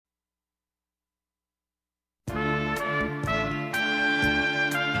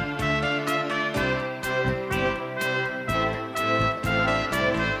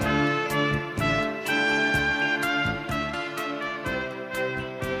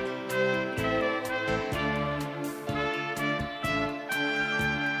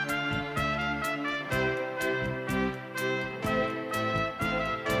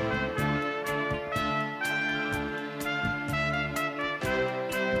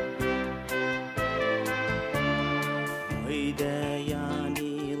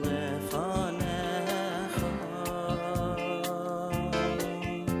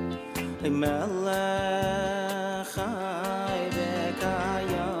melech chai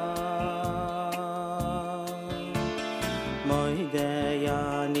v'kayam moidei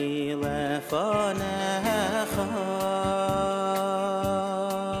ani lefanecha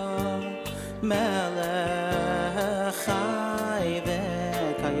melech chai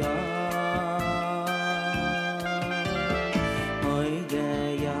v'kayam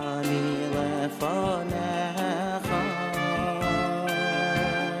moidei ani lefanecha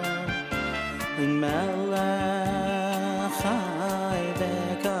melech chai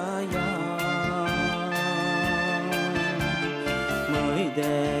v'kayam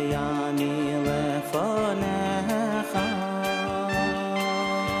moidei ani lefanecha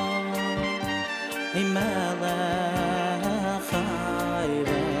melech chai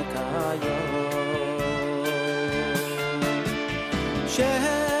v'kayam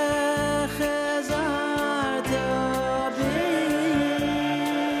shechazart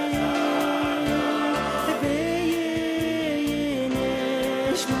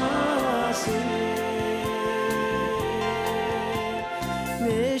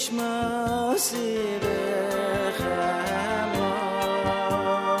Nishmasi b'chama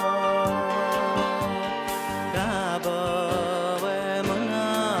Rabbo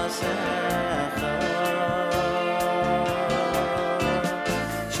emunasecha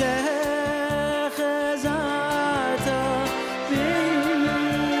Shechazarta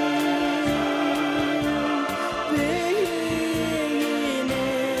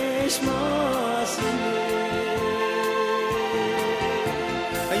Nishmasi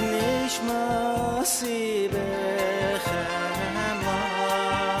Nishmasi b'chama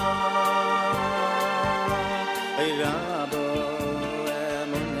Rabbo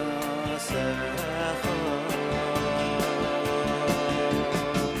emunasecha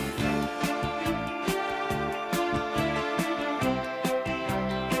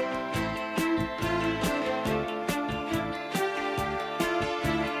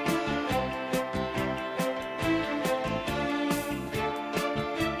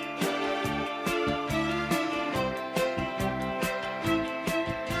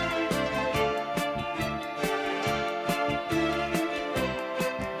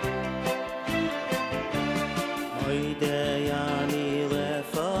moidei ani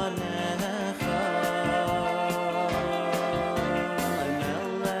lefanecha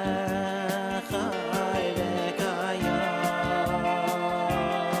melech chai v'kayam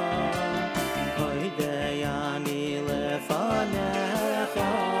moidei ani lefanecha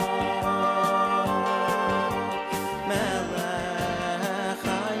melech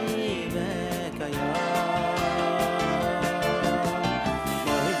chai v'kayam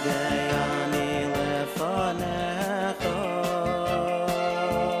moidei ani lefanecha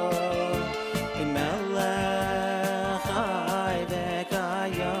melech chai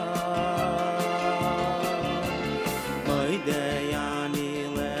v'kayam moidei ani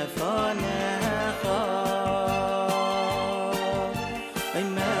lefanecha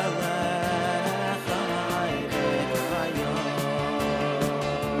melech chai v'kayam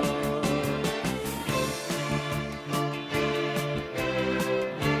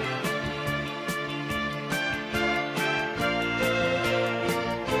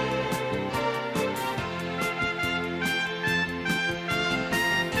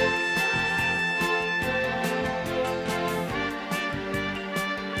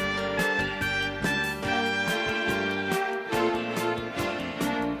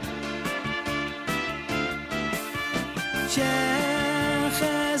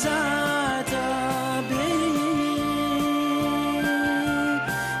Shechazart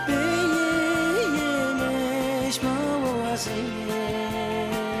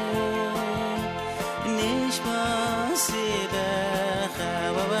Nishmasi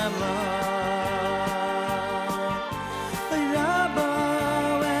b'chama Rabbo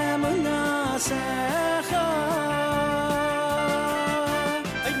emunasecha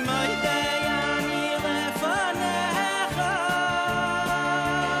moidei ani lefanecha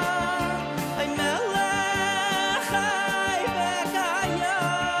melech chai v'kayam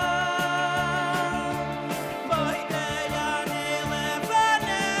moidei ani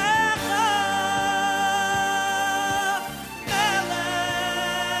lefanecha melech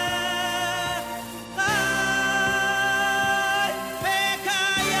chai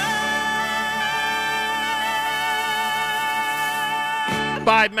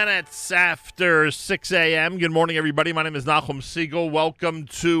 5 minutes after 6 a.m. Good morning, everybody. My name is Nachum Siegel. Welcome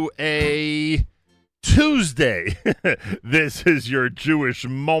to a Tuesday. This is your Jewish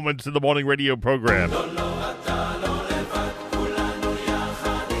Moments in the Morning radio program.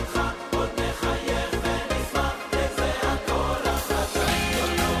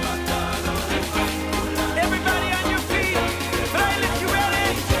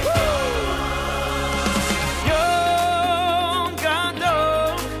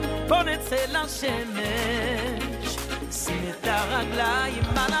 השמש, שים את הרגליים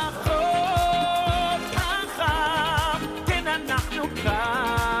על החוף החם, כן אנחנו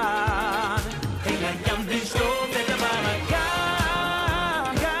כאן, אל הים לשלוט את דבר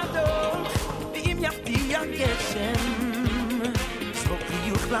הגדול, ואם יפתיע גשם, זרוק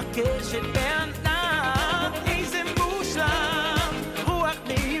חיוך לקשת בענן, איזה מושלם, רוח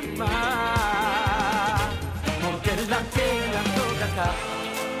נעימה, מודל לתל עמדו דקה.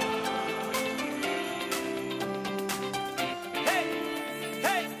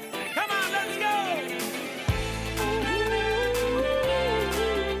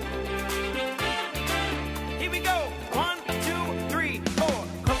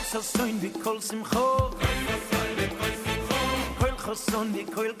 חסון וכל שמחו כל חסון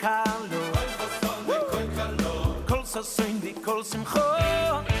וכל קלו כל חסון וכל שמחו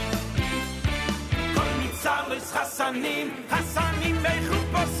כל מצלס חסנים חסנים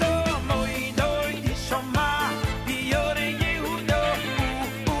בחופסו מוי דוי תשומע ביור יהודו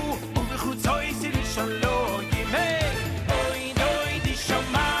ובחוצוי סיל שלו ימי מוי דוי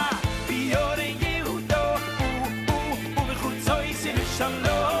תשומע ביור יהודו ובחוצוי סיל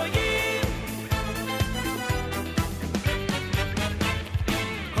שלו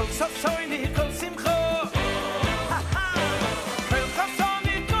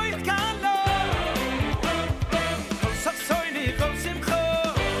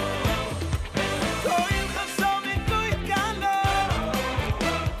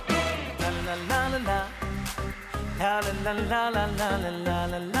la la la la la la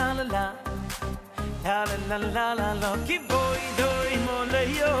la la la la la la la la ki boy doy mole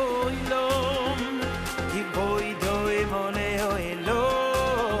yo ilom ki boy doy mole yo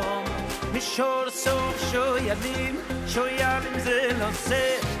ilom mishor so shoyalim ze no se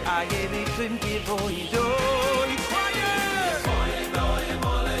ayemi kim ki boy doy choir boy doy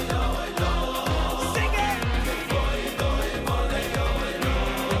mole yo ilom sing it boy doy mole yo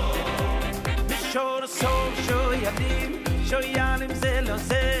ilom mishor so shoyalim shoyalim ze lo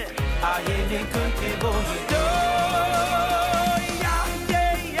ze ayemi kim ki boy doy ya ya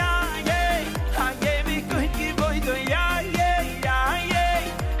ya ayemi kim ki boy doy ya ya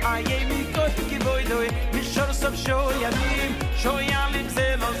ayemi kim ki boy doy mishor so shoyalim shoyalim ze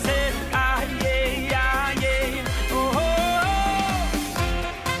lo ze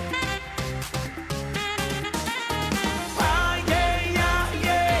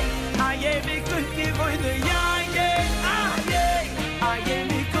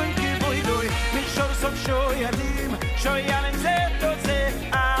shoyalim shoyalim ze to ze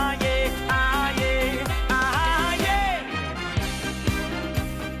aye aye aye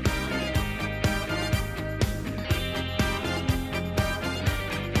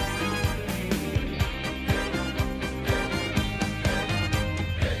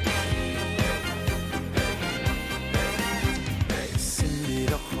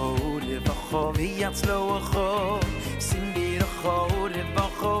simbir khole bakho yatslo kho simbir khole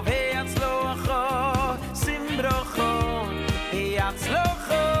bakho yatslo kho brochon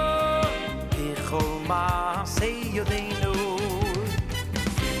yatzlochon ichol ma'asei yodeinu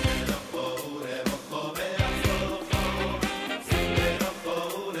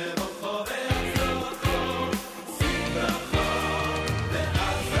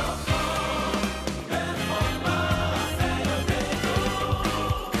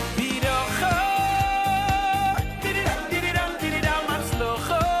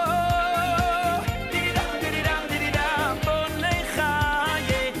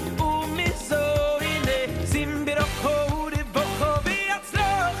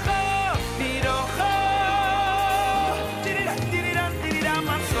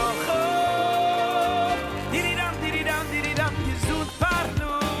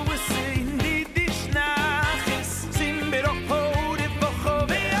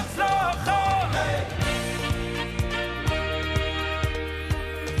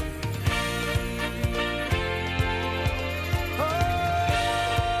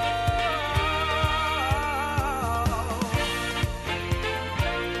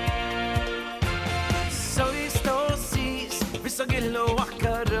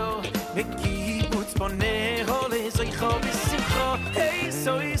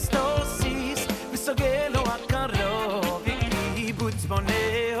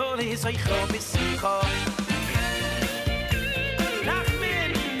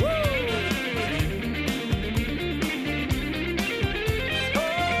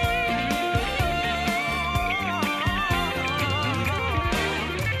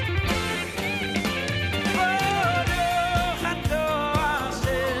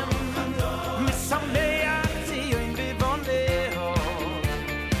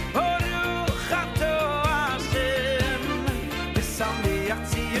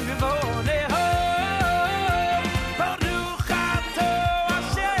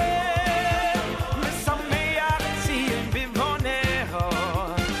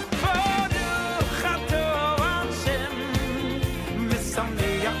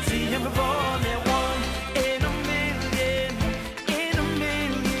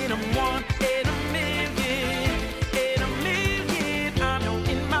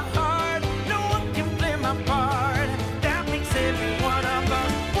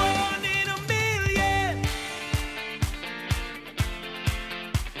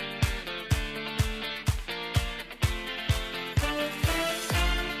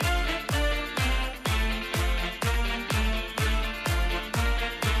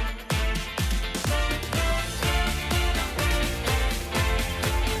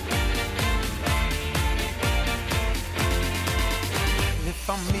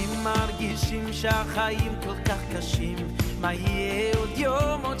שהחיים כל כך קשים, מה יהיה עוד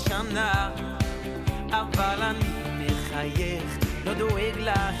יום עוד שנה, אבל אני מחייך, לא דואג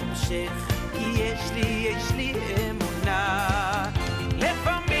להמשך, כי יש לי אמונה.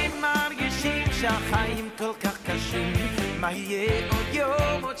 לפעמים מרגישים שהחיים כל כך קשים, מה יהיה עוד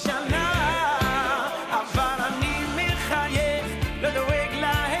יום עוד שנה, אבל אני מחייך, לא דואג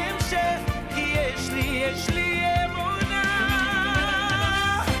להמשך, כי יש לי אמונה.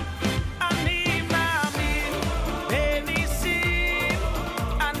 אני מאמין בניסים,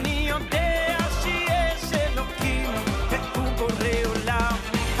 אני יודע שיש אלוקים, והוא בורא עולם,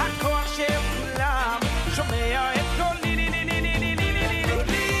 הכוח של כולם, שומע את קולי.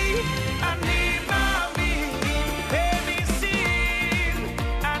 אני מאמין בניסים,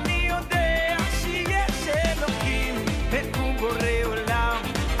 אני יודע שיש אלוקים, והוא בורא עולם,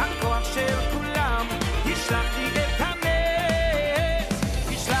 הכוח של כולם, ישלח לי את הנס,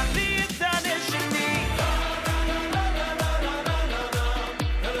 ישלח לי את הנס שלי.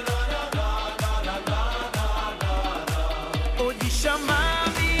 עוד יישמע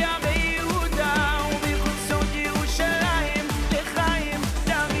ביערי יהודה ובחוצות ירושלים לחיים,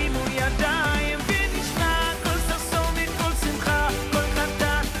 תרימו ידיים ונשמע כל ששון וכל שמחה, כל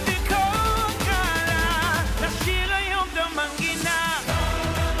חטאת וכל קלה, נשיר היום במנגינה.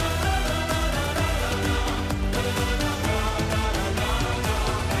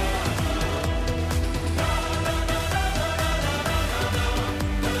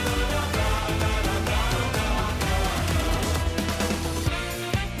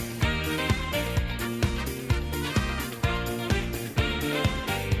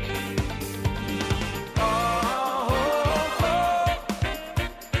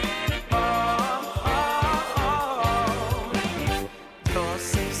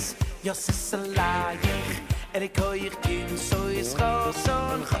 Yosses alayich, koich kin so is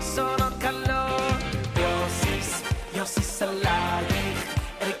chason on kalo. Yosses alayich,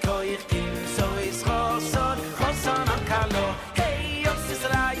 koich kin so is chason on kalo. Hey, Yosses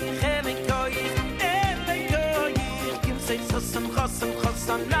alayich, koich kin so is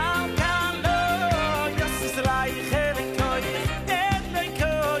chason on kalo. Yosses alayich, koich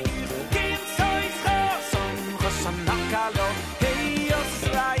kin so is chason on kalo. Hey, Yosses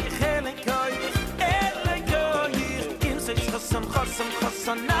alayich,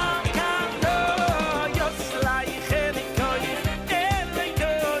 Chasson nakalo, Yoslai chelikoyich,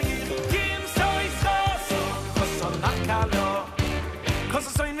 elikoyich, kim sois chasson nakalo. Kol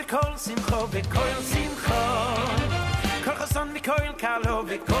chasson mikol simcho v'koil simcho, kol chasson mikol kalo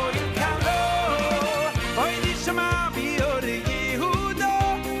v'koil kalo. Oy nishama b'yore Yehuda,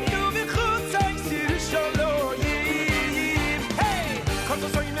 yu v'chutzois Yerushalayim. Hey, kol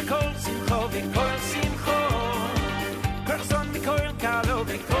chasson mikol simcho v'koil simcho, Person mi koil kalo,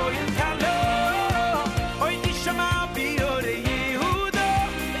 mi koil kalo. Oy nishama b'yore Yehuda,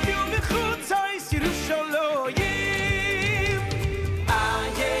 yu v'chutzois Yerushalayim.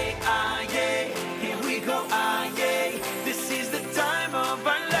 Aye, aye, here we go, aye. This is the time of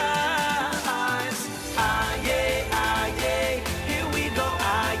our lives. Aye, aye, here we go,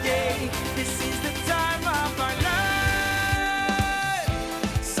 aye. This is the time of our lives.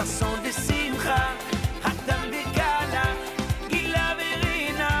 Sasson v'simcha, hatam v'kala.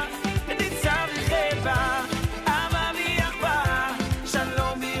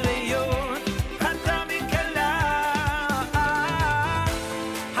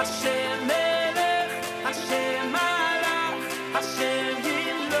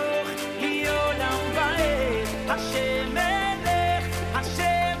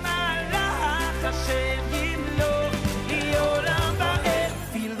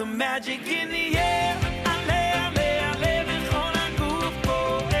 Magic in the air, ale, ale, ale, v'chol haguf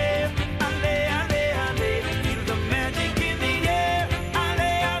po'er, ale, ale, ale, feel the magic in the air,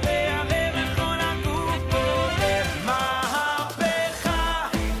 ale, ale, ale, v'chol haguf po'er, מהפכה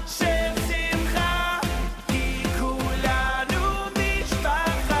של שמחה, כי כולנו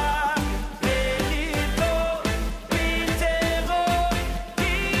משפחה, ולבוא מטרור,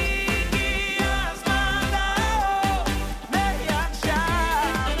 כי הגיע הזמן האור,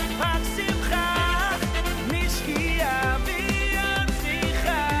 מעכשיו רק שמחה.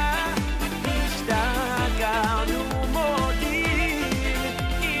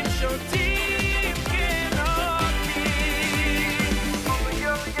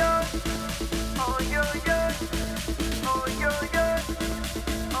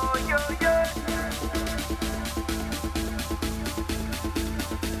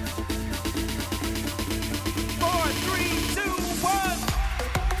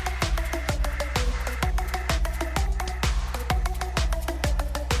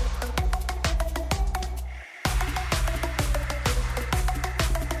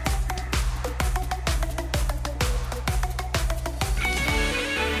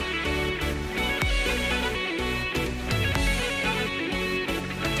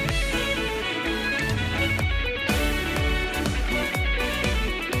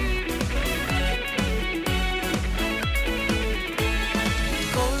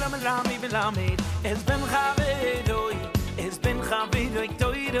 melamed es ben chavedoi es ben chavedoi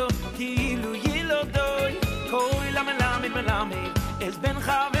toiro kilu yilodoi koi la melamed es ben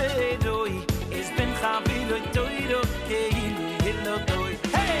chavedoi es ben chavedoi toiro kilu yilodoi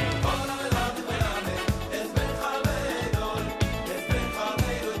hey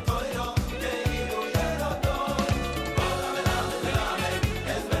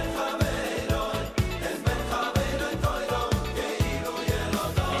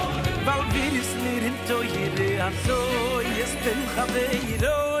so yes ben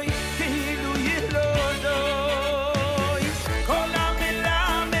khaveiroi kilu yelodoi kol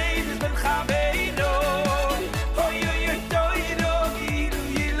amelame ben khaveiroi oy oy oy toiro kilu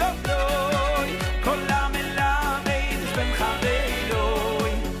yelodoi kol amelame ben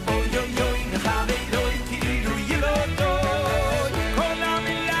khaveiroi oy oy oy khaveiroi kilu yelodoi kol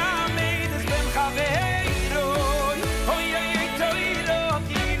amelame ben khaveiroi oy oy oy toiro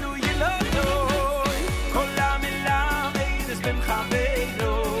kilu yelodoi kol ben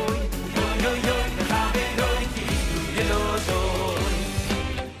khavedoi yo yo khavedoi yelodoi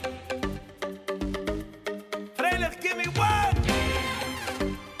Freilich give me one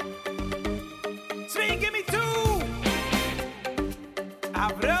Three give me two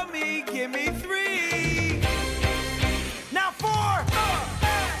Avrami give me three Now four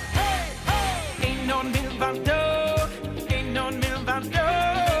hey Ain't no milvando Ain't no milvando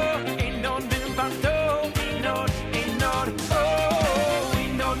Ain't no milvando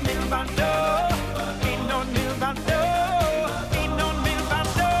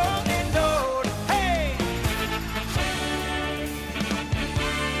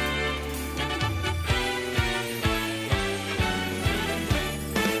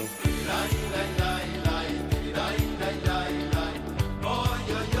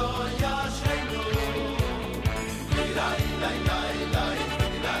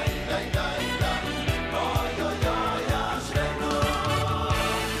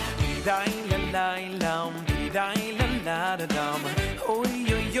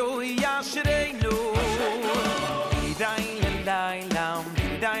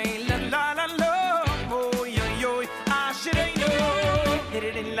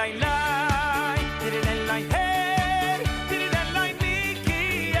Lai lai, lai hey, lai Miki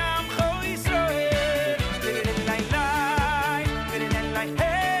am Khoisroel, lai lai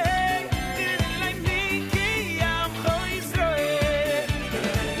hey, lai Miki am Khoisroel,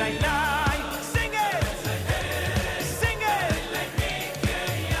 lai sing it, sing it, lai Miki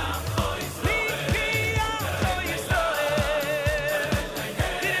am Khoisroel,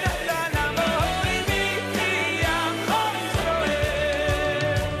 la la Miki am Khoisroel.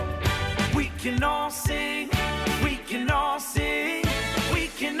 We can all sing, we can all sing, we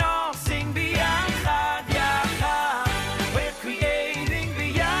can all sing biyachad, yachad. We're creating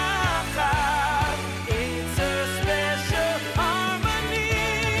biyachad. It's a special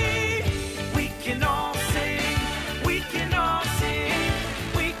harmony. We can all sing, we can all sing,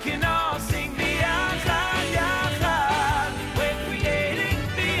 we can all sing biyachad, yachad. We're creating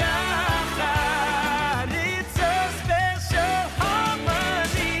biyachad. It's a special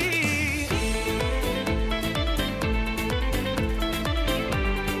harmony.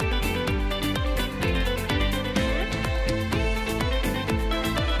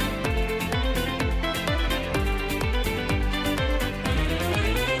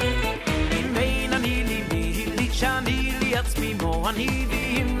 אני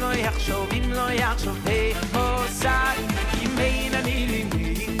ואם לא יחשוב, אם לא יחשוב במוסד ימין אני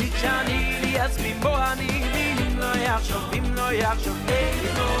לימי שאני לי עצמי בו אני ואם לא יחשוב, אם לא יחשוב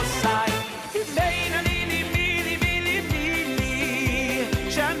במוסד ימין אני לימי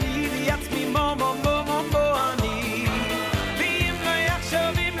שאני לי עצמי בו אני ואם לא יחשוב,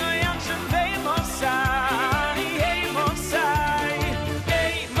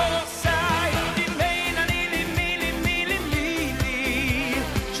 לא יחשוב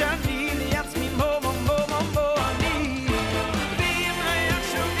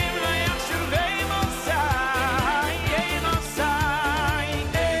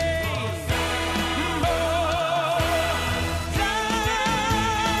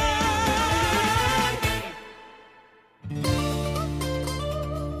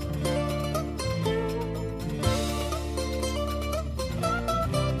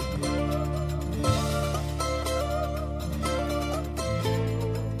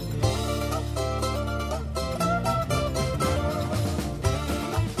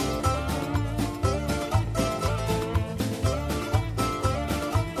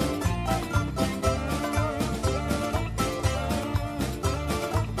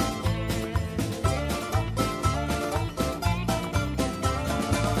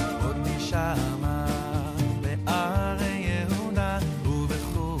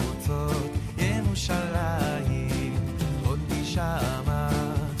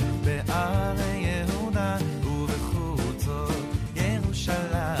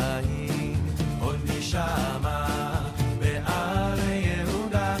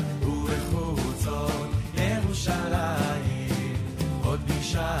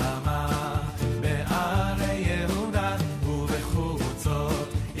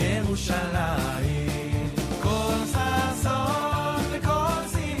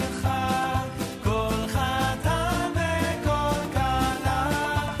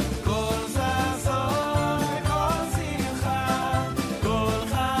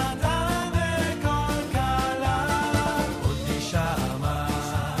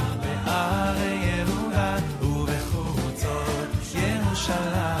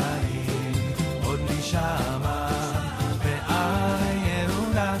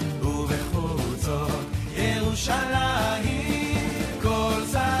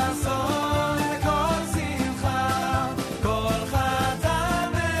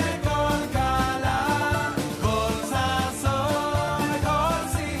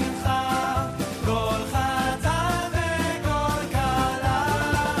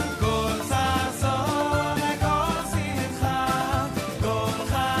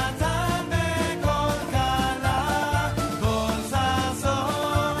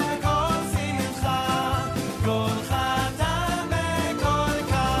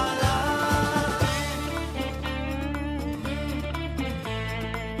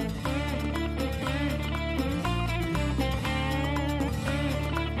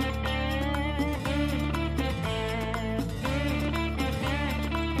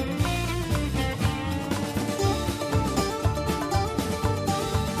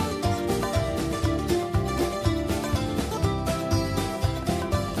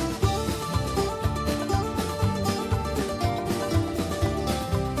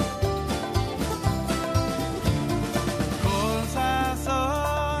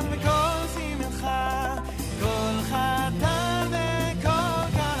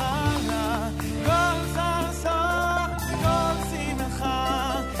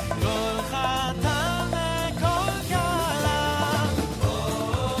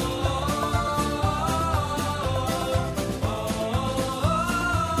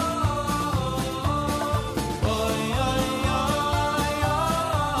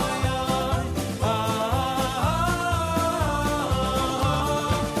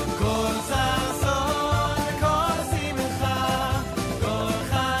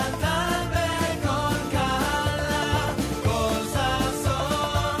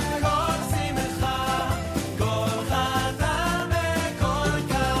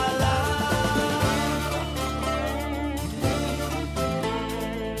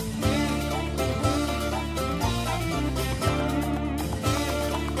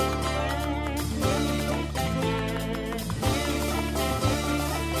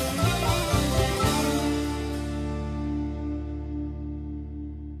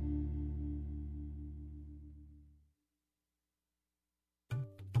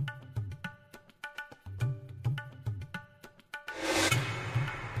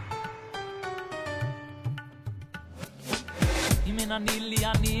Himen ani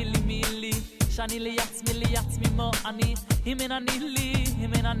li mili Shani li yatsmi mo ani Himen ani li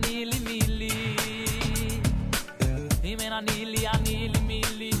mili Himen ani li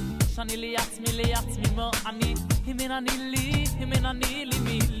mili Shani li yatsmi mo ani Himen ani li mili Himen ani li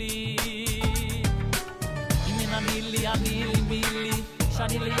mili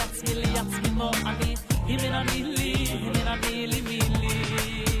Shani li yatsmi mo ani Himen ani li mili Himen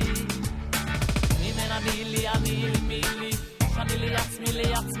ani li mili Shani li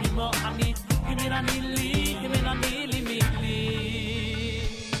yatsmi mo ani Himen ani li mili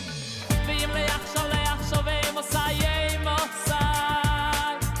Vim le yachshav mosayei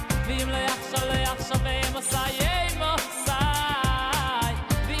mosay Vim le yachshav mosayei mosay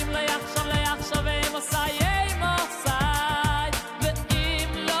Vim le yachshav mosayei mosay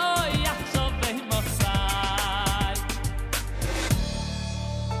Ve'im lo yachshav mosay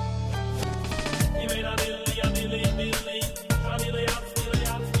Himen ani li mili Shani li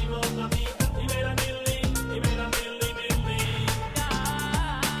yatsmi mo ani Himen ani li mili yatsmi mo ani Himen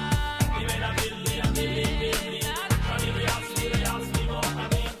ani li mili Himen ani li Shani li yatsmi mo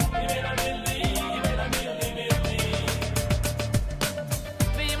ani Himen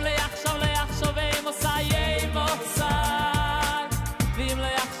ani li mili Vim le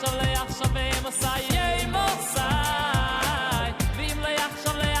yachshav mosayei mosay Vim le yachshav mosayei mosay Vim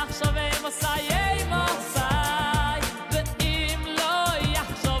le yachshav mosayei mosay Ve'im lo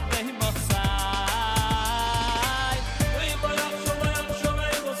yachshav mosay Vim le yachshav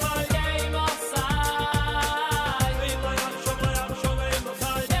mosayei mosay Vim le yachshav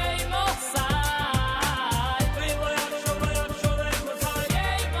mosayei mosay Vim le yachshav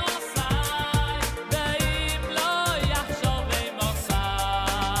mosayei mosay Ve'im lo yachshav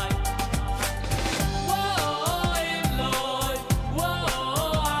mosay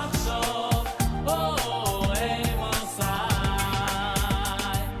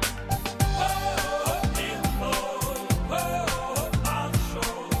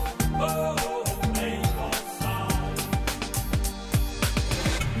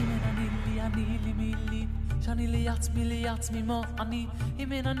Himen ani li mili Shani li yatsmi mo ani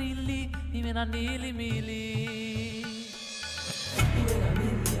Himen ani li mili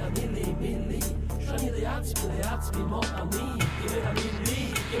Shani li yatsmi mo ani Himen ani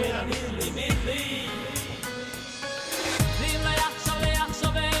li mili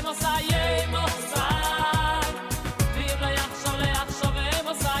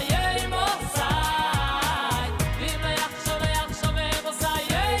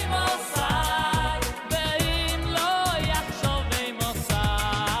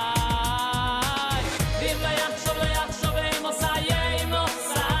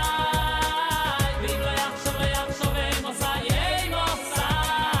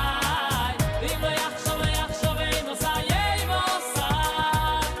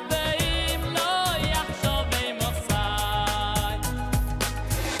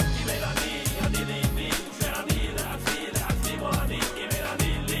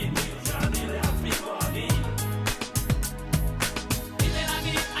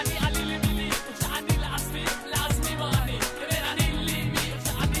Shani li yatsmi mo ani Himen ani li mili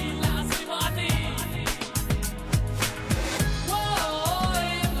Shani li yatsmi mo ani Whoa,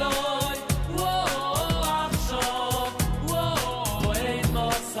 Eloi, whoa, achshav, whoa, ein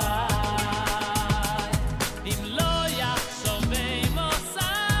mosay Im lo yachshav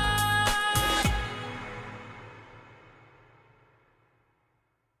mosay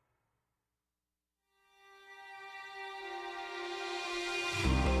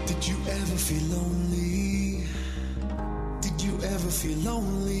Did you ever feel lonely? Did you ever feel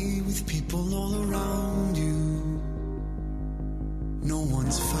lonely with people all around you? No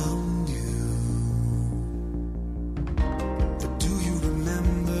one's found you. But do you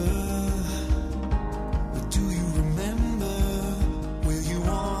remember? But do you remember where you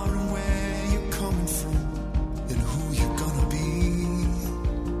are and where you're coming from and who you're gonna be?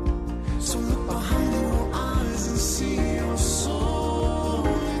 So look behind your eyes and see your soul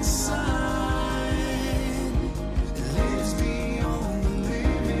inside. It lives beyond the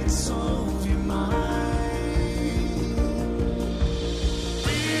limits of your mind.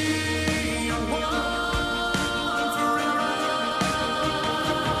 Be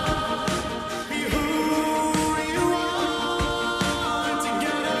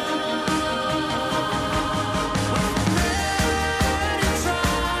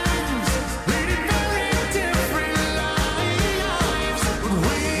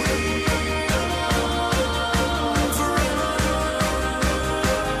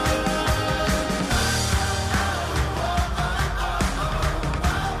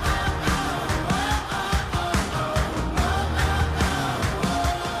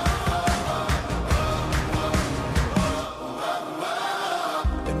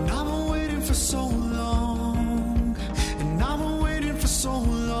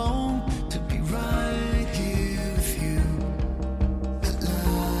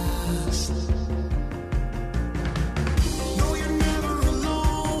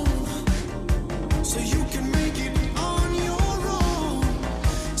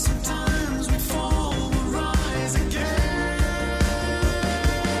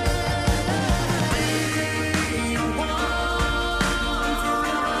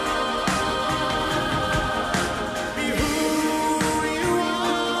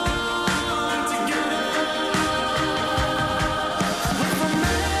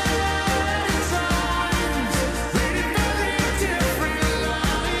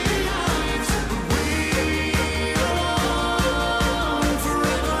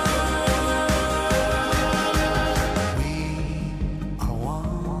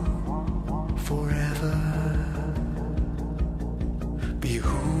forever. Be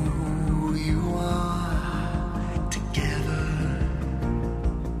who you are together.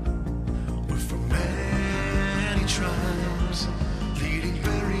 We're from many tribes, leading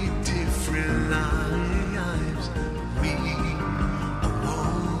very different lives. We are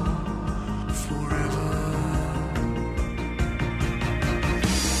one forever.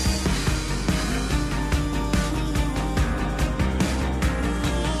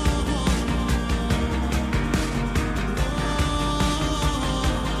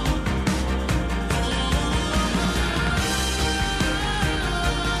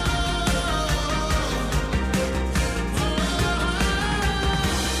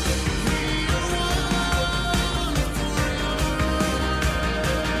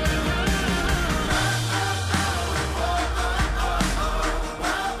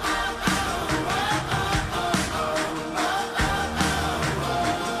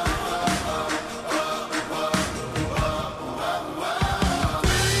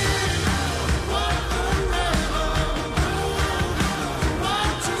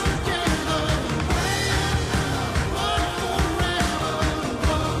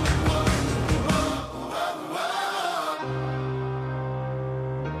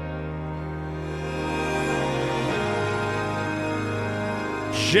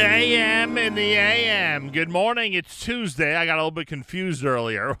 JM in the AM. Good morning. It's Tuesday. I got a little bit confused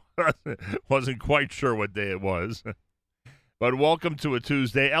earlier. Wasn't quite sure what day it was. But welcome to a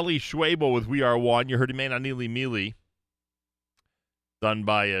Tuesday. Ellie Schwabel with We Are One. You heard Iman Anili Mili. Done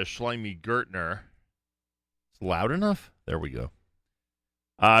by Shlomi Gertner. It's loud enough? There we go.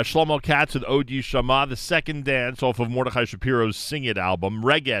 Shlomo Katz with Odi Shama. The second dance off of Mordechai Shapiro's Sing It album.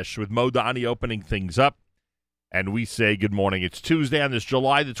 Regesh with Mo Dani opening things up. And we say good morning. It's Tuesday on this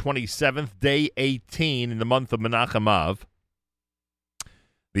July the 27th, day 18 in the month of Menachem Av.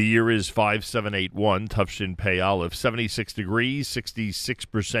 The year is 5781, Tufshin Pei Aleph. 76 degrees,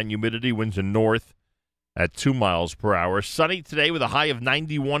 66% humidity, winds in north at 2 miles per hour. Sunny today with a high of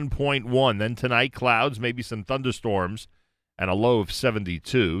 91.1. Then tonight, clouds, maybe some thunderstorms, and a low of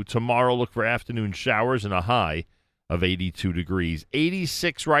 72. Tomorrow, look for afternoon showers and a high of 82 degrees.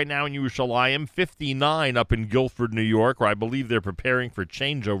 86 right now in Yerushalayim, 59 up in Guilford, New York, where I believe they're preparing for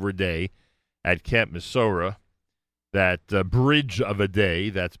changeover day at Camp Mesorah. That bridge of a day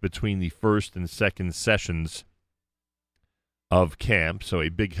that's between the first and second sessions of camp. So a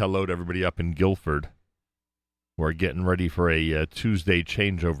big hello to everybody up in Guilford. We're getting ready for a Tuesday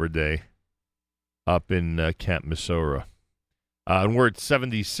changeover day up in Camp Mesorah. And we're at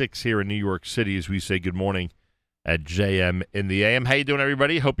 76 here in New York City as we say good morning at JM in the AM. How you doing,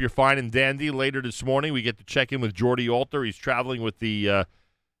 everybody? Hope you're fine and dandy. Later this morning, we get to check in with Jordy Alter. He's traveling with the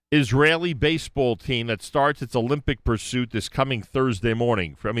Israeli baseball team that starts its Olympic pursuit this coming Thursday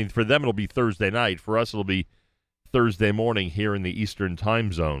morning. For them, it'll be Thursday night. For us, it'll be Thursday morning here in the Eastern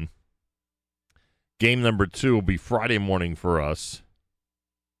time zone. Game number 2 will be Friday morning for us.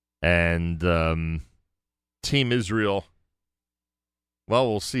 And Team Israel, well,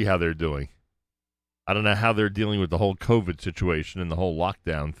 we'll see how they're doing. I don't know how they're dealing with the whole COVID situation and the whole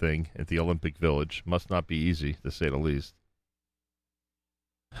lockdown thing at the Olympic Village. Must not be easy, to say the least.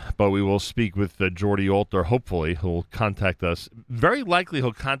 But we will speak with Jordy Alter, hopefully, who'll contact us. Very likely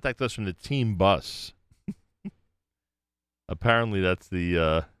he'll contact us from the team bus. Apparently that's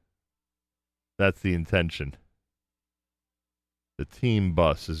the intention. The team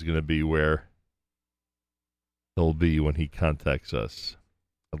bus is going to be where he'll be when he contacts us.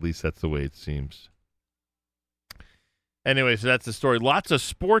 At least that's the way it seems. Anyway, so that's the story. Lots of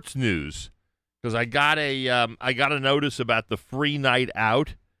sports news because I got a notice about the free night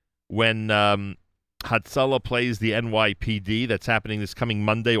out when Hatzalah plays the NYPD. That's happening this coming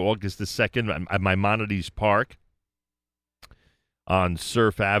Monday, August the 2nd, at Maimonides Park on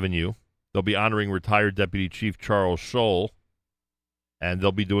Surf Avenue. They'll be honoring retired Deputy Chief Charles Scholl, and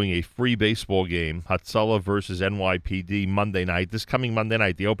they'll be doing a free baseball game, Hatzalah versus NYPD, Monday night. This coming Monday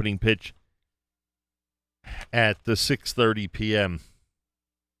night, the opening pitch at the 6:30 p.m.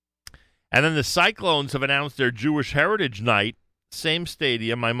 And then the Cyclones have announced their Jewish Heritage Night, same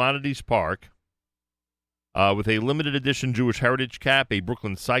stadium, Maimonides Park, with a limited edition Jewish Heritage cap, a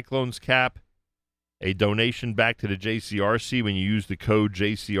Brooklyn Cyclones cap, a donation back to the JCRC when you use the code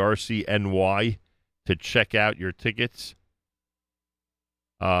JCRCNY to check out your tickets.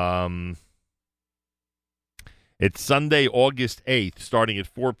 It's Sunday, August 8th, starting at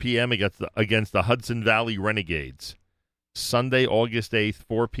 4 p.m. against the Hudson Valley Renegades. Sunday, August 8th,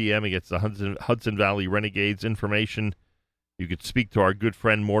 4 p.m. against the Hudson Valley Renegades. Information, you could speak to our good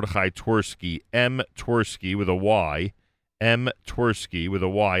friend Mordechai Twersky, M. Twersky with a Y, M. Twersky with a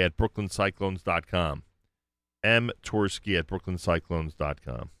Y at brooklyncyclones.com. M. Twersky at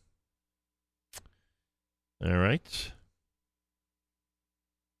brooklyncyclones.com. All right.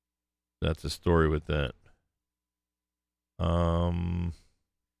 That's the story with that.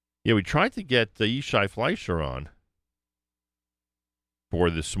 Yeah, we tried to get Yishai Fleischer on for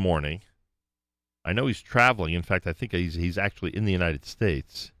this morning. I know he's traveling. In fact, I think he's actually in the United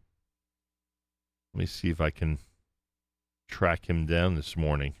States. Let me see if I can track him down this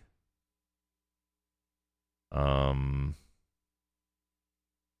morning.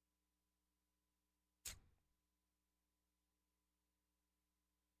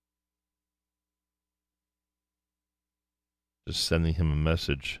 Just sending him a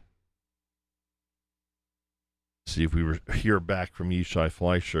message. See if we hear back from Yishai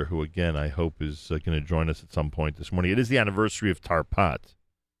Fleischer, who, again, I hope is going to join us at some point this morning. It is the anniversary of Tarpat.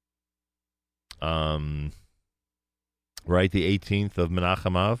 Right, the 18th of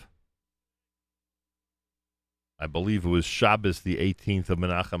Menachem Av. I believe it was Shabbos, the 18th of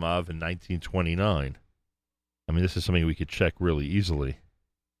Menachem Av in 1929. I mean, this is something we could check really easily.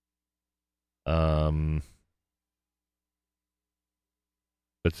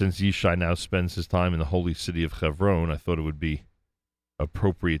 But since Yishai now spends his time in the holy city of Hebron, I thought it would be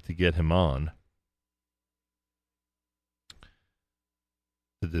appropriate to get him on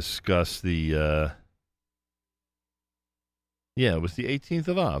to discuss the, it was the 18th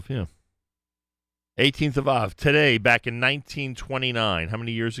of Av, yeah. 18th of Av, today, back in 1929. How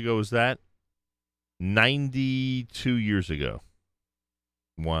many years ago was that? 92 years ago.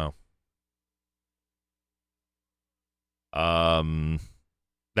 Wow.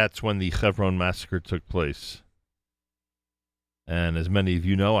 That's when the Hebron massacre took place. And as many of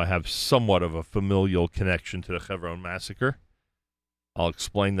you know, I have somewhat of a familial connection to the Hebron massacre. I'll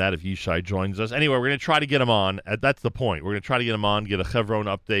explain that if Yishai joins us. Anyway, we're going to try to get him on. That's the point. We're going to try to get him on, get a Hebron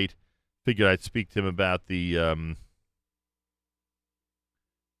update. Figured I'd speak to him about the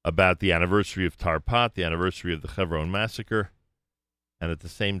anniversary of Tarpat, the anniversary of the Hebron massacre. And at the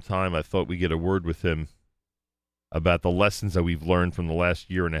same time, I thought we'd get a word with him about the lessons that we've learned from the last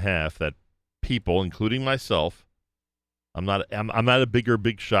year and a half, that people, including myself, I'm not a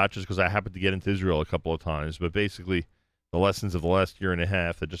big shot just because I happened to get into Israel a couple of times, but basically the lessons of the last year and a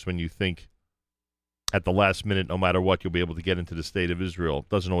half, that just when you think at the last minute, no matter what, you'll be able to get into the state of Israel, it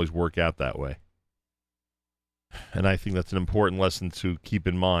doesn't always work out that way. And I think that's an important lesson to keep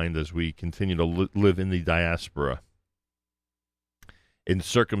in mind as we continue to live in the diaspora, in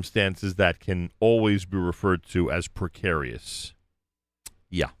circumstances that can always be referred to as precarious.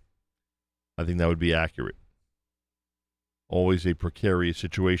 Yeah, I think that would be accurate. Always a precarious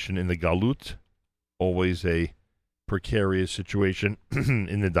situation in the Galut, always a precarious situation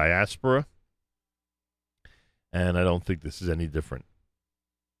in the diaspora, and I don't think this is any different,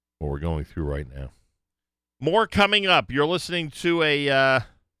 what we're going through right now. More coming up. You're listening to a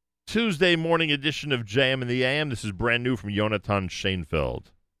Tuesday morning edition of JM and the AM. This is brand new from Yonatan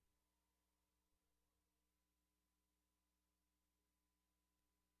Schoenfeld.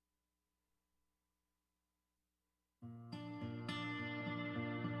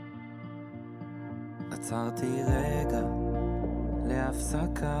 עצרתי רגע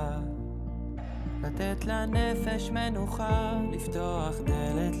להפסקה, לתת לנפש מנוחה, לפתוח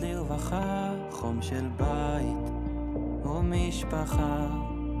דלת לרווחה, חום של בית ומשפחה,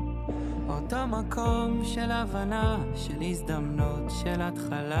 אותו מקום של הבנה, של הזדמנות, של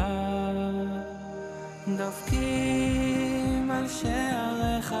התחלה. דופקים על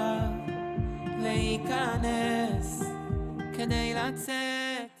שעריך להיכנס, כדי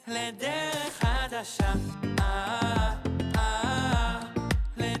לצאת לדרך חדשה,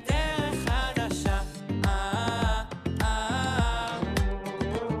 לדרך חדשה,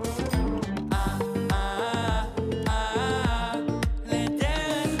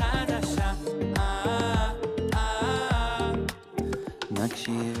 לדרך חדשה.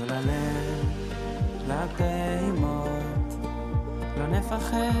 נקשיב ללב, לפעימות, לא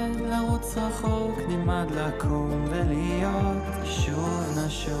נפחד לרוץ רחוק, נלמד לקום ולהיות, שוב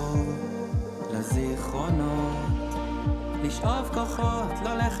נשוב לזיכרונות, לשאוב כוחות,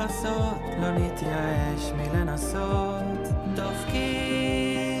 לא לחסות, לא נתייאש מלנסות.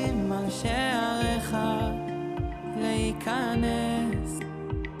 דופקים על שעריך להיכנס,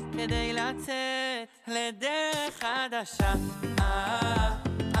 כדי לצאת לדרך חדשה,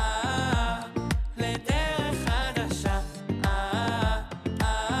 לדרך חדשה,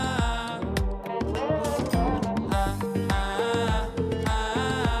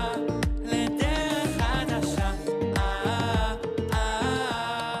 לדרך חדשה.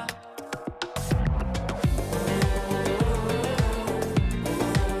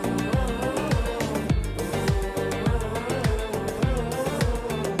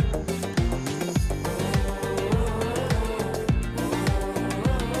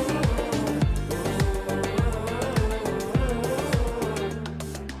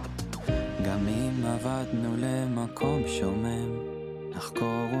 ימים עבדנו למקום שומם,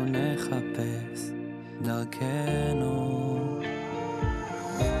 נחקור ונחפש דרכנו,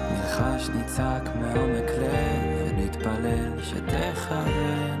 נלחש נצעק מעומק לב ונתפלל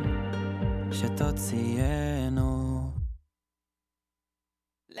שתכוון, שתוציאנו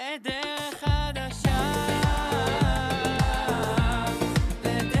לדרך חדשה,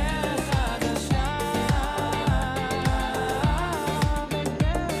 לדרך חדשה,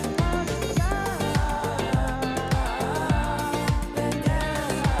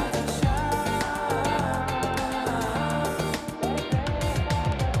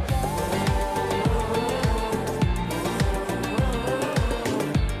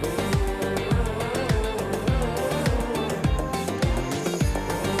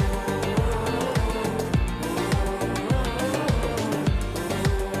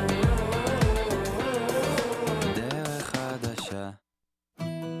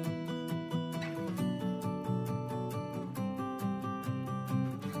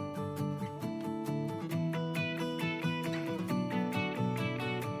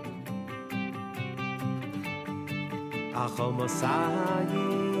 Achol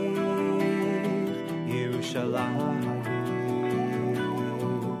Mosayich, Yerushalayim,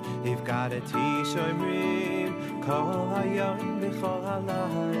 Hivgadati Shoimrim, Kol Hayom V'chol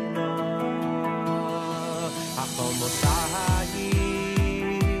Halayla. Achol Mosayich,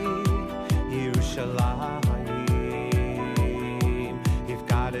 Yerushalayim,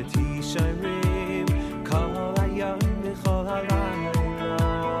 Hivgadati Shoimrim, Kol Hayom V'chol Halayla.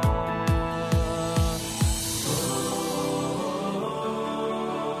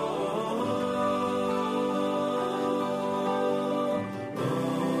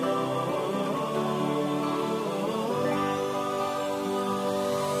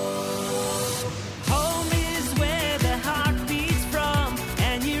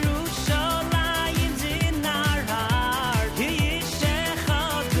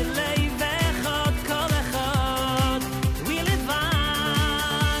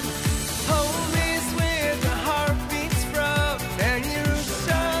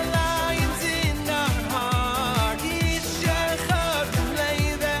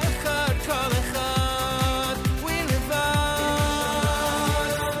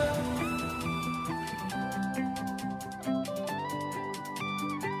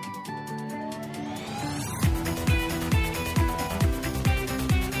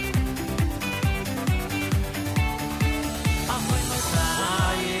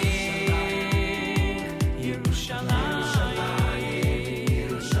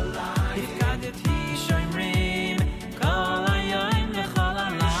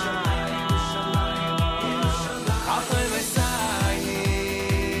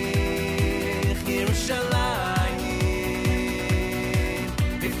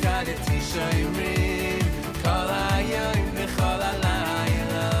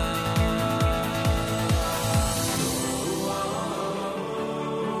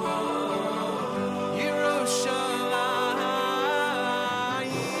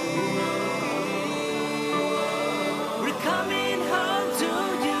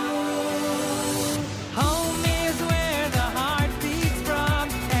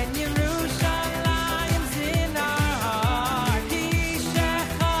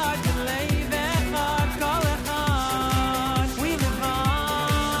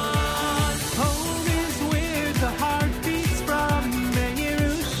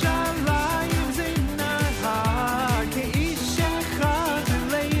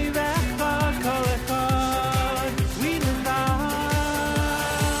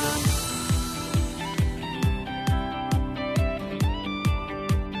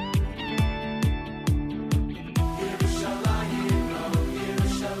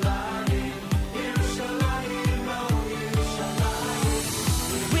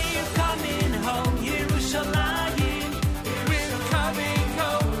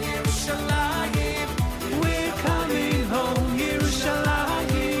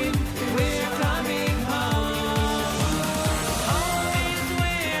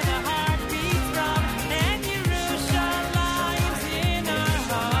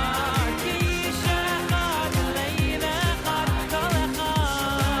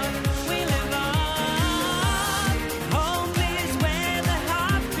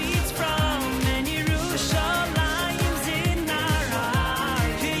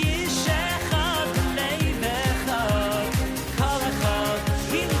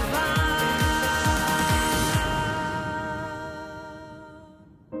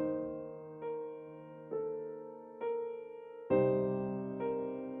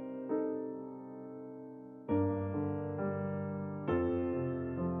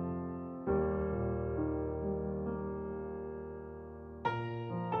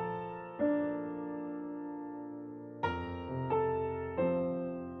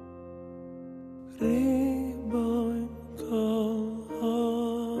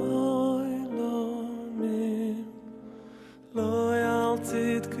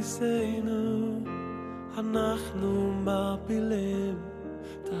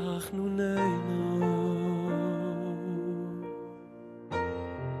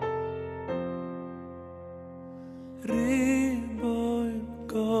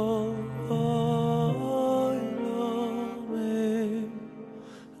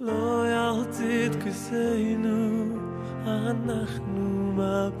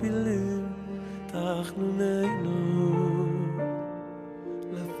 mapilim tachnunenu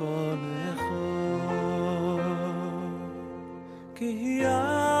lefonecho ki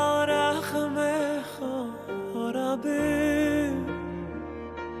yarachamecho rabim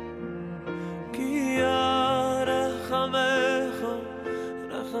ki yarachamecho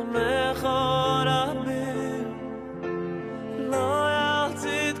rachamecho rabim lo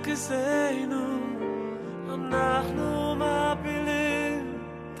yaltzit kiseinu אנחנו מפילים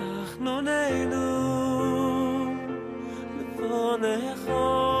תחנוננו לפונך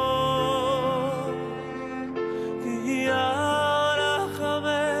כי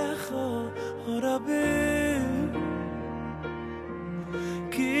ירחמך רבים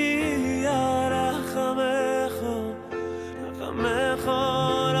כי ירחמך רחמך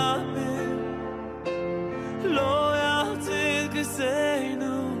רבים לא יחצית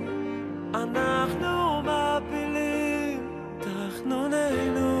כיסנו אנחנו מפילים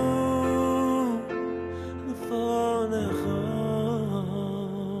תחנוננו לפונך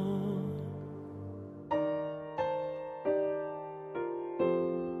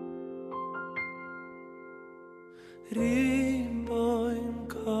ריבוין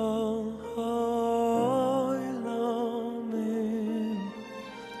כל העולמים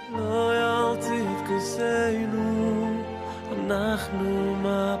לא ירצית כסנו אנחנו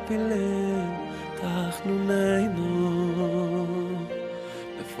מפילים תחנוננו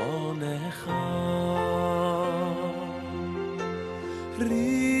לפונך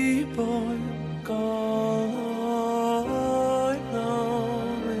ריבוין כל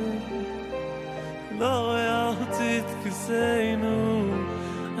העולמים לא ירצית כיסנו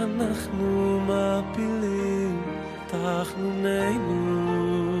אנחנו מפילים תחנוננו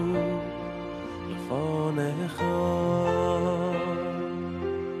לפונך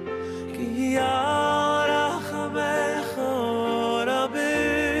כי ירחמך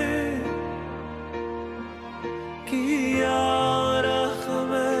רבים כי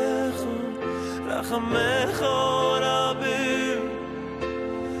ירחמך רחמך רבים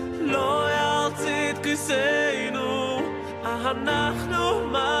לא ירצית כיסנו אנחנו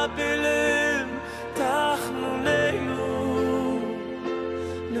מפילים תחנוננו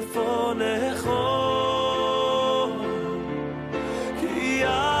לפונך כי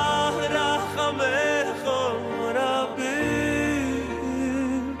ירחמך רבים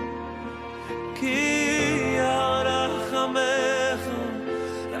כי ירחמך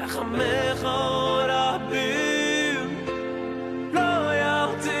רחמך רבים לא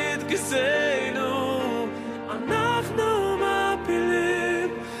ירצית כיסנו אנחנו מפילים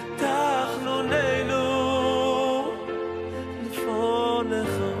תחנוננו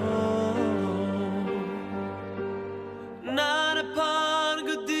לפונך not upon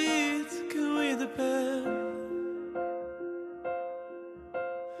good deeds can we depend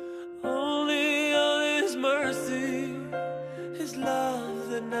only on his mercy his love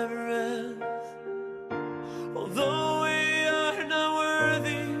that never ends although we are not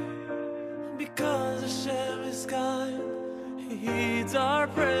worthy because Hashem is kind he heeds our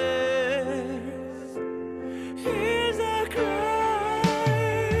prayers hears our cries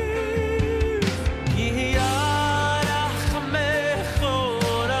Ki yarachmecho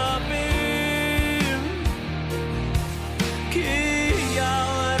rabim Ki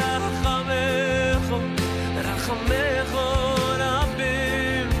yarachmecho rachamecho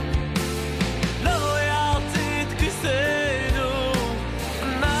rabim Lo yaltzit kisenu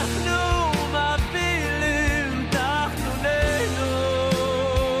אנחנו מפילים תחנוננו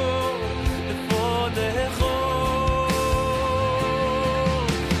לפונך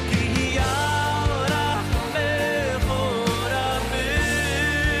כי ירחמך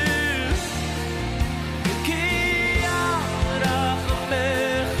רבים כי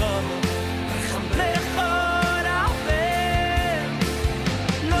ירחמך רחמך רבים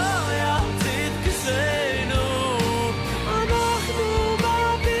לא ירצית כיסנו אנחנו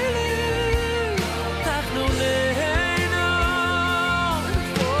מפילים תחנוננו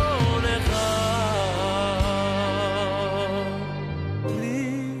לפונך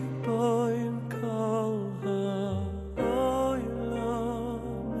ליבוין כל העולמים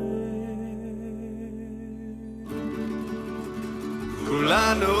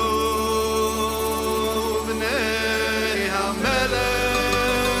כולנו בני המלך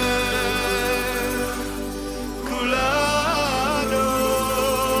כולנו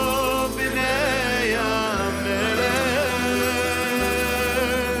בני המלך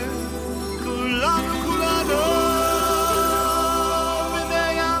כולנו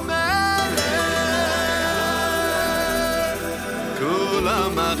בני המלך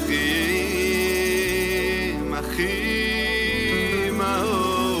כולם אחים אחים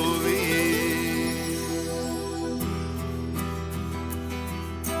אהובים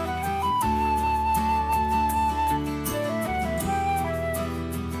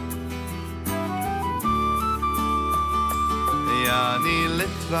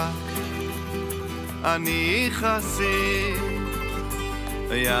ליטווק, אני חסיד,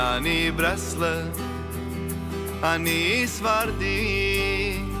 אני ברסלב, אני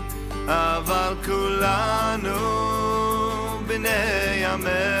ספרדי, אבל כולנו בני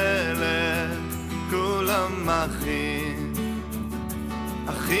המלך, כולם אחים,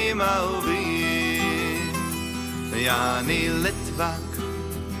 אחים אהובים. אני ליטווק,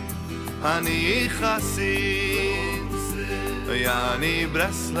 אני חסיד, אני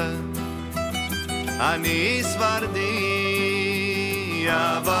ברסלב, אני ספרדי,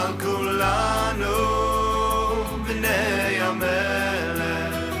 אבל כולנו בני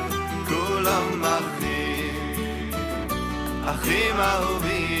המלך, כולם אחים, אחים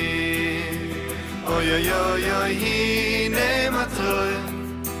אהובים. אוי אוי אוי אוי הנה מטוי,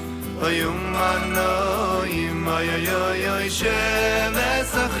 אוי ומנועים, אוי אוי אוי אוי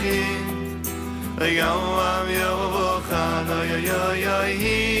שבס אחים, אוי גאום יובוכן, אוי אוי אוי אוי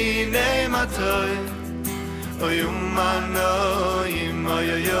הנה מטוי, אוי ומנועים,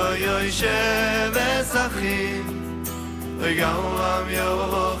 אוי אוי אוי אוי שבס אחים, אוי גאום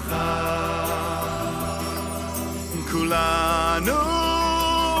יובוכן. כולנו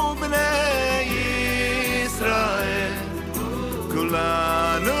בני ישראל,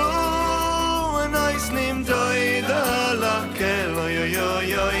 כולנו נויסנים תוידה לקל, אוי אוי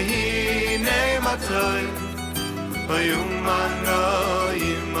אוי אוי הנה מטוי, אוי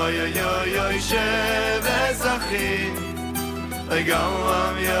ומנועים, אוי אוי אוי אוי שבס אחים, אוי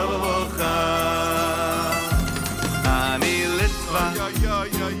גאום יובוכן. אני ליטווק,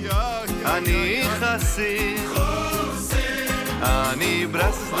 אני חסיד, אני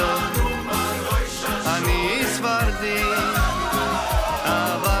ברסלב, אני ספרדי,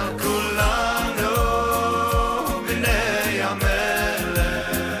 אבל כולנו בני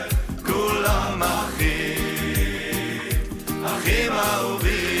המלך, כולם אחים, אחים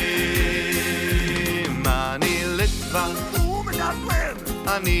אהובים. אני ליטווק,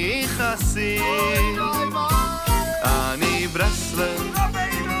 אני חסיד, אני ברסלב,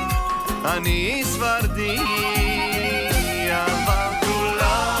 אני ספרדי, אבל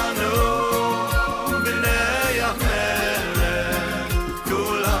כולנו בני המלך,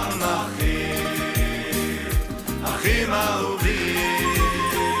 כולם אחים, אחים אהובים.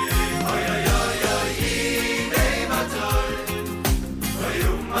 אוי אוי אוי אוי הנה מטוי, אוי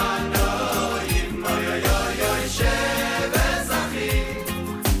ומנועים, אוי אוי אוי אוי שבס אחים,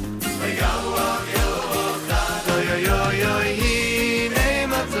 אוי גאום יובוכן, אוי אוי אוי אוי הנה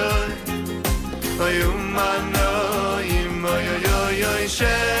מטוי, אוי ומנועים, אוי אוי אוי אוי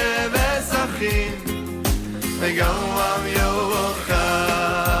שבס אחים, אוי גאום יובוכן.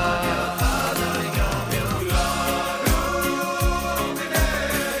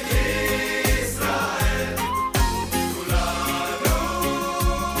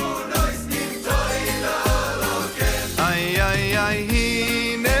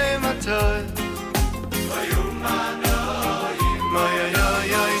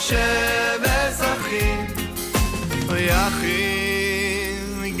 שבס אחים, אוי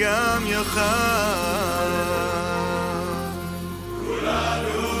אחים גם יוחד.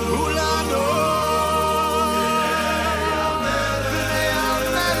 כולנו בני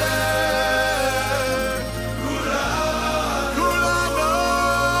המלך, כולנו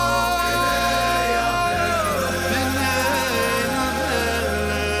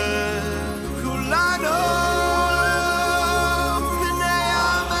בני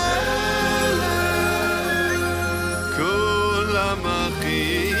המלך,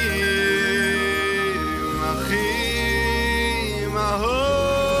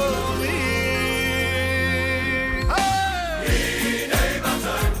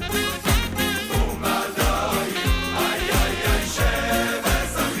 כולנו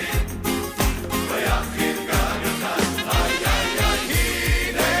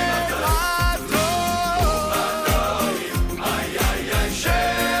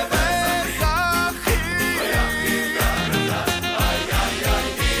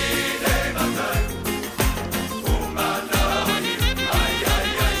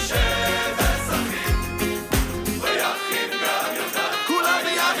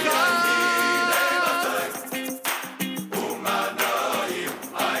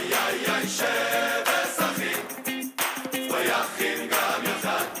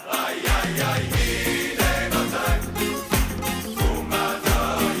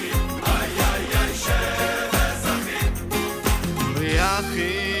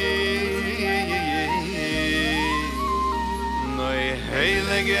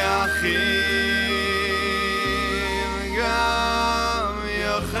heilige achim gam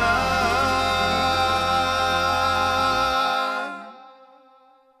yochad.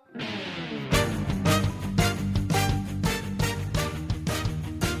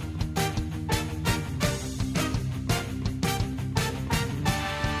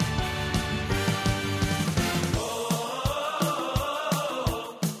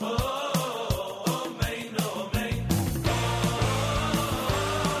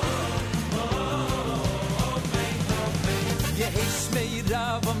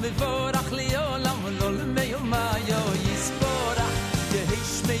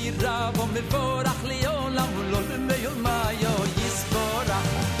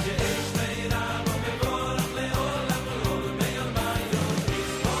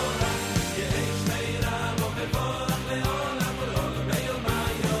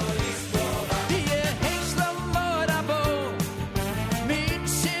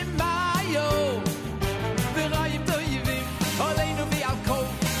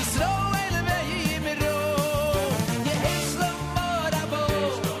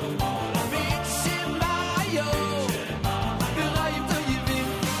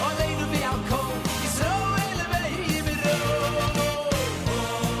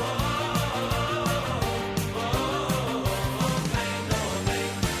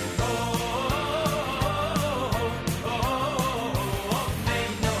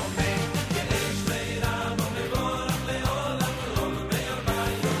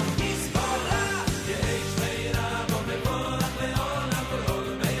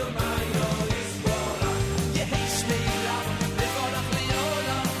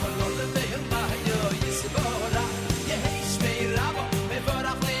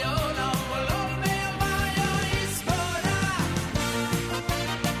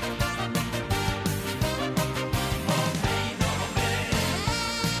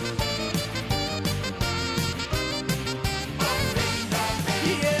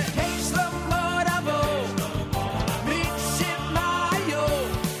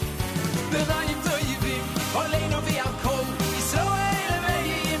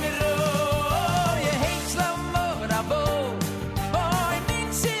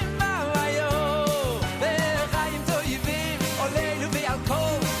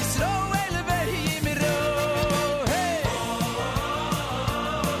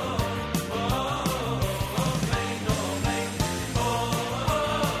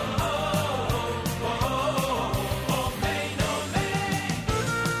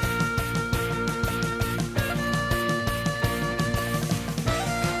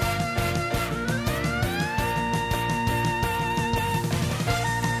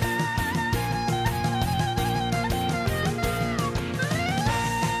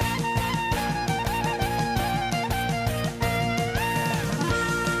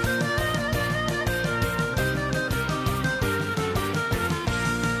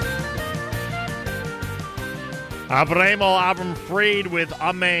 Avram Fried with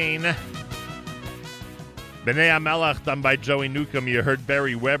Amen. B'nai HaMelech done by Joey Newcomb. You heard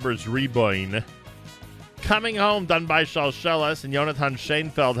Barry Weber's Reborn. Coming Home done by Shalshelas, and Yonatan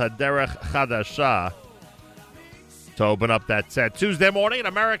Sheinfeld had Derech Chadasha to open up that set. Tuesday morning in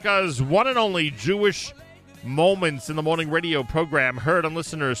America's one and only Jewish Moments in the Morning radio program, heard on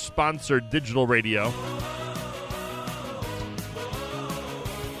listeners-sponsored digital radio.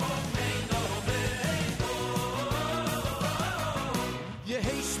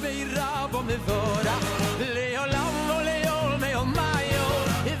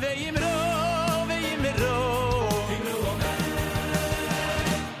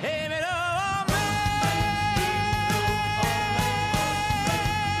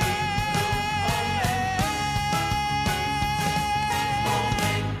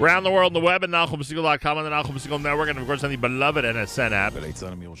 Around the world on the web at NachumSegal.com on the Nachum Segal Network, and of course on the beloved NSN app. גלי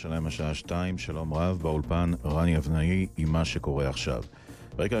צה"ל מירושלים השעה 2, שלום רב, באולפן רני אבנאי עם מה שקורה עכשיו.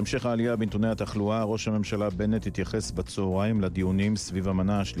 ברקע המשך העלייה בנתוני התחלואה, ראש הממשלה בנט התייחס בצהריים לדיונים סביב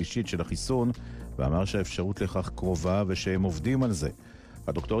המנה השלישית של החיסון, ואמר שהאפשרות לכך קרובה ושהם עובדים על זה.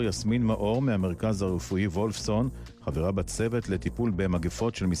 הדוקטור יסמין מאור מהמרכז הרפואי וולפסון, חברה בצוות לטיפול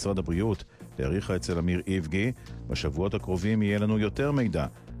במגפות של משרד הבריאות, העריכה אצל אמיר איבגי, בשבועות הקרובים יהיה לנו יותר מידע.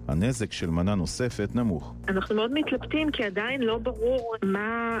 הנזק של מנה נוספת נמוך. אנחנו מאוד מתלבטים כי עדיין לא ברור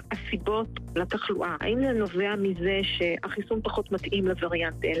מה הסיבות לתחלואה. האם זה נובע מזה שהחיסון פחות מתאים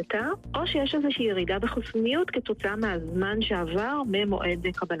לווריאנט דלטה, או שיש איזושהי ירידה בחיסוניות כתוצאה מהזמן שעבר ממועד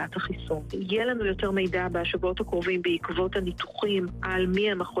קבלת החיסון. יהיה לנו יותר מידע בשבועות הקרובים בעקבות הניתוחים על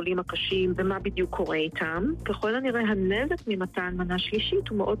מי הם החולים הקשים ומה בדיוק קורה איתם. ככל הנראה הנזק ממתן מנה שלישית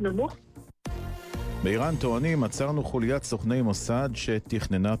הוא מאוד נמוך. באיראן טוענים, עצרנו חוליית סוכני מוסד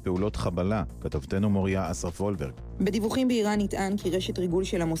שתכננה פעולות חבלה. כתבתנו מוריה אסרף וולברג. בדיווחים באיראן נטען כי רשת ריגול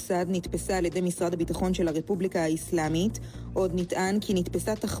של המוסד נתפסה על ידי משרד הביטחון של הרפובליקה האסלאמית. עוד נטען כי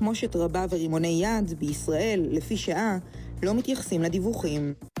נתפסה תחמושת רבה ורימוני יד. בישראל, לפי שעה, לא מתייחסים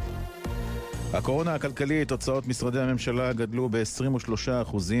לדיווחים. הקורונה הכלכלית, תוצאות משרדי הממשלה גדלו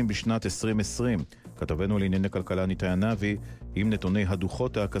ב-23% בשנת 2020. כתבנו לענייני כלכלה ניתאי נבי עם נתוני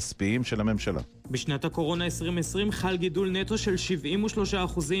הדוחות הכספיים של הממשלה. בשנת הקורונה 2020 חל גידול נטו של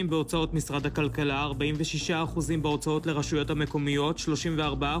 73% בהוצאות משרד הכלכלה, 46% בהוצאות לרשויות המקומיות,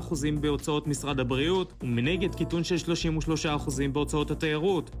 34% בהוצאות משרד הבריאות, ומנגד קיטון של 33% בהוצאות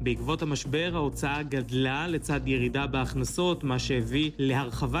התיירות. בעקבות המשבר ההוצאה גדלה לצד ירידה בהכנסות, מה שהביא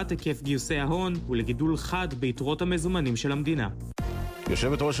להרחבת היקף גיוסי ההון ולגידול חד ביתרות המזומנים של המדינה.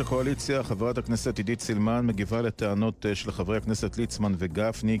 יושבת ראש הקואליציה, חברת הכנסת עידית סילמן, מגיבה לטענות של חברי הכנסת ליצמן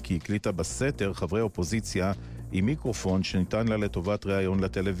וגפני כי הקליטה בסתר חברי אופוזיציה עם מיקרופון שניתן לה לטובת ראיון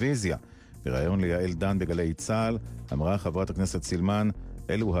לטלוויזיה. בראיון ליעל דן בגלי צה"ל אמרה חברת הכנסת סילמן,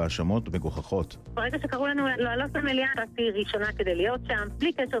 אלו האשמות מגוחכות. ברגע שקראו לנו לעלות למליאה, באתי ראשונה כדי להיות שם.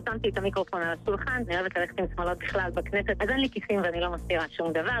 בלי קשר שמתי את המיקרופון על השולחן, אני אוהבת ללכת עם שמאלות בכלל בכנסת, אז אין לי כיסים ואני לא מסתירה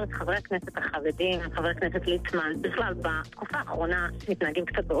שום דבר. חברי הכנסת החרדים, חברי הכנסת ליצמן, בכלל בתקופה האחרונה מתנהגים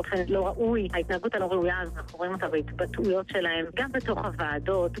קצת באופן לא ראוי. ההתנהגות הלא ראויה, אז אנחנו רואים אותה בהתבטאויות שלהם, גם בתוך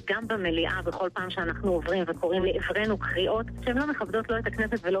הוועדות, גם במליאה, בכל פעם שאנחנו עוברים וקוראים לעברנו קריאות שהן לא מכבדות לא את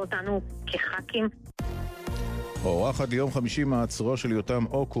הכנסת ולא אותנו כח"כים. הוארך עד ליום חמישי מעצרו של יותם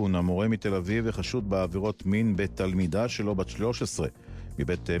אוקון, המורה מתל אביב וחשוד בעבירות מין בתלמידה שלו בת 13.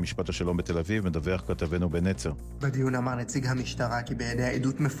 מבית משפט השלום בתל אביב מדווח כתבנו בנצר. בדיון אמר נציג המשטרה כי בידי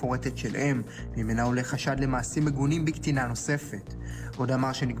העדות מפורטת של אם, ממנה עולה חשד למעשים מגונים בקטינה נוספת. עוד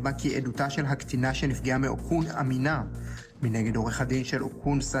אמר שנקבע כי עדותה של הקטינה שנפגעה מאוקון אמינה. מנגד עורך הדין של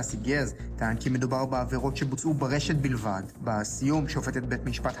אוקון ססי גז טען כי מדובר בעבירות שבוצעו ברשת בלבד. בסיום שופטת בית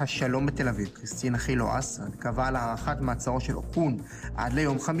משפט השלום בתל אביב, קריסטינה חילו אסרד, קבעה על הארכת מעצרו של אוקון עד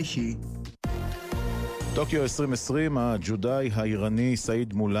ליום חמישי. טוקיו 2020, הג'ודאי האיראני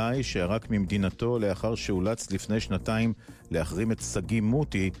סעיד מולאי, שערק ממדינתו לאחר שאולץ לפני שנתיים להחרים את סגי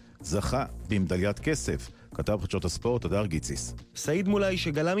מוטי, זכה במדליית כסף. כתב חדשות הספורט הדר גיציס. סעיד מולאי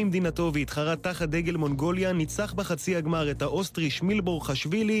שגלה ממדינתו והתחרה תחת דגל מונגוליה ניצח בחצי הגמר את האוסטרי שמילבור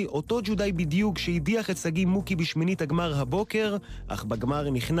חשווילי, אותו ג'ודאי בדיוק שהדיח את סגי מוקי בשמינית הגמר הבוקר, אך בגמר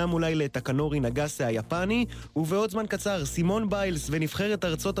נכנע מולאי לתקנורי נגאסה היפני, ובעוד זמן קצר סימון ביילס ונבחרת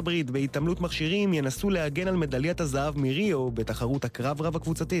ארצות הברית בהתעמלות מכשירים ינסו להגן על מדליית הזהב מריו בתחרות הקרב רב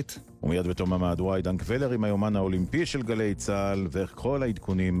הקבוצתית. ומיד בתום המהדורה עידן קבלר עם היומן האולימפי של גלי צה"ל וכל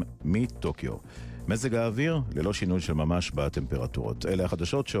העדכונים מטוקיו. מזג האוויר ללא שינוי של ממש בטמפרטורות. אלה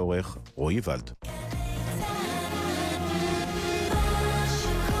החדשות שעורך רועי ולד.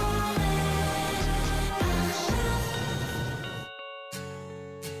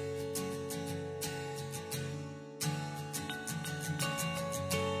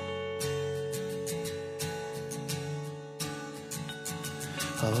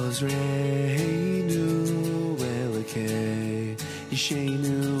 Ozreinu Elokei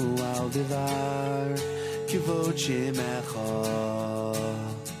Yishenu al devar Kivod shemecha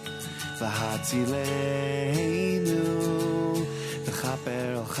V'hatzileinu V'chaper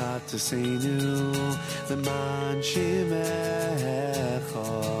al chataseinu L'man shemecha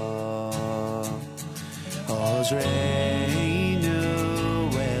Ozreinu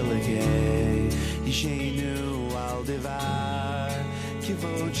Elokei Yishenu al devar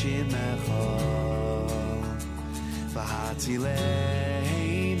Kivod shemecha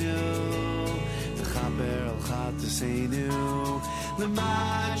V'hatzileinu V'chaper al chataseinu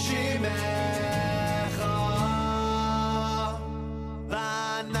L'man shemecha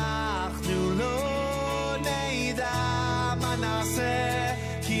V'anachnu lo neida ma naseh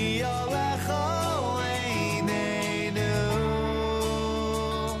Ki yolecho einenu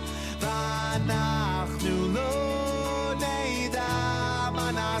V'anachnu lo neida ma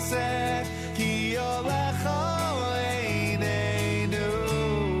naseh Ki yolecho einenu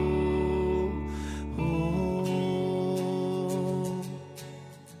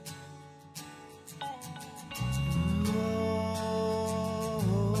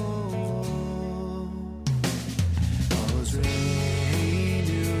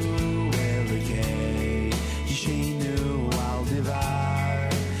Ozreinu Elokei Yishenu al devar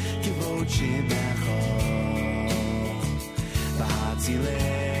Kivod shemecha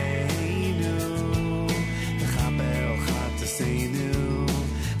V'hatzileinu V'chaper al chataseinu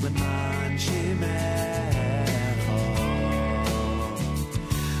L'man shemecha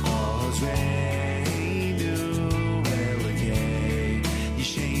Ozreinu Elokei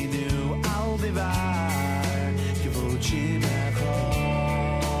Yishenu al devar Kivod shemecha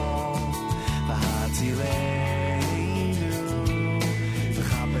V'hatzileinu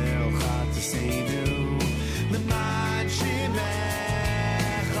V'chaper al chataseinu L'man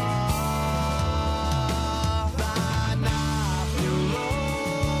shemecha V'anachnu lo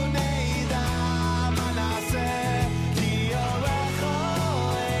neida ma naseh Ki yolecho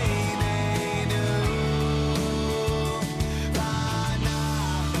einenu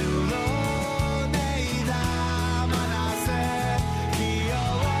V'anachnu lo neida ma naseh Ki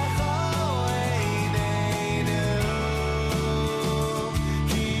yolecho einenu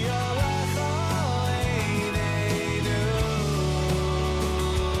Ki yolecho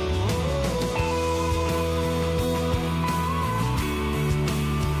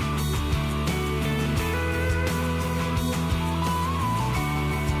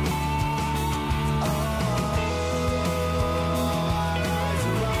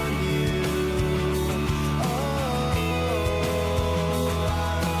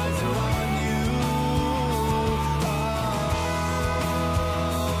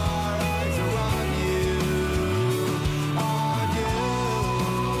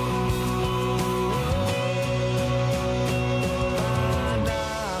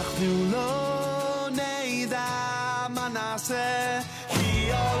אנחנו לא נדע מה נעשה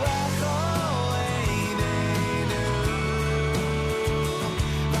כי הולכו עינינו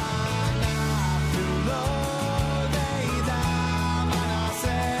ואנחנו לא נדע מה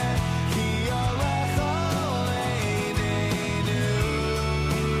נעשה כי הולכו עינינו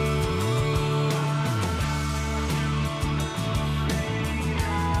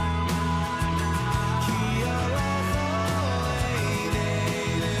כי הולכו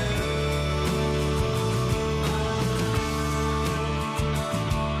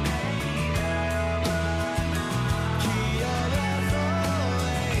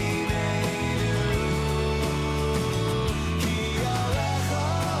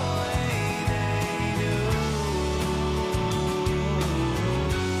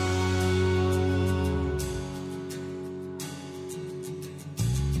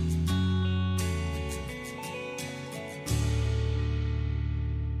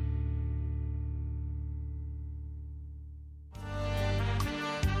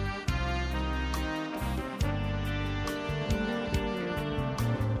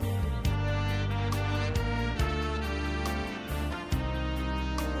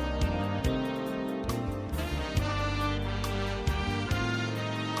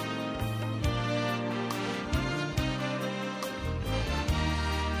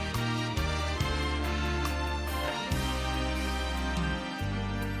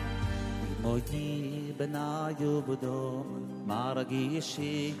Moiti benayu budom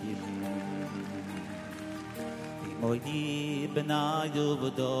margishi Moiti benayu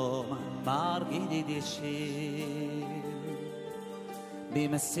budom margidishi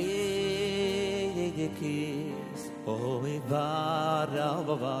Bimesiyekis oivara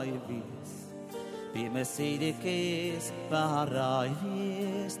vavayivis Bimesilikis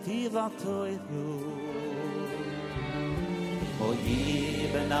Baharayis Tivatoiru Oyi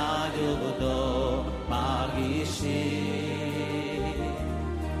Benayu Bodo Margishi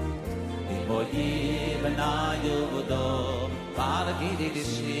Oyi Benayu Bodo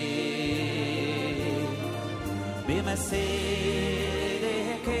Margishi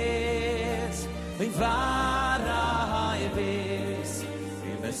Bimesilikis Baharayis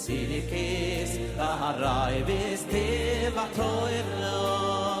Bimesilikis Baharayis Tivatoiru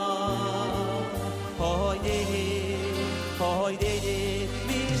Oyi Oye,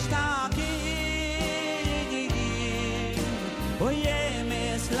 mishtakim, oye,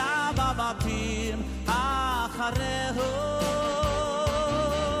 mislavatim, achareho.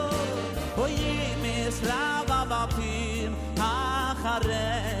 Oye, mislavatim,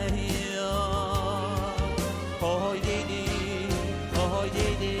 achareho. Oye,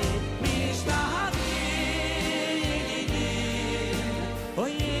 mishtakim,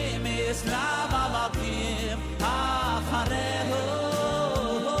 oye, mislavatim, achareho.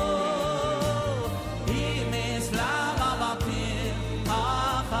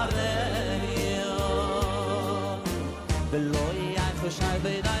 Shai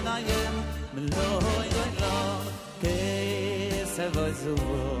beinayin meloy lo kesevazu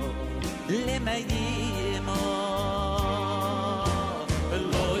lemeyimo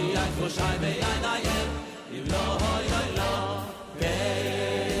meloy shai beinayin meloy lo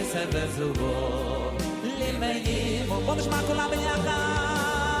kesevazu lemeyimo bom nishma kulam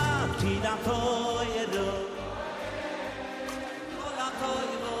biachad tidatoyro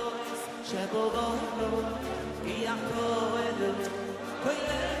kolatoyros shebovoyro kiatoyro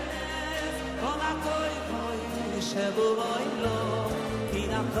Koileles, kol akoy koy, shebuvoy lo,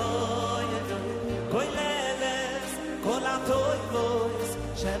 kinatoy lo. Koileles, kol akoy koy,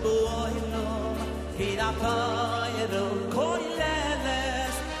 shebuvoy lo, kinatoy lo.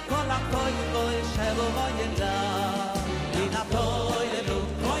 Koileles, kol akoy koy, shebuvoy lo, kinatoy lo.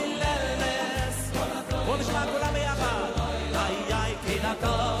 Koileles, bom nishma kulam biachad, ay ay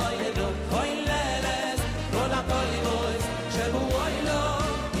kinatoy lo. Koileles, kol akoy koy, shebuvoy lo.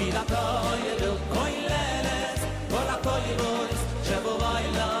 Toyelo koileles kola toylos chebo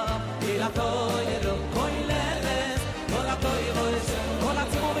baila ila toyelo koileles kola toylos kola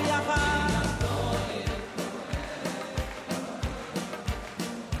timo biafa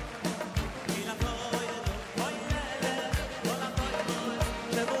ila toyelo koileles kola toylos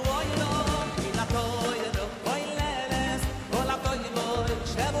chebo baila ila toyelo koileles kola toylos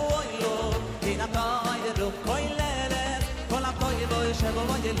chebo baila ila toyelo koileles kola toylos chebo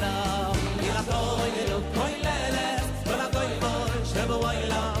baila ila toyelo koileles kola toylos chebo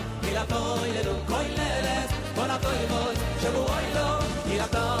baila ila toyelo koileles kola toylos chebo baila ila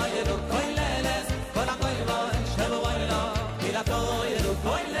toyelo koileles kola toylos chebo baila ila toyelo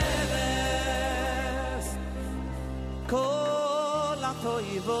koileles kola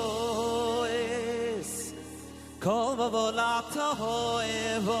toylos kol vola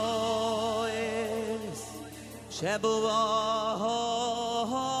toylos chebo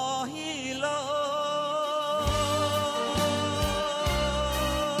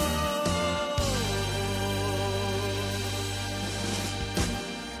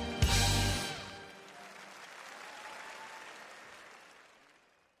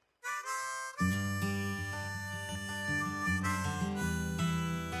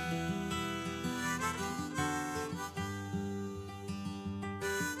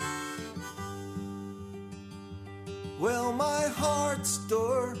Well, my heart's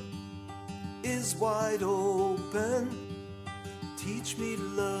door is wide open. Teach me to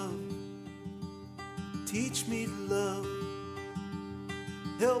love. Teach me to love.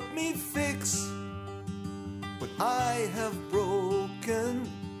 Help me fix what I have broken.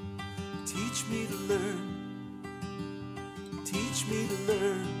 Teach me to learn. Teach me to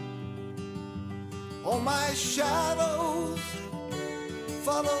learn. All my shadows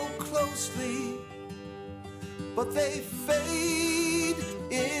follow closely, but they fade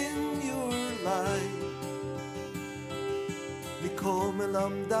in your light. Mikol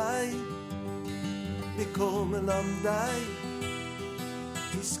melamdai, Mikol melamdai,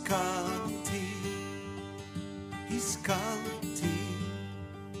 Hiskalti, Hiskalti.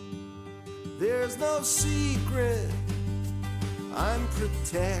 There's no secret I'm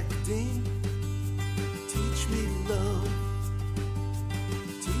protecting. Teach me love,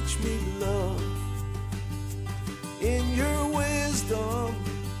 teach me love. In your wisdom,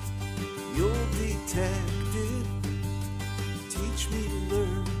 you'll detect it. Teach me to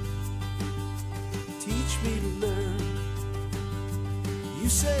learn. Teach me to learn. You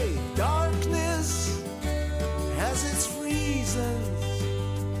say darkness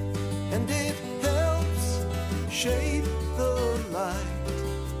and it helps shape the light.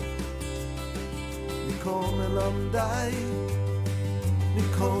 Mikol melamdai,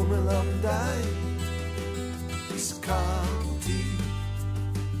 Mikol melamdai, Iskalti,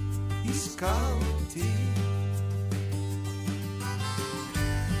 Iskalti.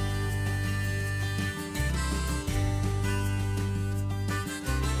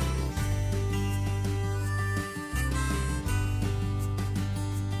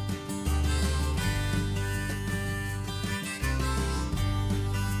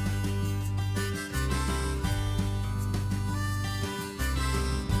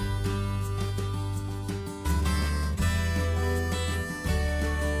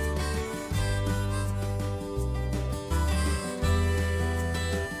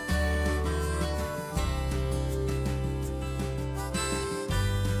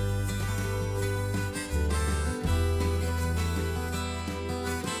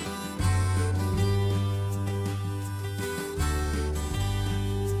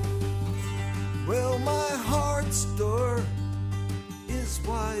 Well, my heart's door is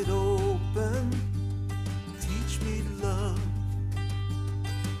wide open. Teach me love,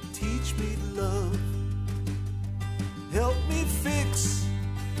 teach me love. Help me fix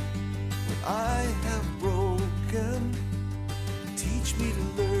what I have broken. Teach me to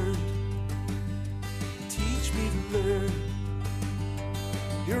learn, teach me to learn.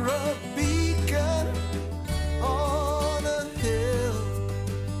 You're a beacon on a hill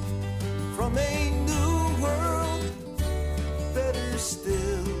from a new world, better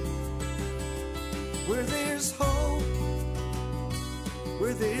still, where there's hope,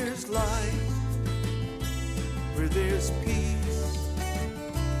 where there's light, where there's peace.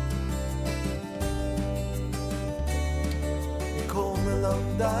 Mikol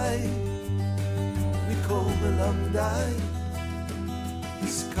melamdai, Mikol melamdai,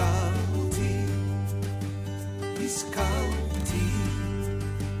 Iskalti, Iskalti.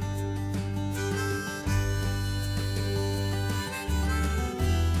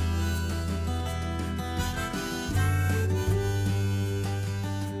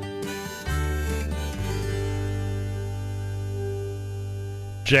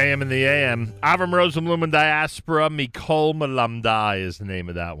 JM in the AM. Avram Rosenblum and Diaspora, Mikol Melamdai is the name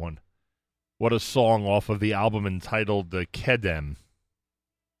of that one. What a song off of the album entitled Kedem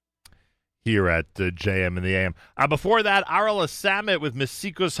here at JM in the AM. Before that, Arla Samet with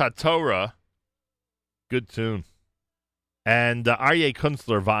Mesikus HaTorah. Good tune. And Aryeh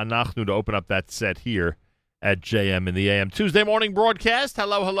Kunstler, Va'anachnu, to open up that set here at JM in the AM. Tuesday morning broadcast.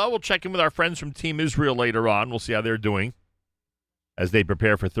 Hello, hello. We'll check in with our friends from Team Israel later on. We'll see how they're doing as they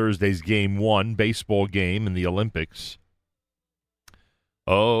prepare for Thursday's Game 1 baseball game in the Olympics.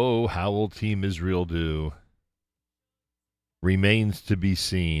 Oh, how will Team Israel do? Remains to be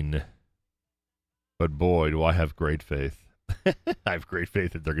seen. But boy, do I have great faith. I have great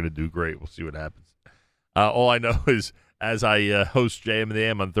faith that they're going to do great. We'll see what happens. All I know is as I host JM and the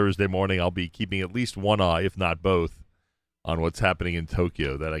AM on Thursday morning, I'll be keeping at least one eye, if not both, on what's happening in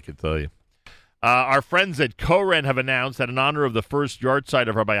Tokyo. That I can tell you. Our friends at Koren have announced that in honor of the first yahrzeit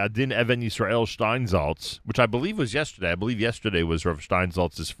of Rabbi Adin Even Yisrael Steinsaltz, which I believe was yesterday. I believe yesterday was Rav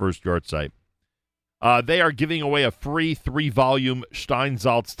Steinsaltz's first yahrzeit. They are giving away a free 3-volume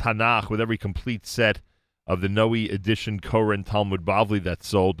Steinsaltz Tanakh with every complete set of the Noe edition Koren Talmud Bavli that's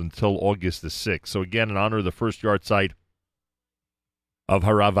sold until August the 6th. So again, in honor of the first yahrzeit of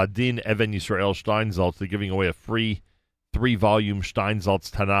Harav Adin Even Yisrael Steinsaltz, they're giving away a free 3-volume Steinsaltz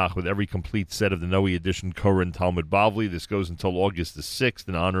Tanakh with every complete set of the Noe edition Koren Talmud Bavli. This goes until August the 6th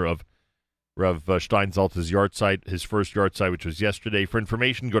in honor of Rav Steinsaltz's yahrzeit, his first yahrzeit, which was yesterday. For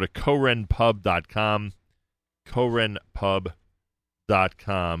information, go to korenpub.com,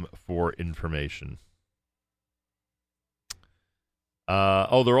 korenpub.com for information.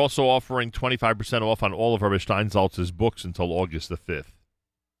 They're also offering 25% off on all of Rabbi Steinsaltz's books until August the 5th.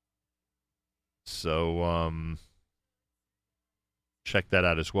 So, check that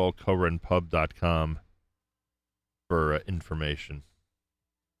out as well, korenpub.com for information.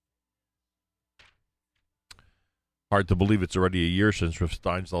 Hard to believe it's already a year since Rav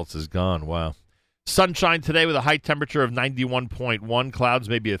Steinsaltz is gone. Wow. Sunshine today with a high temperature of 91.1. Clouds,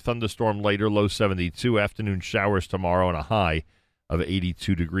 maybe a thunderstorm later, low 72. Afternoon showers tomorrow and a high of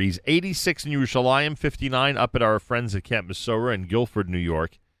 82 degrees. 86 in Yerushalayim, 59 up at our friends at Camp Mesorah in Guilford, New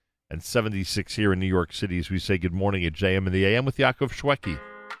York, and 76 here in New York City as we say good morning at JM in the AM with Yaakov Shweki.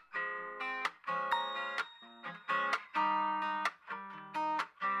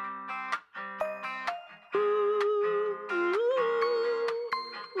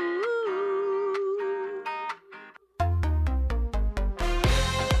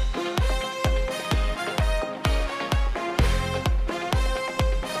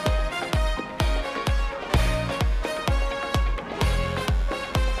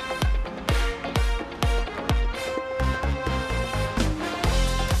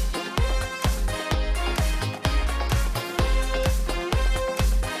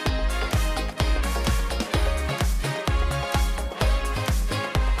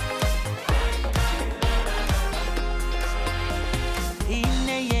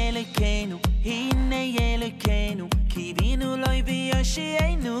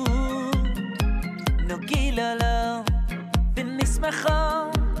 ביושענו נוגילולו ונשמחו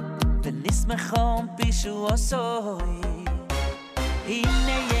בישועוסוי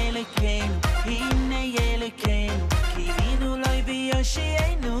הנה ילקנו קיווינו לו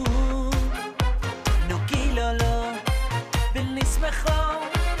ביושענו נוגילולו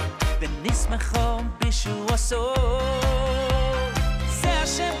ונשמחו בישועוסוי זה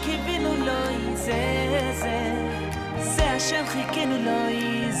השם קיווינו לו זה השם חיכינו לו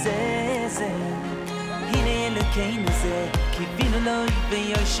זה הנה אלוקינו זה קיווינו לו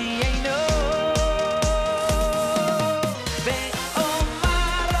ביושענו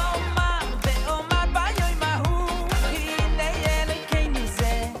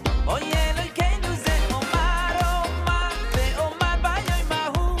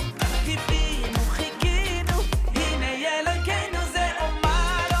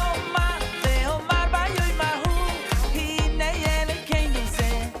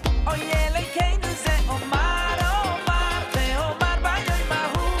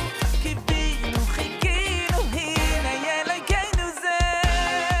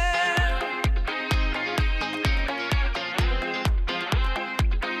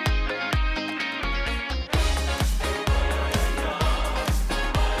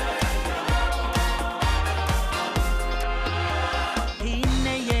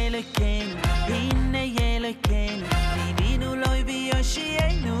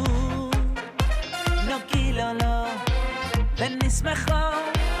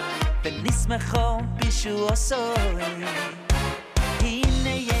ונשמחו בישועוסוי הנה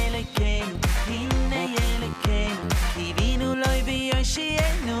ילקנו קיווינו לו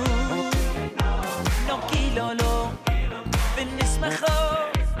ביושענו נוגילולו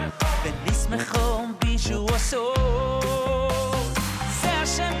ונשמחו בישועוסוי זה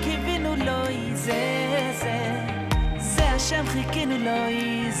השם קיווינו לו זה השם חיכינו לו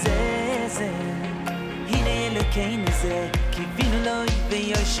זה הנה אלוקינו זה קיווינו לו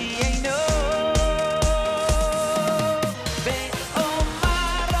ביושענו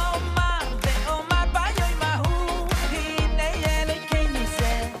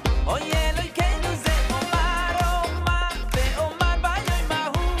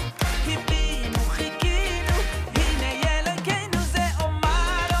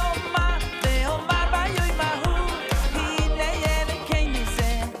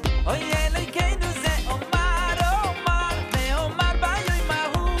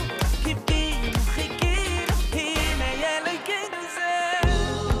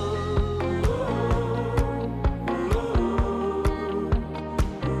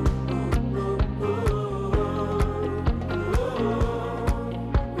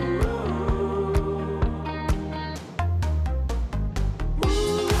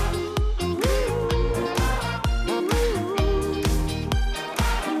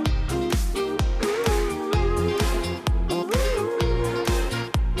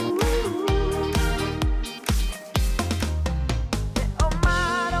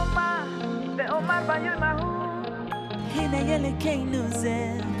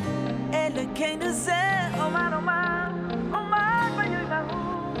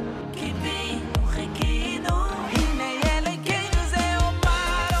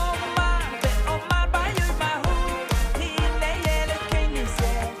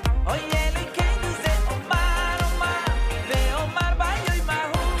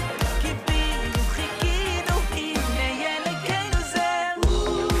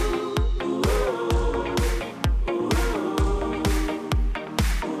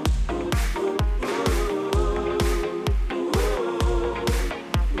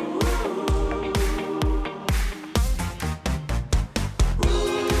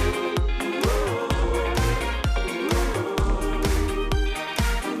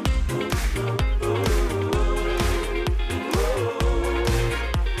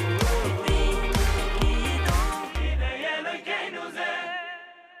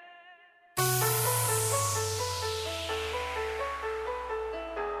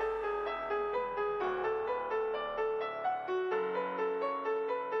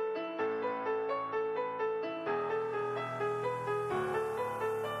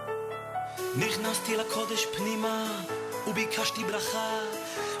נכנסתי לקודש פנימה וביקשתי ברכה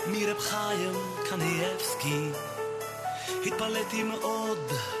מרב חיים קניאבסקי התפלאתי מאוד,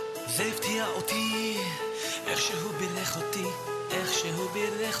 זה הפתיע אותי איך שהוא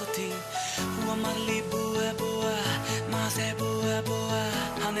בירך אותי הוא אמר לי בואה בואה, מה זה בואה בואה?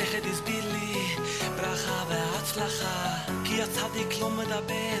 הנכד הסביר לי ברכה והצלחה כי הצדיק לא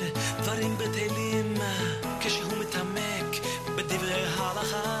מדבר דברים בטלים כשהוא מתעמק בדברי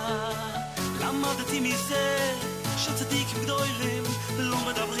הלכה למדתי מזה שצדיקים גדולים לא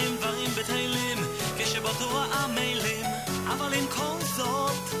מדברים דברים בטלים כשבתורה עמלים אבל עם כל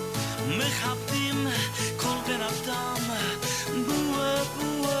זאת מכבדים כל בן אדם בואה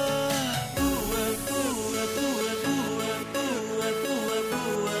בואה בואה בואה בואה בואה בואה בואה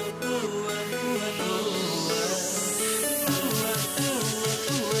בואה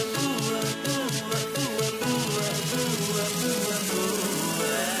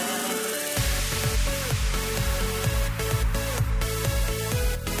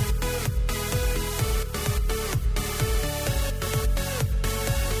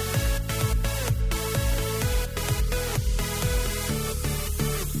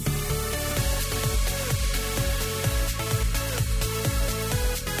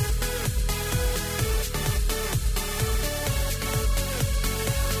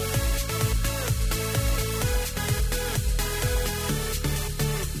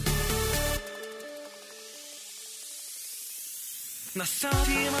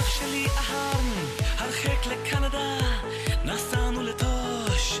נסעתי עם אח שלי אהרן, הרחק לקנדה, נסענו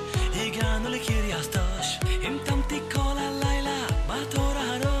לטוש, הגענו לקריאסטוש, המתמתי כל הלילה בתור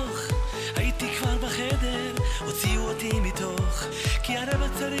הארוך, הייתי כבר בחדר, הוציאו אותי מתוך, כי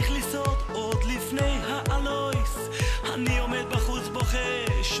הרב צריך לסעוד עוד לפני האלויס, אני עומד בחוץ בוכה,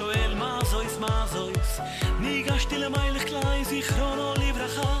 שואל מה זויס, מה זויס, ניגשתי למיילך קליי, זיכרונו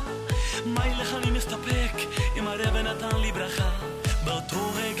לברכה, מיילך אני מסתפק, אם הרב נתן לי ברכה,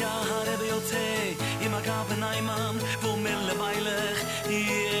 באותו רגע הרב יוצא עם הגב בניימן ואומר למיילך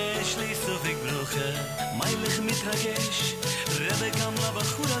יש לי סופק ברוכה מיילך מתרגש רב גם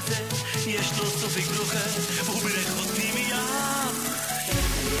לבחור הזה יש לו סופק ברוכה והוא ברך אותי מיד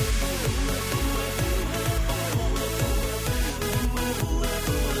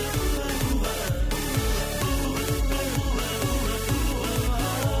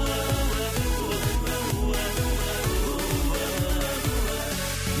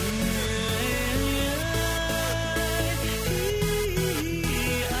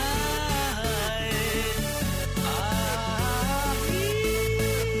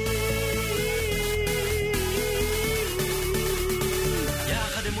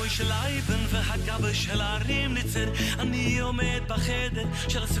והגב של הרים ניצר אני עומד בחדר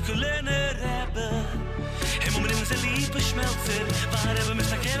של הסקולנה רבה הם אומרים זה ליפה שמלצר והרבה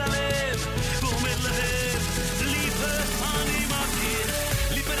מסתכל עליהם ואומר להם ליפה אני מכיר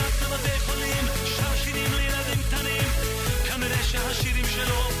ליפה רק לבתי חולים שר שירים לילדים קטנים כנראה שהשירים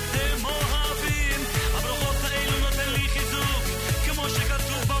שלו הם אוהבים הברכות האלו נותן לי חיזוק כמו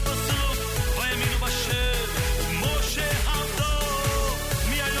שכתוב בפסוק והאמינו בשם ומשה עבדו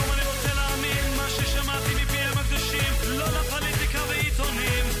מהיום אני רוצה להאמין מה ששמעתי מפיהם הקדושים לא לפוליטיקה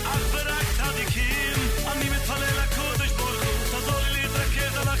ועיתונים אך ורק צדיקים אני מתפלל לקודש ברוך הוא תעזור לי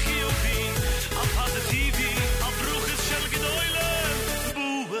להתרכז על החיובי הפוזיטיבי הברוכס של גדולן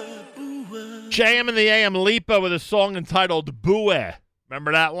בואה בואה JM in the AM, Lipa with a song entitled Bueh.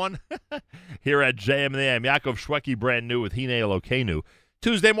 Remember that one? Here at JM in the AM, Yaakov Shweki, brand new with Hine Elokeinu.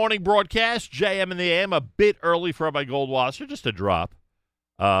 Tuesday morning broadcast, JM in the AM, a bit early for Rabbi Goldwasser, just a drop.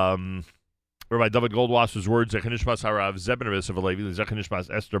 Rabbi David Goldwasser's words, Zechanishmas Harav Zebner of Alevi, Zechanishmas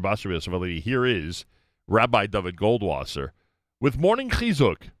Esther Basar of Alevi. Here is Rabbi David Goldwasser with Morning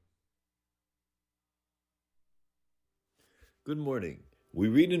Chizuk. Good morning. We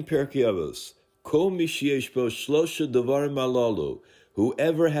read in Pirkei Avos, Kol mishyesh bo shlosha devarim halalu,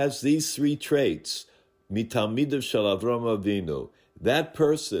 whoever has these three traits, mitalmidav shel Avram Avinu, that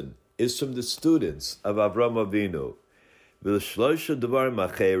person is from the students of Avram Avinu. V'shlosha devarim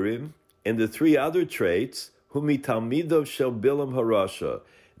acherim, and the three other traits, hu mitalmidav shel Bilam harasha,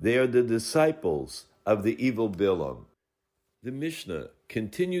 they are the disciples of the evil Bilam. The Mishnah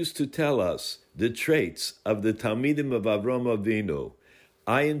continues to tell us the traits of the Talmidim of Avram Avinu.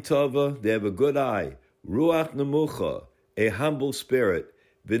 Ayin Tova, they have a good eye. Ruach Nemucha, a humble spirit.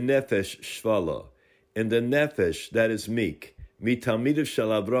 V'nefesh Shvala, and the nefesh that is meek. Mitalmidim shel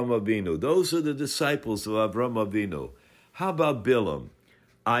Avram Avinu. Those are the disciples of Avram Avinu. How about Bilam?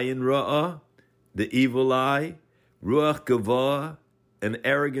 Ayin Ra'ah, the evil eye. Ruach Gavah, an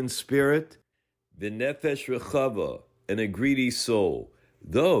arrogant spirit. V'nefesh Rechava, and a greedy soul.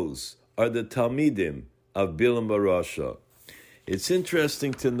 Those are the Talmidim of Bilam Barasha. It's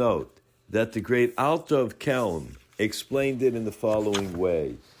interesting to note that the great Alta of Kelm explained it in the following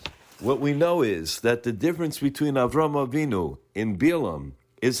way. What we know is that the difference between Avram Avinu and Bilam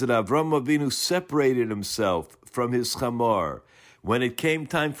is that Avram Avinu separated himself from his chamar. When it came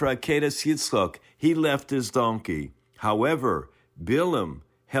time for Akedas Yitzchak, he left his donkey. However, Bilam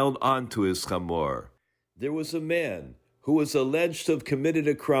held on to his chamar. There was a man who was alleged to have committed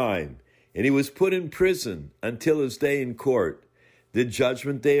a crime. and he was put in prison until his day in court. The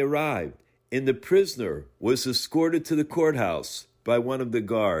judgment day arrived, and the prisoner was escorted to the courthouse by one of the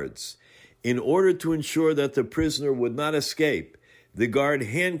guards. In order to ensure that the prisoner would not escape, the guard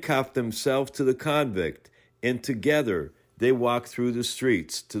handcuffed himself to the convict, and together they walked through the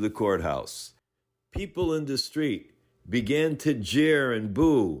streets to the courthouse. People in the street began to jeer and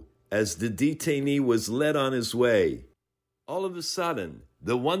boo as the detainee was led on his way. All of a sudden,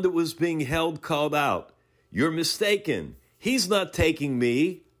 the one that was being held called out, "You're mistaken. He's not taking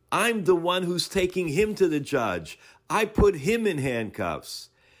me. I'm the one who's taking him to the judge. I put him in handcuffs."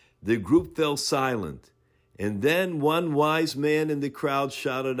 The group fell silent, and then one wise man in the crowd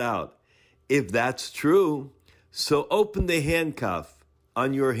shouted out, "If that's true, so open the handcuff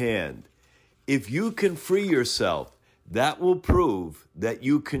on your hand. If you can free yourself, that will prove that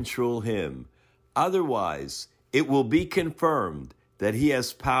you control him. Otherwise, it will be confirmed that he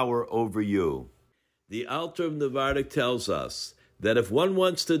has power over you." The Alter of Navardik tells us that if one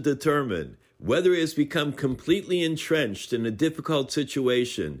wants to determine whether he has become completely entrenched in a difficult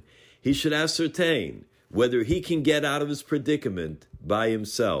situation, he should ascertain whether he can get out of his predicament by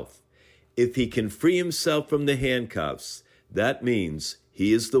himself. If he can free himself from the handcuffs, that means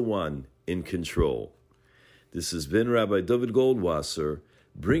he is the one in control. This has been Rabbi David Goldwasser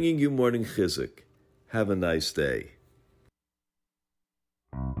bringing you Morning Chizuk. Have a nice day.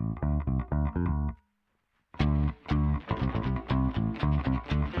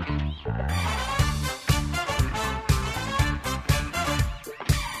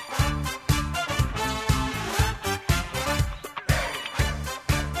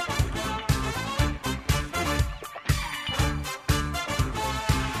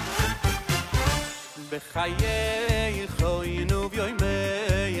 בחיי חוין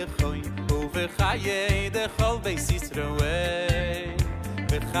וביומי חוין ובחיי דכל בייס ישראל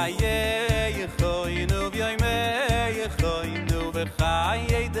בחיי חוין וביומי חוין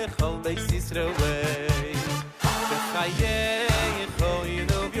ובחיי דכל בייס ישראל בחיי חוין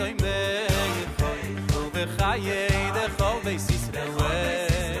וביומי חוין ובחיי דכל בייס ישראל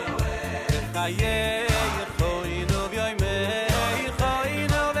בחיי חוין וביומי חוין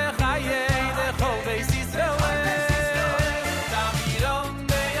ובחיי דכל בייס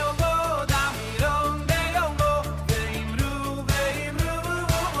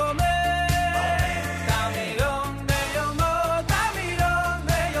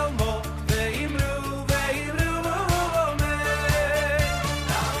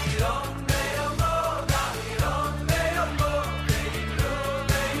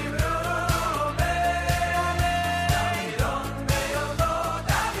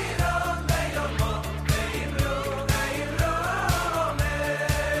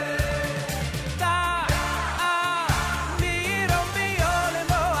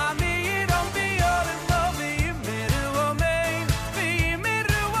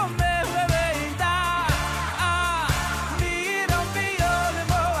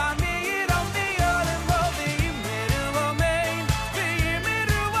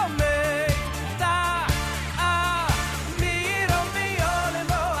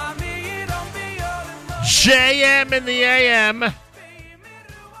JM in the AM.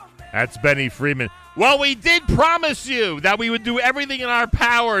 That's Benny Freeman. Well, we did promise you that we would do everything in our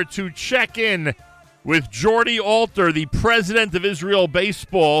power to check in with Jordy Alter, the president of Israel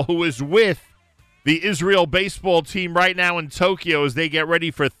Baseball, who is with the Israel baseball team right now in Tokyo as they get ready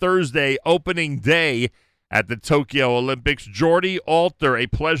for Thursday, opening day at the Tokyo Olympics. Jordy Alter, a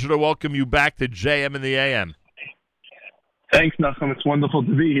pleasure to welcome you back to JM in the AM. Thanks, Nachum. It's wonderful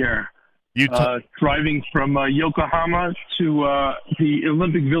to be here. Driving from Yokohama to the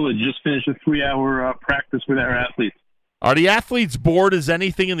Olympic Village. Just finished a 3-hour practice with our athletes. Are the athletes bored as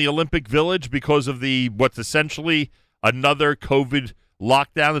anything in the Olympic Village because of the what's essentially another COVID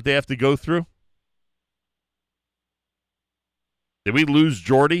lockdown that they have to go through? Did we lose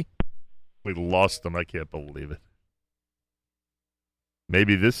Jordy? We lost him. I can't believe it.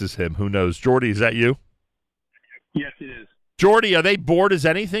 Maybe this is him. Who knows? Jordy, is that you? Yes, it is. Jordy, are they bored as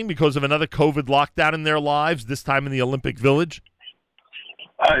anything because of another COVID lockdown in their lives, this time in the Olympic Village?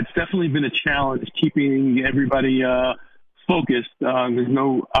 It's definitely been a challenge keeping everybody focused. There's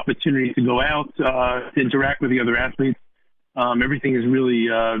no opportunity to go out, to interact with the other athletes. Everything is really,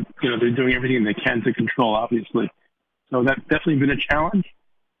 they're doing everything they can to control, obviously. So that's definitely been a challenge,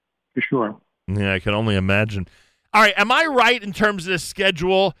 for sure. Yeah, I can only imagine. All right, am I right in terms of the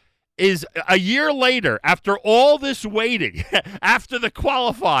schedule? Is a year later, after all this waiting, after the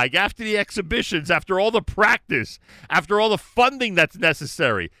qualifying, after the exhibitions, after all the practice, after all the funding that's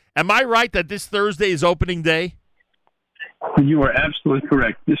necessary, am I right that this Thursday is opening day? You are absolutely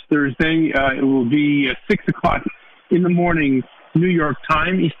correct. This Thursday, it will be 6 o'clock in the morning, New York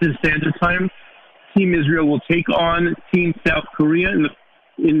time, Eastern Standard Time. Team Israel will take on Team South Korea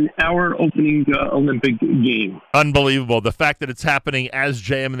in our opening Olympic game. Unbelievable. The fact that it's happening as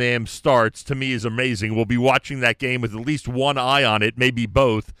JM and the AM starts, to me, is amazing. We'll be watching that game with at least one eye on it, maybe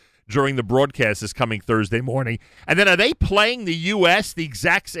both, during the broadcast this coming Thursday morning. And then are they playing the U.S. the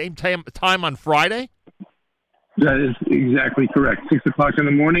exact same time on Friday? That is exactly correct. 6 o'clock in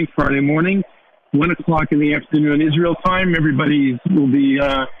the morning, Friday morning, 1 o'clock in the afternoon, Israel time. Everybody will be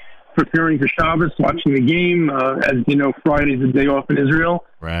preparing for Shabbos, watching the game. As you know, Friday is a day off in Israel.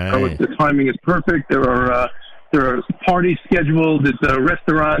 Right. So the timing is perfect. There are parties scheduled at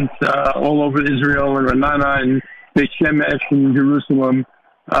restaurants all over Israel and Ra'anana and Beit Shemesh and Jerusalem.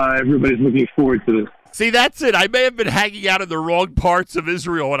 Everybody's looking forward to this. See, that's it. I may have been hanging out in the wrong parts of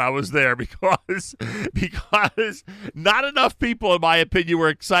Israel when I was there because not enough people, in my opinion, were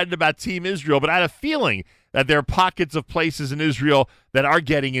excited about Team Israel, but I had a feeling that there are pockets of places in Israel that are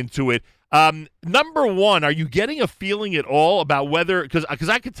getting into it. Number one, are you getting a feeling at all about whether, because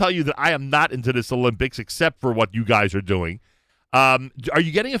I can tell you that I am not into this Olympics except for what you guys are doing. Are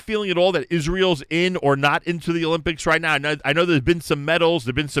you getting a feeling at all that Israel's in or not into the Olympics right now? I know there's been some medals,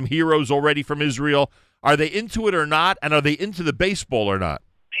 there've been some heroes already from Israel. Are they into it or not? And are they into the baseball or not?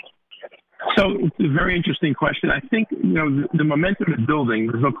 So it's a very interesting question. I think, the momentum is building.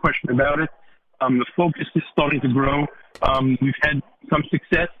 There's no question about it. The focus is starting to grow. We've had some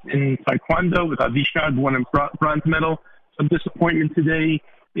success in Taekwondo with Avishad, won a bronze medal. Some disappointment today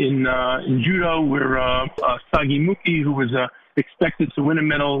in Judo, where Sagi Muki, who was expected to win a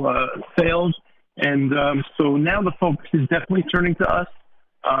medal, failed. And so now the focus is definitely turning to us.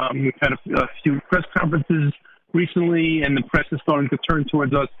 We've had a few press conferences recently, and the press is starting to turn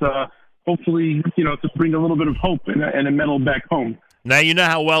towards us, hopefully, to bring a little bit of hope and a medal back home. Now, you know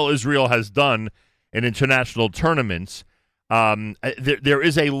how well Israel has done in international tournaments. There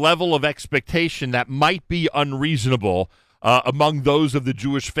is a level of expectation that might be unreasonable among those of the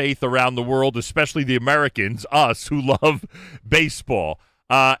Jewish faith around the world, especially the Americans, us, who love baseball.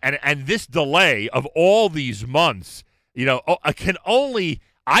 And this delay of all these months, can only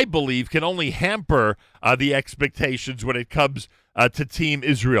hamper the expectations when it comes to Team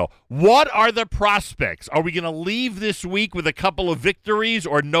Israel. What are the prospects? Are we going to leave this week with a couple of victories,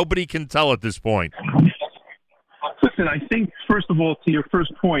 or nobody can tell at this point? Listen, I think, first of all, to your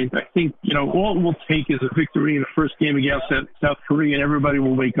first point, I think, all it will take is a victory in the first game against South Korea, and everybody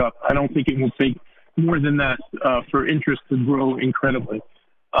will wake up. I don't think it will take more than that for interest to grow incredibly.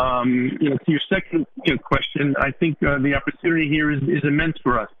 To your second question, I think the opportunity here is immense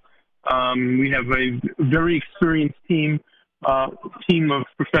for us. We have a very experienced team of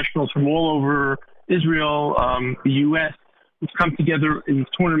professionals from all over Israel, the U.S., who've come together in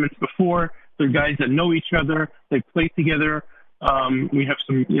tournaments before. They're guys that know each other. They play together. We have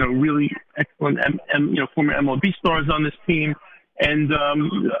some, really excellent, former MLB stars on this team. And,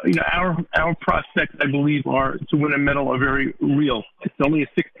 our prospects, I believe, are to win a medal are very real. It's only a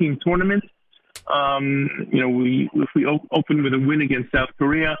 16 tournament. If we open with a win against South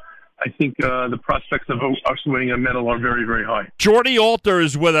Korea, I think the prospects of us winning a medal are very, very high. Jordy Alter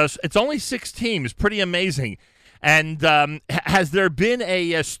is with us. It's only 6 teams. Pretty amazing. And has there been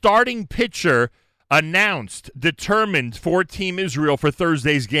a starting pitcher announced, determined for Team Israel for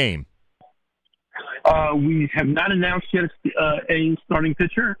Thursday's game? We have not announced yet a starting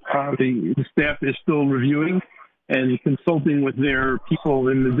pitcher. The staff is still reviewing and consulting with their people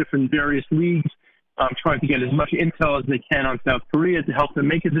in the different various leagues, trying to get as much intel as they can on South Korea to help them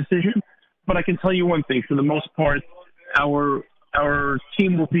make a decision. But I can tell you one thing: for the most part, our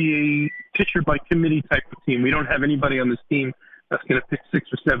team will be a pitcher by committee type of team. We don't have anybody on this team that's going to pitch 6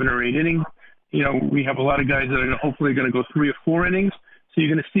 or 7 or 8 innings. We have a lot of guys that are hopefully going to go 3 or 4 innings. So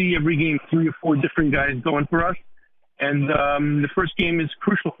you're going to see every game 3 or 4 different guys going for us. And the first game is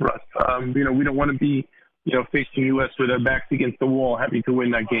crucial for us. We don't want to be, facing U.S. with our backs against the wall, having to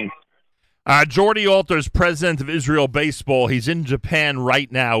win that game. Jordy Alter is president of Israel Baseball. He's in Japan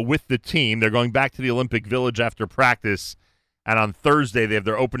right now with the team. They're going back to the Olympic Village after practice. And on Thursday, they have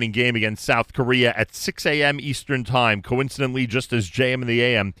their opening game against South Korea at 6 a.m. Eastern Time, coincidentally, just as JM and the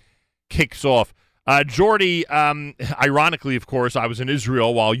AM kicks off. Jordy, ironically, of course, I was in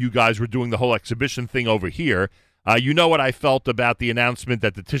Israel while you guys were doing the whole exhibition thing over here. You know what I felt about the announcement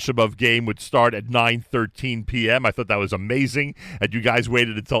that the Tisha B'Av game would start at 9:13 p.m. I thought that was amazing, and you guys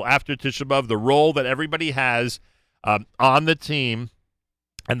waited until after Tisha B'Av. The role that everybody has on the team,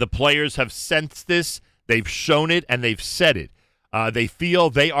 and the players have sensed this, they've shown it, and they've said it. They feel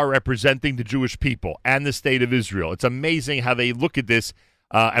they are representing the Jewish people and the state of Israel. It's amazing how they look at this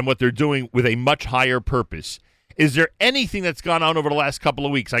and what they're doing with a much higher purpose. Is there anything that's gone on over the last couple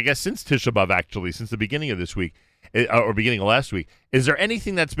of weeks, I guess since Tisha B'Av, actually, since the beginning of this week, or beginning of last week, is there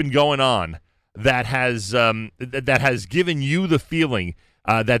anything that's been going on that has given you the feeling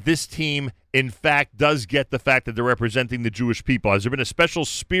that this team, in fact, does get the fact that they're representing the Jewish people? Has there been a special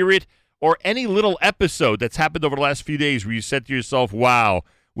spirit or any little episode that's happened over the last few days where you said to yourself, wow,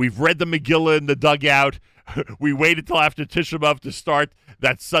 we've read the Megillah in the dugout, we waited till after Tisha B'Av to start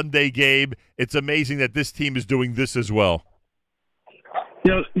that Sunday game. It's amazing that this team is doing this as well.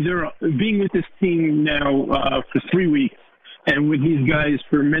 They're being with this team now for 3 weeks, and with these guys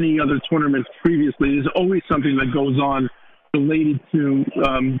for many other tournaments previously. There's always something that goes on related to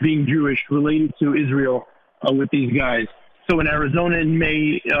being Jewish, related to Israel with these guys. So in Arizona in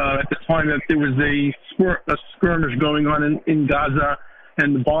May, at the time that there was a skirmish going on in Gaza,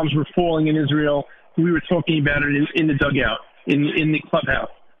 and the bombs were falling in Israel, we were talking about it in the dugout, in the clubhouse.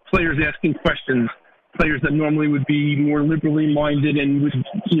 Players asking questions, players that normally would be more liberally minded and would,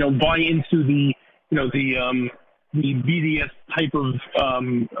 buy into the BDS type of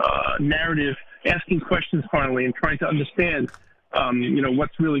narrative, asking questions finally and trying to understand,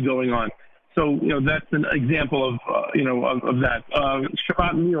 what's really going on. So, that's an example of that.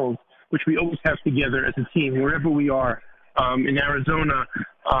 Shabbat meals, which we always have together as a team, wherever we are. In Arizona,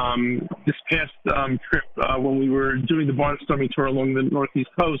 this past trip, when we were doing the barnstorming tour along the Northeast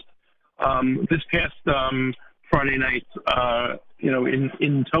coast, this past Friday night,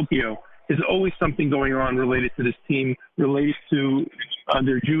 in Tokyo, there's always something going on related to this team, related to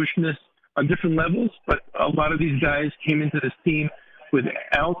their Jewishness on different levels. But a lot of these guys came into this team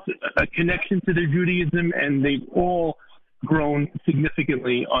without a connection to their Judaism, and they've all grown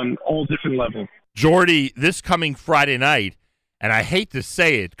significantly on all different levels. Jordy, this coming Friday night, and I hate to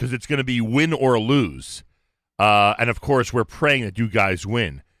say it because it's going to be win or lose, and of course we're praying that you guys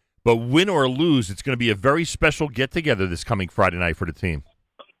win, but win or lose, it's going to be a very special get-together this coming Friday night for the team.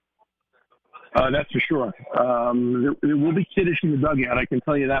 That's for sure. There will be kiddush in the dugout, I can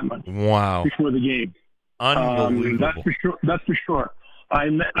tell you that much. Wow. Before the game. Unbelievable. That's for sure. I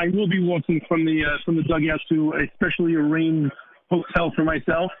will be walking from the dugout to a specially arranged hotel for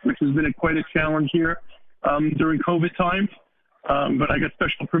myself, which has been quite a challenge here during COVID time. But I got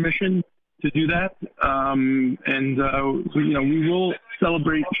special permission to do that. We will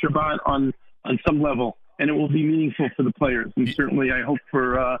celebrate Shabbat on some level, and it will be meaningful for the players. And certainly I hope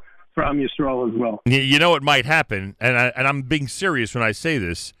for Am Yisrael as well. You know what might happen, and I'm being serious when I say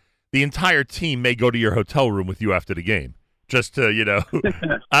this, the entire team may go to your hotel room with you after the game. Just to,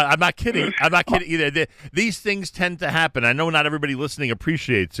 I'm not kidding. I'm not kidding either. These things tend to happen. I know not everybody listening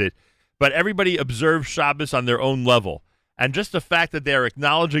appreciates it, but everybody observes Shabbos on their own level. And just the fact that they're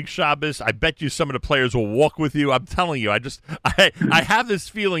acknowledging Shabbos, I bet you some of the players will walk with you. I'm telling you, I have this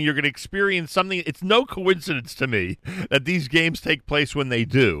feeling you're going to experience something. It's no coincidence to me that these games take place when they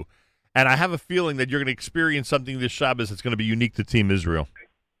do. And I have a feeling that you're going to experience something this Shabbos that's going to be unique to Team Israel.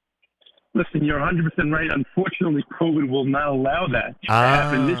 Listen, you're 100% right. Unfortunately, COVID will not allow that to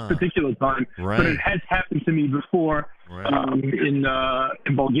happen this particular time. Right. But it has happened to me before in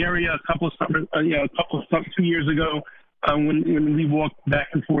Bulgaria, a couple of 2 years ago, when we walked back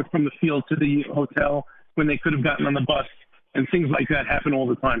and forth from the field to the hotel when they could have gotten on the bus. And things like that happen all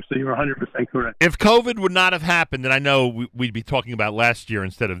the time. So you're 100% correct. If COVID would not have happened, and I know we'd be talking about last year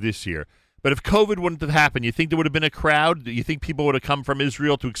instead of this year, but if COVID wouldn't have happened, you think there would have been a crowd? Do you think people would have come from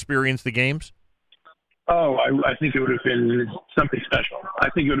Israel to experience the games? Oh, I think it would have been something special. I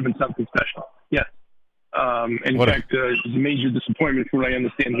think it would have been something special. Yes. In fact, it's a major disappointment from what I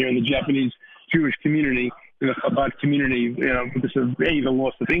understand here in the Japanese Jewish community, in the Chabad community, because of the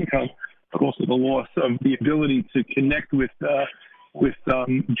loss of income, but also the loss of the ability to connect with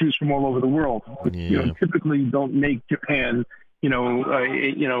Jews from all over the world. Typically don't make Japan. It's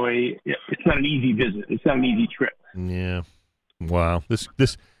not an easy visit. It's not an easy trip. Yeah. Wow. This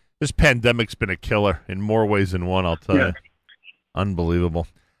pandemic's been a killer in more ways than one, I'll tell you. Unbelievable.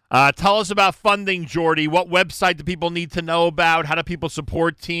 Tell us about funding, Jordy. What website do people need to know about? How do people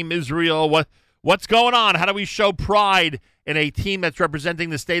support Team Israel? What's going on? How do we show pride in a team that's representing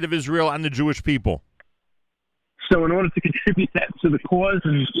the state of Israel and the Jewish people? So in order to contribute to the cause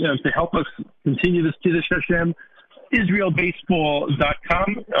and to help us continue this Kiddush Hashem,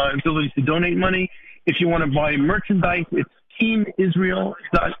 IsraelBaseball.com, ability to donate money. If you want to buy merchandise, it's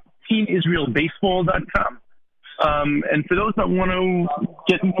TeamIsraelBaseball.com. And for those that want to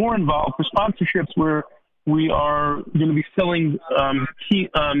get more involved for sponsorships, we are going to be selling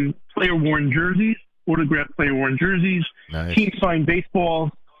player-worn jerseys autographed player-worn jerseys, Nice. team-signed baseballs.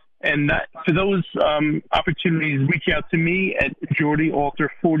 And that, for those opportunities, reach out to me at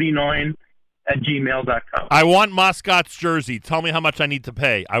JordyAlter49@gmail.com. I want Moscot's jersey. Tell me how much I need to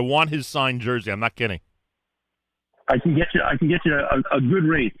pay. I want his signed jersey. I'm not kidding. I can get you a good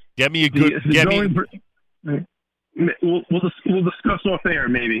rate. Get me a good. We'll discuss off air,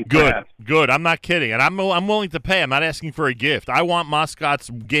 maybe. Good, perhaps. good. I'm not kidding, and I'm willing to pay. I'm not asking for a gift. I want Moscot's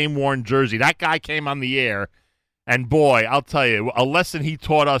game-worn jersey. That guy came on the air, and boy, I'll tell you, a lesson he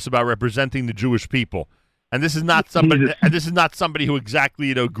taught us about representing the Jewish people. And this is not somebody. And this is not somebody who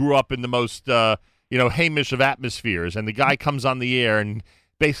exactly grew up in the most Hamish of atmospheres. And the guy comes on the air and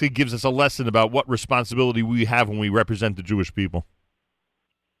basically gives us a lesson about what responsibility we have when we represent the Jewish people.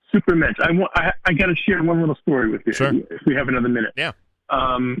 Super Mensch. I got to share one little story with you, Sure. if we have another minute. Yeah.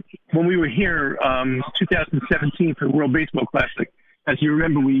 When we were here, 2017 for the World Baseball Classic, as you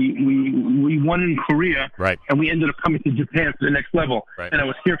remember, we won in Korea, right? And we ended up coming to Japan for the next level. Right. And I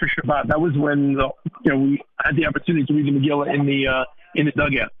was here for Shabbat. That was when we had the opportunity to read the Megillah in the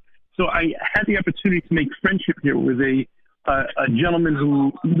dugout. So I had the opportunity to make friendship here with a gentleman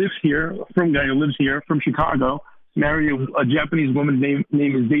who lives here, a guy who lives here from Chicago. Married a Japanese woman. Name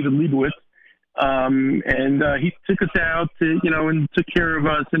is David Leibowitz, and he took us out, and took care of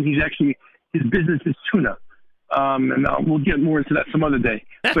us. And his business is tuna, and we'll get more into that some other day.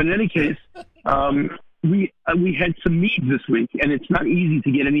 But in any case, we had some needs this week, and it's not easy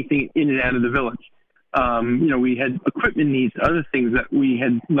to get anything in and out of the village. We had equipment needs, other things that we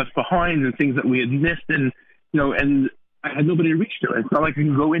had left behind, and things that we had missed, and I had nobody to reach to. It's not like I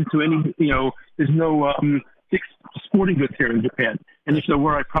can go into any, there's no sporting goods here in Japan, and if there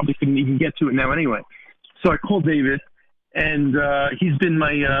were, I probably couldn't even get to it now anyway. So I called David, and he's been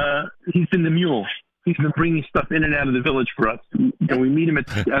the mule. He's been bringing stuff in and out of the village for us. We meet him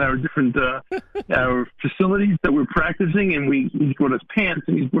at our different our facilities that we're practicing, and he's brought us pants,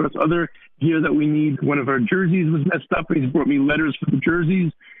 and he's brought us other gear that we need. One of our jerseys was messed up, and he's brought me letters for the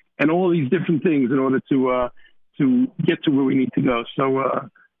jerseys, and all these different things in order to get to where we need to go. So,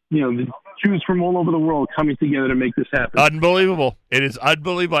 the Jews from all over the world coming together to make this happen. Unbelievable. It is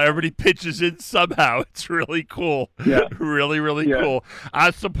unbelievable. Everybody pitches in somehow. It's really cool. Yeah. Really, really cool.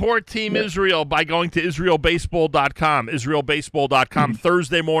 Support Team Israel by going to IsraelBaseball.com. IsraelBaseball.com.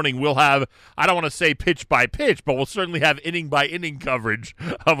 Thursday morning we'll have, I don't want to say pitch by pitch, but we'll certainly have inning by inning coverage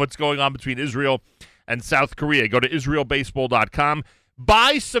of what's going on between Israel and South Korea. Go to IsraelBaseball.com.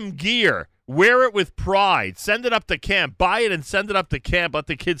 Buy some gear. Wear it with pride. Send it up to camp. Buy it and send it up to camp. Let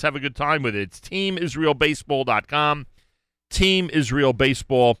the kids have a good time with it. It's TeamIsraelBaseball.com.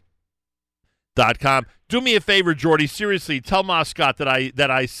 TeamIsraelBaseball.com. Do me a favor, Jordy. Seriously, tell Moscot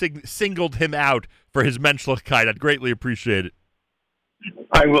that I singled him out for his menschlichkeit. I'd greatly appreciate it.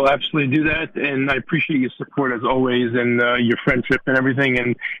 I will absolutely do that, and I appreciate your support as always, and your friendship and everything.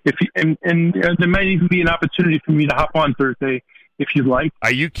 And there might even be an opportunity for me to hop on Thursday if you'd like.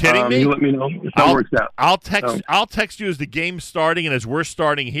 Are you kidding me? You let me know if that works out. I'll text you as the game's starting and as we're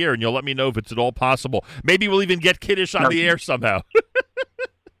starting here, and you'll let me know if it's at all possible. Maybe we'll even get Kiddush on the air somehow.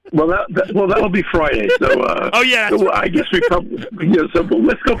 Well, that'll be Friday. So, oh yeah. So I guess we come. So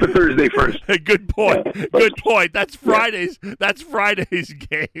let's go for Thursday first. Good point. Good point. That's Friday's. That's Friday's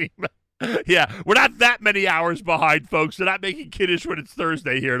game. Yeah, we're not that many hours behind, folks. They're not making Kiddush when it's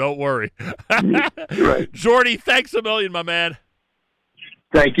Thursday here. Don't worry. Right. Jordy, thanks a million, my man.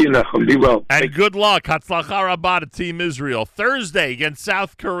 Thank you, Nachum. Be well. And good luck. Hatzlacha Rabbah to Team Israel. Thursday against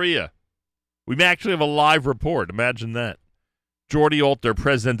South Korea. We may actually have a live report. Imagine that. Jordy Alter,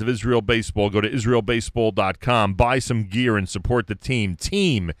 president of Israel Baseball. Go to IsraelBaseball.com. Buy some gear and support the team.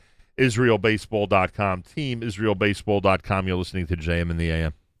 TeamIsraelBaseball.com. TeamIsraelBaseball.com. You're listening to JM in the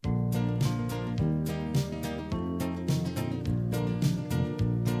AM.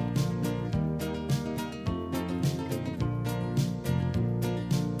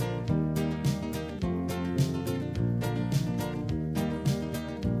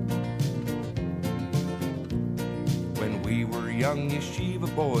 Young yeshiva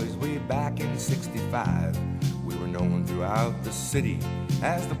boys way back in 65. We were known throughout the city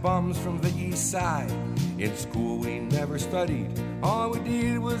as the bums from the east side. In school we never studied, all we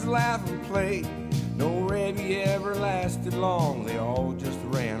did was laugh and play. No Rebbe ever lasted long, they all just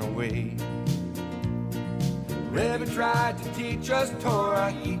ran away. Rebbe tried to teach us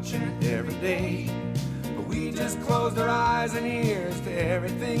Torah each and every day, but we just closed our eyes and ears to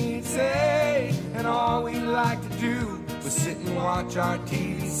everything he'd say. And all we liked to do was sit and watch our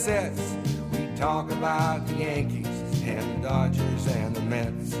TV sets. We talk about the Yankees and the Dodgers and the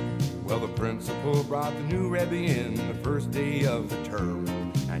Mets. Well, the principal brought the new Rebbe in the first day of the term.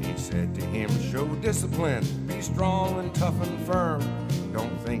 And he said to him, show discipline, be strong and tough and firm.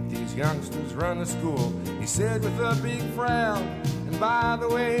 Don't think these youngsters run a school, he said with a big frown. And by the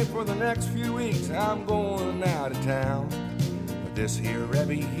way, for the next few weeks, I'm going out of town. But this here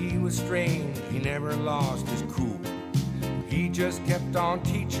Rebbe, he was strange, he never lost his cool. He just kept on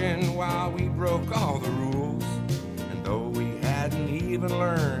teaching while we broke all the rules. And though we hadn't even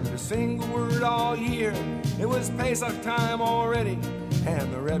learned a single word all year, it was Pesach time already,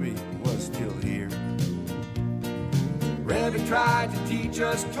 and the Rebbe was still here. Rebbe tried to teach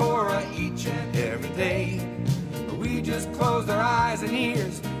us Torah each and every day, but we just closed our eyes and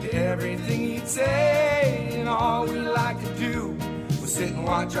ears to everything he'd say. And all we liked to do was sit and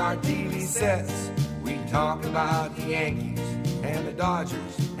watch our TV sets. We'd talk about the Yankees and the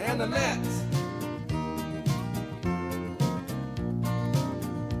Dodgers and the Mets.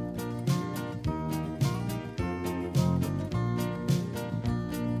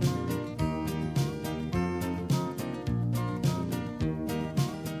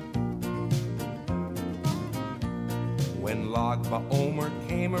 When Lag BaOmer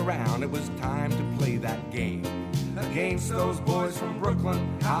came around, it was time to play that game. Against those boys from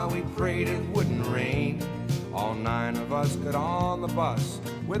Brooklyn, how we prayed it wouldn't rain. All 9 of us got on the bus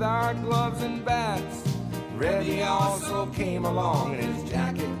with our gloves and bats. Rebbe also came along in his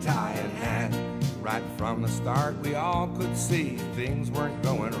jacket, tie, and hat. Right from the start, we all could see things weren't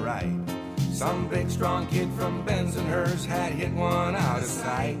going right. Some big, strong kid from Bensonhurst had hit one out of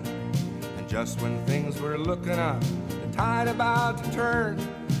sight. And just when things were looking up, the tide about to turn,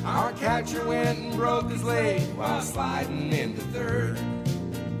 our catcher went and broke his leg while sliding into third.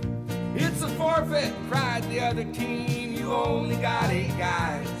 It's a forfeit, cried the other team, you only got 8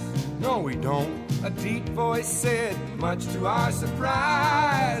 guys. No, we don't, a deep voice said, much to our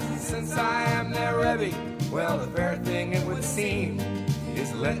surprise. And since I am their Rebbe, well, the fair thing it would seem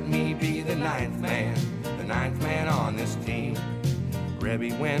is let me be the 9th man on this team.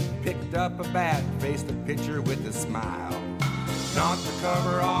 Rebbe went, picked up a bat, faced the pitcher with a smile, knocked the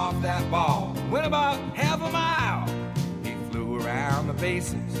cover off that ball, went about half a mile. He flew around the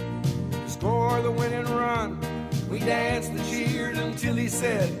bases to score the winning run. We danced and cheered until he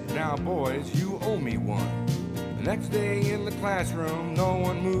said, now boys, you owe me one. The next day in the classroom, no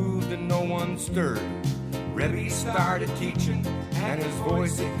one moved and no one stirred. Rebbe started teaching and his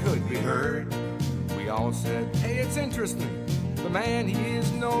voice it could be heard. We all said, hey, it's interesting, the man he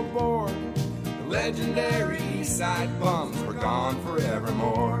is no bore. The legendary East Side Bums were gone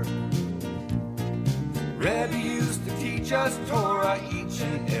forevermore. Rebbe used to teach us Torah each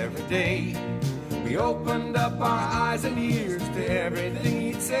and every day. We opened up our eyes and ears to everything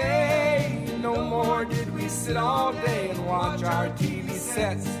he'd say. No more did we sit all day and watch our TV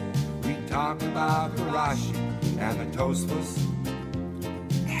sets. We talked about the Rashi and the Tosfos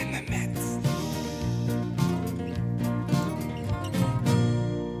and the Mets.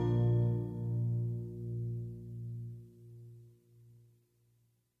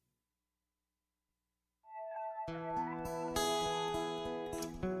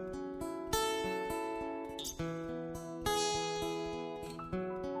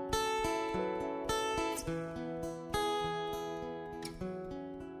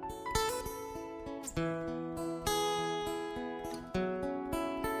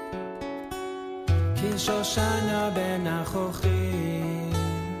 כשושנה בין החוכים,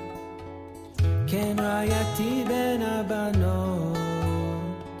 כן רעייתי בין הבנות.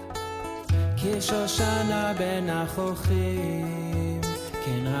 כשושנה בין החוכים,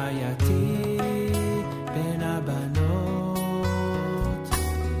 כן רעייתי בין הבנות.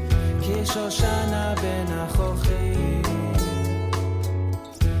 כשושנה בין החוכים,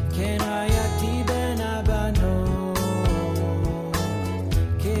 כן רעייתי בין הבנות.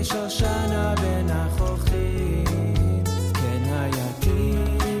 כשושנה בין החוכים, כן רעייתי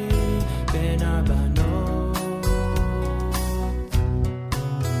בין הבנות.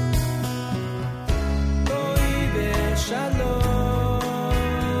 בואי בשלום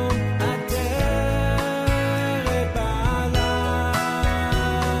עטרת בעלך,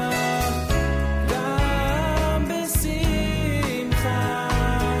 גם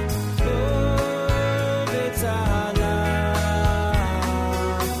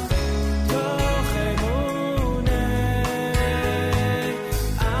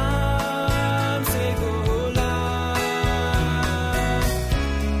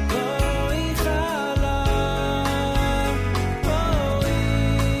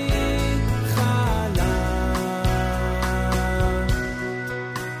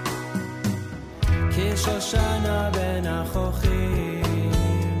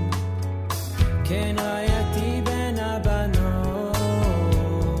כן רעייתי בין הבנות,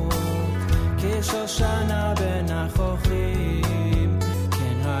 כשושנה בין החוכים,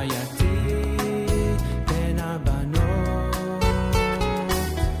 כן רעייתי בין הבנות.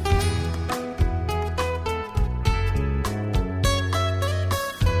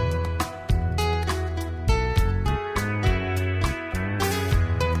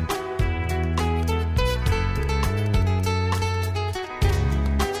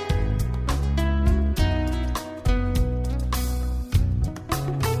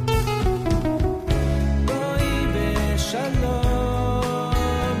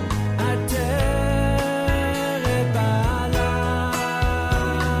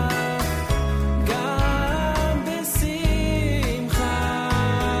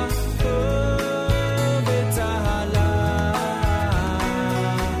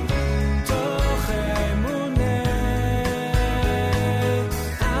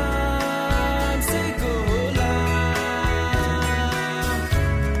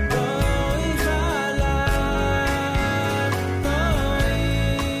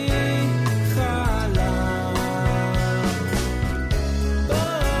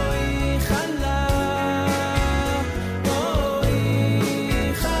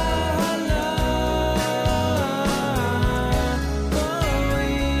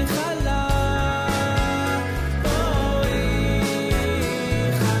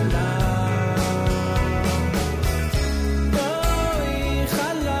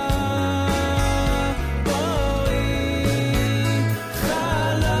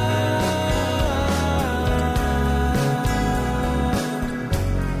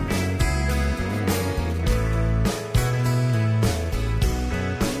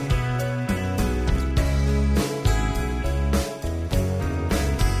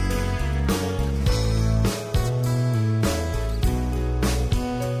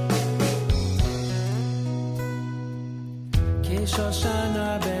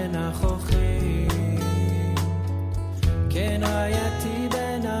 שושנה בין החוכים, כן רעייתי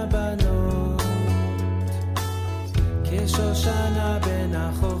בין הבנות, כשושנה בין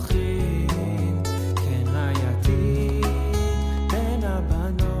החוכים, כן רעייתי בין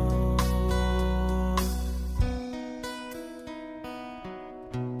הבנות.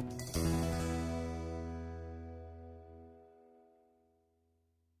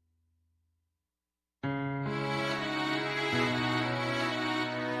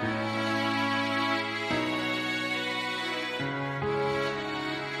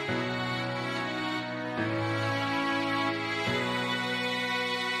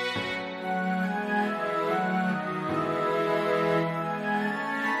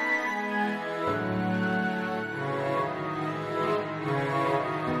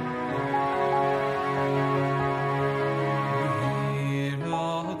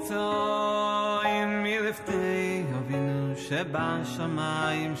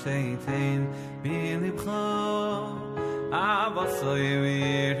 שבשמיים שייתן בלבך אבוסוי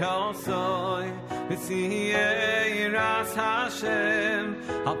וירוסוי ותהיה יראת השם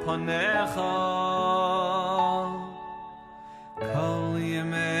על פניך כל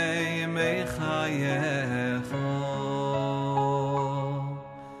ימי חייך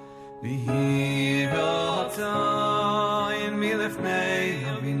ויהי רצון מלפני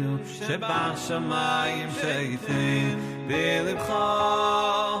אבינו שבשמיים שייתן בלבך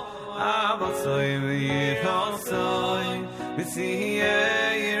אבוסוי וירוסוי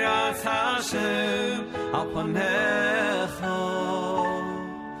ותהיה יראת השם על פניך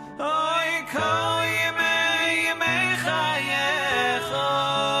אוי כל ימי חייך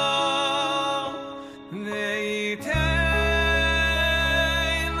וייתן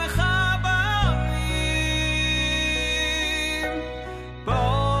לך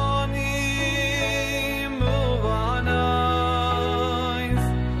בנים ובנות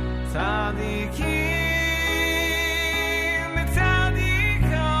צדיקים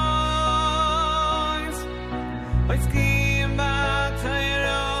וצדיקות עוסקים בה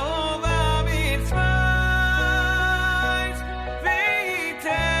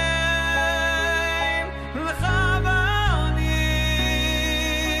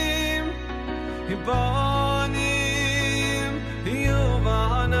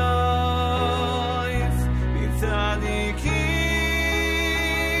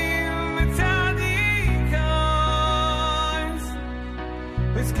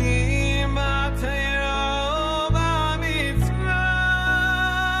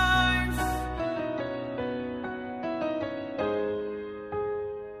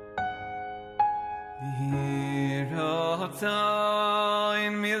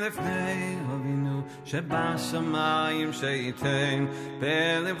שבשמיים שייתן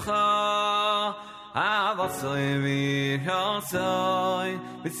בלבך אבצוי וירצוי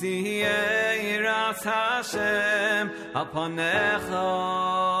ותהיה יראת השם על פניך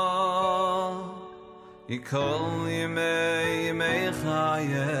כל ימי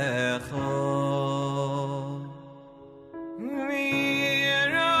חייך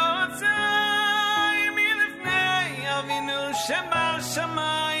וירצוי מלפני אבינו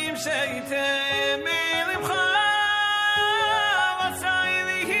שבשמיים שייתן בלבך אבצוי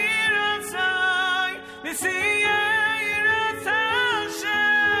וירצוי ותהיה יראת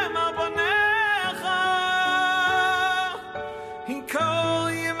השם על פניך כל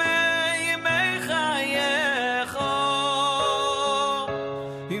ימי חייך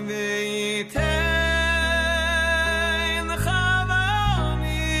וייתן לך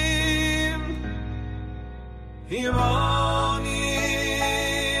בנים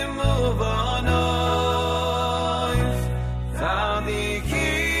ובנות צדיקים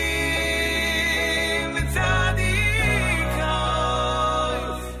וצדיקות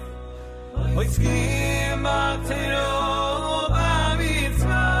עוסקים בתורה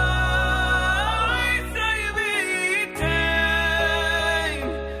ובמצוות וייתן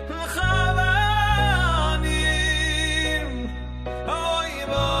לך בנים אוי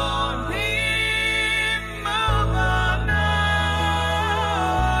בנים ובנות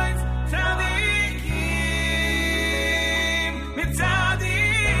צדיקים וצדיקות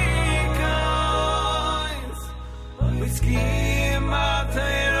עוסקים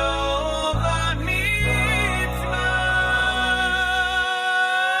בתורה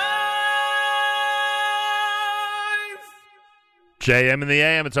JM in the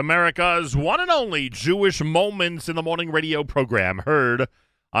AM, it's America's one and only Jewish Moments in the Morning radio program, heard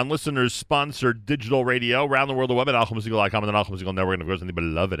on listeners-sponsored digital radio around the world, the web at NachumSegal.com and the Nachum Segal Network, and of course, on the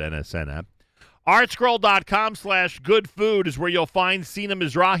beloved NSN app. Artscroll.com/goodfood is where you'll find Sina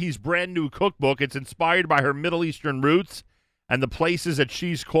Mizrahi's brand new cookbook. It's inspired by her Middle Eastern roots and the places that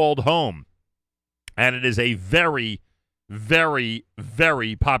she's called home. And it is a very, very,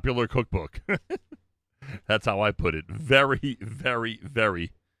 very popular cookbook. That's how I put it. Very, very,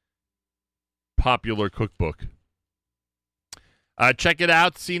 very popular cookbook. Check it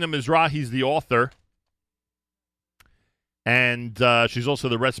out. Sina Mizrahi's the author. And she's also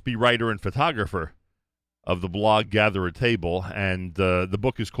the recipe writer and photographer of the blog Gather a Table. And the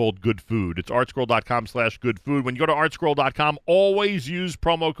book is called Good Food. It's artscroll.com/goodfood. When you go to artscroll.com, always use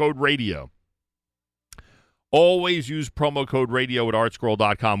promo code radio. Always use promo code radio at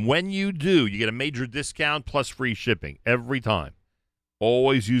artscroll.com. When you do, you get a major discount plus free shipping every time.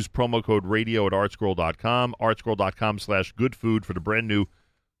 Always use promo code radio at artscroll.com. Artscroll.com/goodfood for the brand new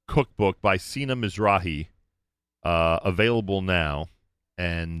cookbook by Sina Mizrahi. Available now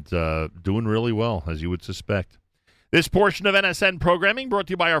and doing really well, as you would suspect. This portion of NSN programming brought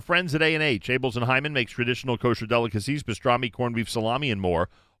to you by our friends at A&H. Abels and Hyman makes traditional kosher delicacies, pastrami, corned beef, salami, and more.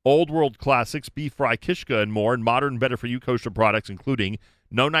 Old world classics, beef fry, kishka, and more, and modern, better-for-you kosher products, including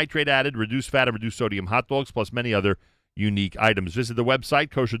no nitrate added, reduced fat, and reduced sodium hot dogs, plus many other unique items. Visit the website,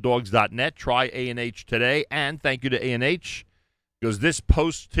 kosherdogs.net. Try A&H today, and thank you to A&H, because this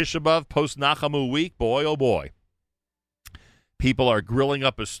post-Tisha B'Av, post-Nachamu week, boy, oh boy, people are grilling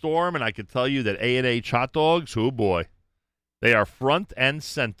up a storm, and I can tell you that A&H hot dogs, oh boy, they are front and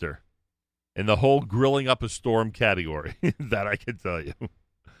center in the whole grilling up a storm category. That I can tell you.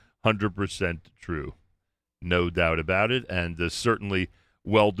 100% true. No doubt about it, and certainly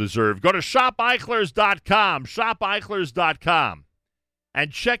well-deserved. Go to shopeichlers.com, shopeichlers.com,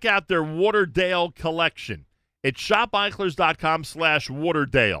 and check out their Waterdale collection. It's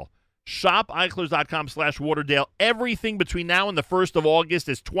shopeichlers.com/Waterdale. shopeichlers.com/Waterdale. Everything between now and the 1st of August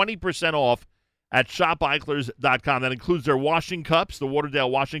is 20% off at shopeichlers.com. That includes their washing cups, the Waterdale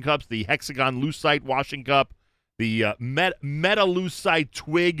washing cups, the Hexagon Lucite washing cup, the Meta Lucite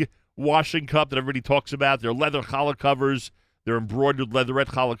Twig washing cup that everybody talks about, their leather challah covers, their embroidered leatherette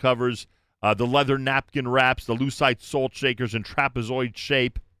challah covers, the leather napkin wraps, the Lucite salt shakers in trapezoid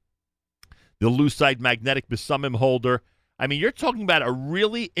shape, the Lucite magnetic besamim holder. I mean, you're talking about a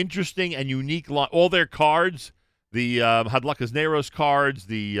really interesting and unique line. All their cards, the Hadlakas Neros cards,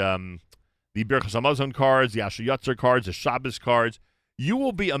 the Birchas Hamazon cards, the Asher Yotzer cards, the Shabbos cards. You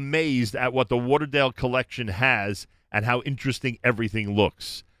will be amazed at what the Waterdale collection has and how interesting everything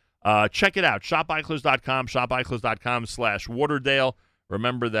looks. Check it out, shopeichlers.com, shopeichlers.com/Waterdale.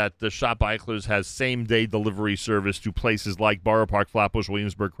 Remember that the Shop Eichlers has same-day delivery service to places like Borough Park, Flatbush,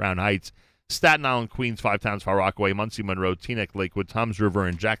 Williamsburg, Crown Heights, Staten Island, Queens, Five Towns, Far Rockaway, Muncie, Monroe, Teaneck, Lakewood, Toms River,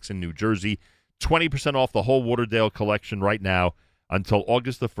 and Jackson, New Jersey. 20% off the whole Waterdale collection right now until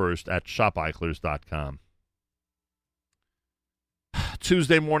August the 1st at shopeichlers.com.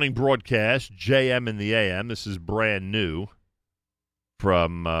 Tuesday morning broadcast, JM in the AM. This is brand new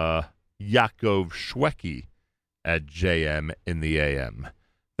from Yaakov Shweki at JM in the AM.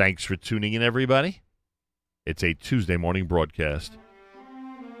 Thanks for tuning in, everybody. It's a Tuesday morning broadcast.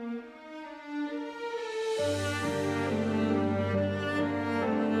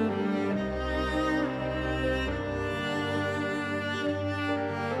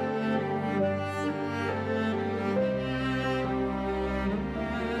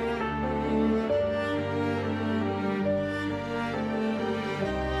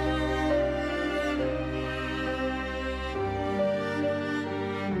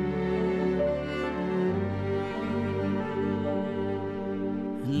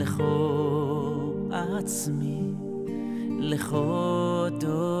 עצמי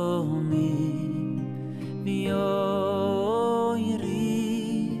לכודומי ויוירי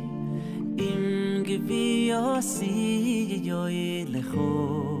אם גבי יוסי יוי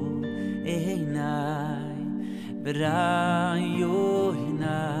לכו עיניי וראיו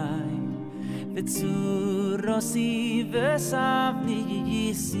עיניי וצורוסי וסבני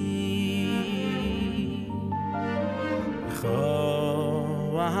יסי לכו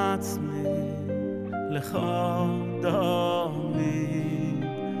עצמי לכודומי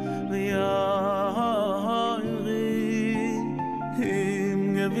ויוירי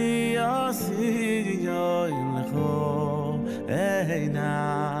אם גבי יוסי יוי לכו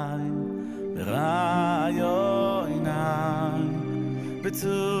עיניי וראיו עיניי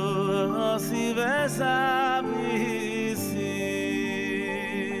בצורוסי וסבניסי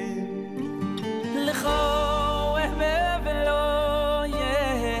לכו ולא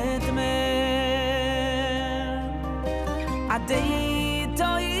יתמר עדי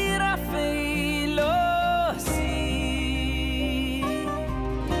תויר אפילו סי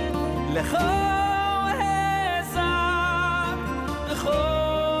לכו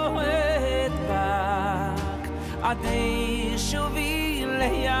עדי שובי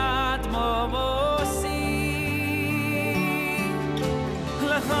ליד מבוסי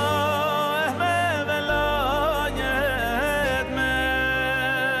לך ולא יתמר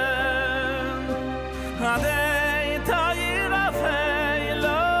עדי תאיר אפילו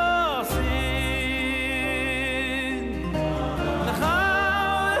סי לך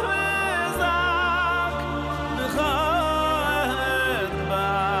וזק לך אדבר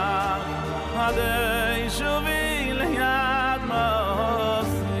עדי שובי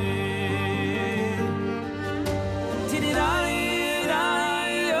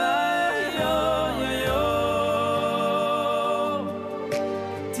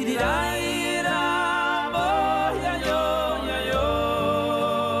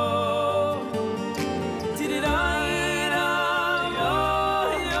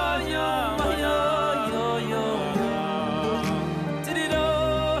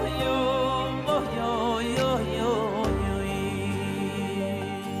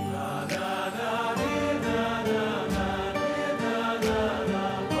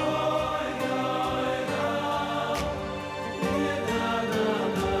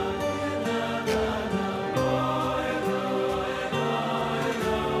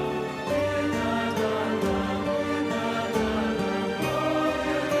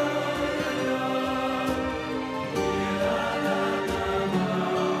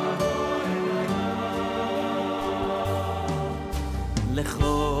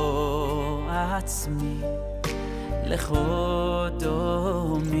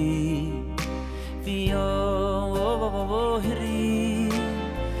לכודומי ויוירי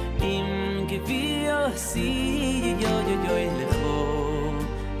אם גבי יוסי יוי לכו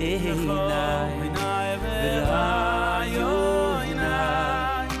עיניי וראיו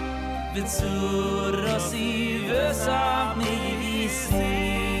עיניי וצורוסי וסבניסי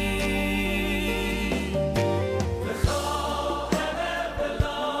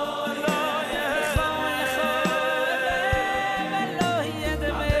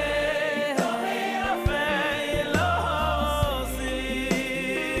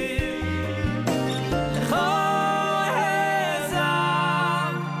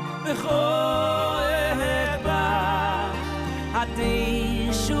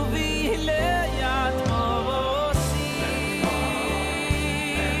שובי ליד מבוסי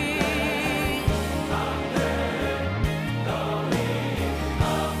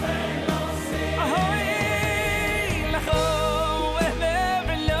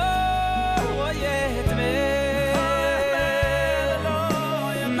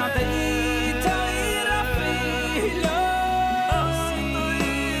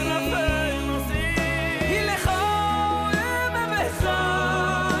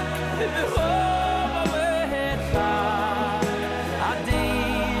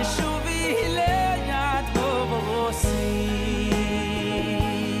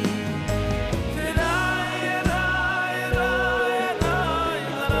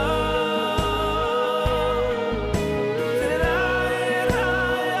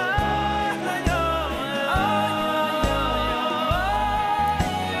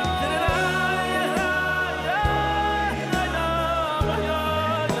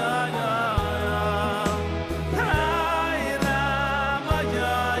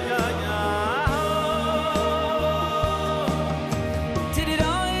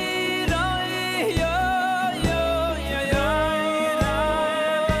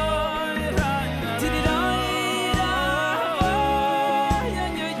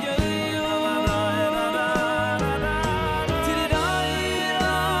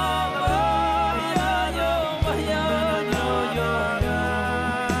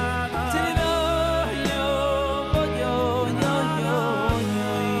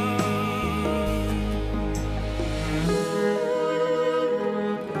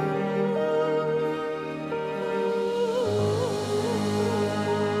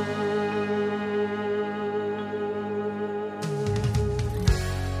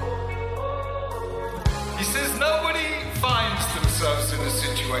in a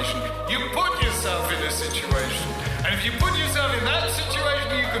situation. You put yourself in a situation. And if you put yourself in that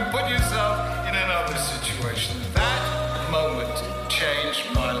situation, you can put yourself in another situation. That moment changed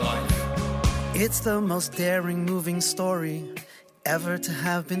my life. It's the most daring, moving story ever to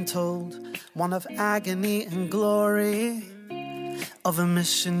have been told. One of agony and glory, of a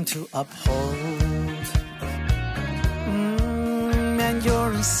mission to uphold. And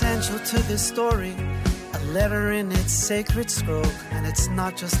you're essential to this story, a letter in its sacred scroll. And it's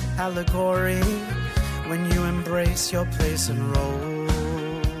not just allegory when you embrace your place and role.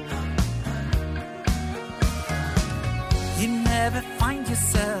 You never find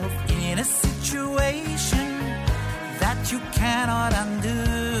yourself in a situation that you cannot undo.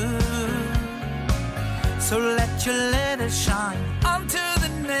 So let your letter shine onto the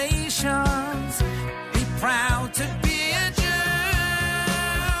nations. Be proud to be a Jew.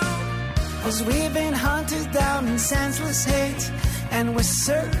 'Cause we've been hunted down in senseless hate, and we're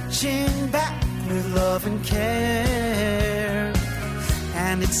searching back with love and care.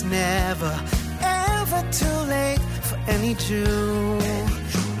 And it's never, ever too late for any Jew,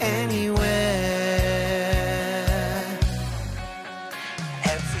 anywhere.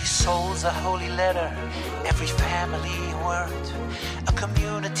 Every soul's a holy letter, every family a word, a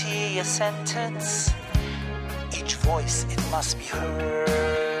community a sentence, each voice it must be heard.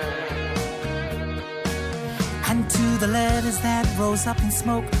 And to the letters that rose up in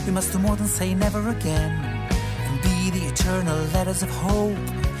smoke, we must do more than say never again, and be the eternal letters of hope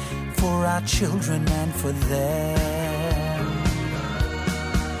for our children and for them.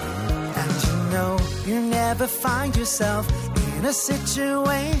 And you know, you never find yourself in a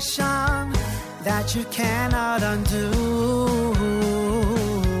situation that you cannot undo.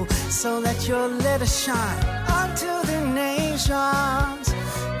 So let your letter shine onto the nations.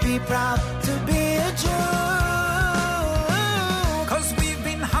 Be proud to be a Jew. 'Cause we've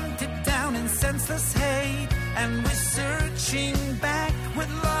been hunted down in senseless hate, and we're searching back with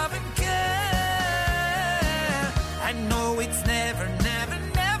love and care. I know it's never, never,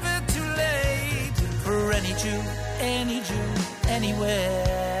 never too late for any Jew,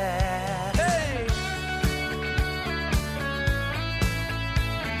 anywhere. Hey!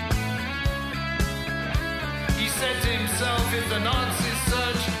 He said to himself, if the Nazis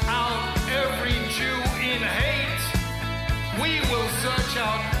search out every Jew in hate, we will search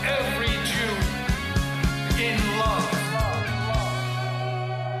out every Jew in love.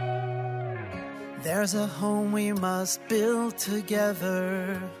 There's a home we must build together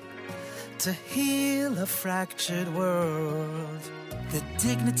to heal a fractured world. The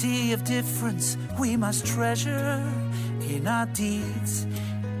dignity of difference we must treasure in our deeds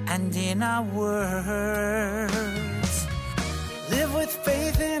and in our words. Live with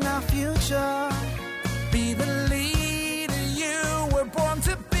faith in our future. Be the leader you were born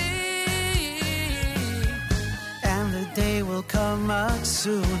to be. And the day will come much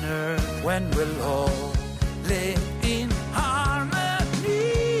sooner when we'll all live in harmony.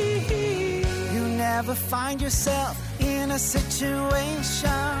 You never find yourself in a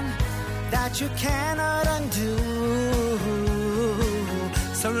situation that you cannot undo.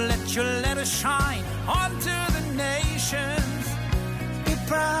 So let your letter shine onto the nations. Be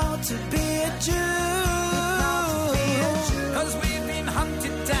proud to be a Jew. 'Cause we've been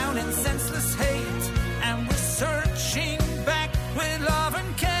hunted down in senseless hate, and we're searching back with love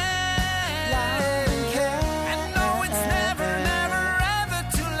and care. And no, it's never, never, ever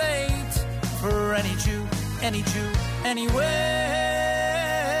too late for any Jew, anywhere.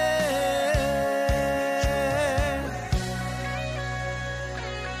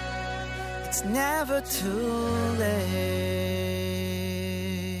 It's never too late.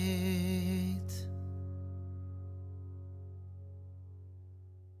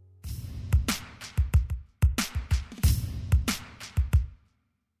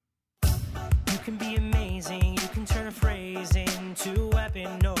 You can be amazing, you can turn a phrase into a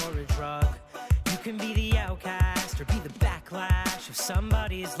weapon or a drug. You can be the outcast or be the backlash of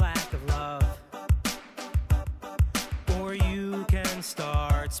somebody's lack of love. Or you can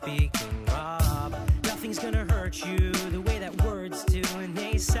start speaking up. Nothing's gonna hurt you the way that words do when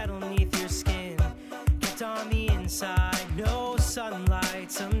they settle neath your skin. Kept on the inside, no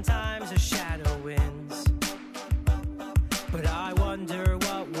sunlight, sometimes a shadow wins. But I wonder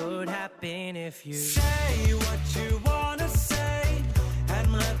what would happen if you say what you wanna say and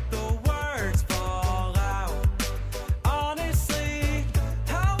let the words fall out. Honestly,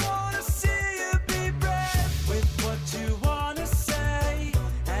 I wanna see you be brave with what you wanna say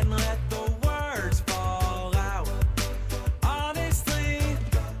and let the words fall out. Honestly,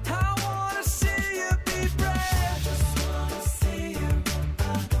 I wanna see you be brave. I just wanna see you.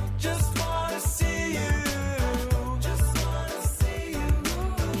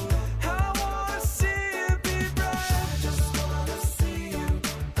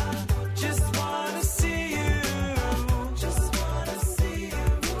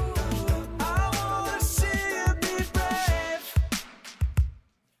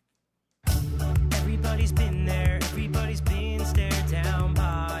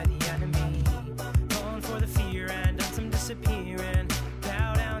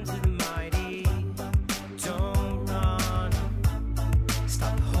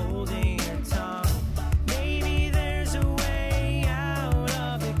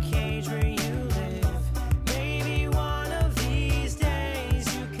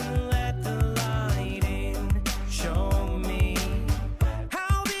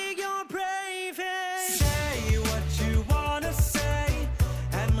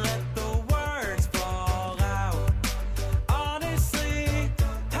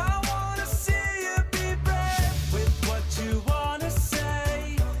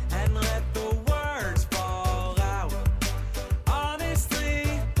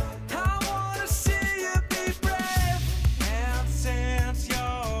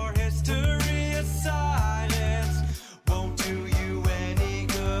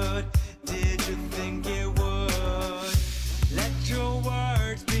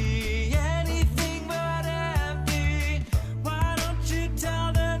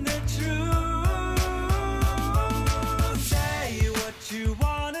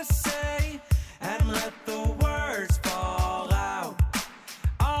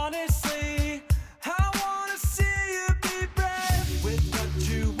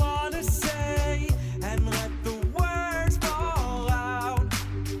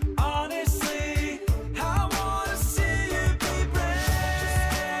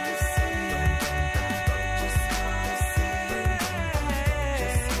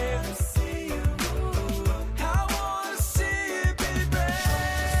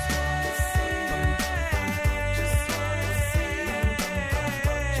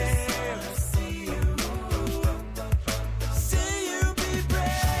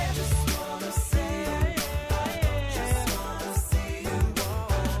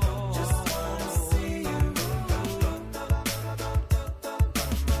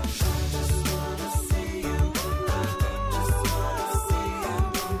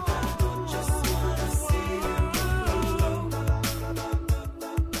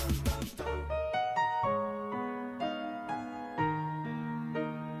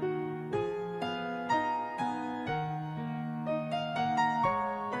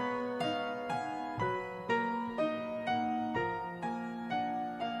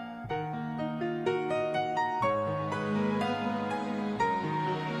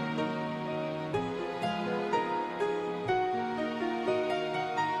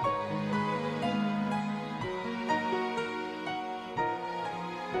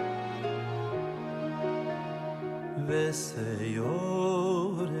 V'seyorev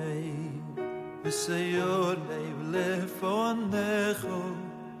lefonecho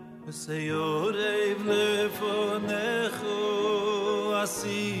V'seyorev lefonecho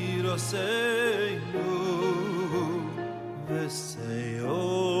Asir oseinu V'seyorev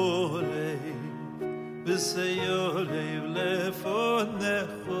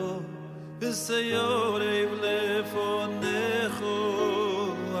lefonecho V'seyorev lefonecho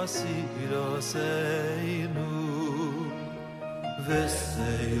Asir oseinu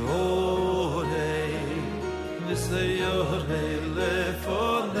V'seyorev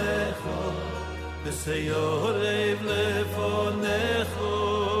lefonecho V'seyorev lefonecho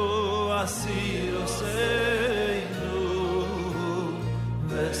Asir oseinu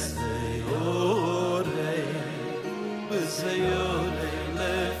V'seyorev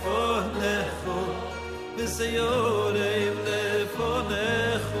lefonecho V'seyorev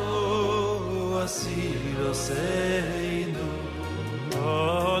lefonecho Asir oseinu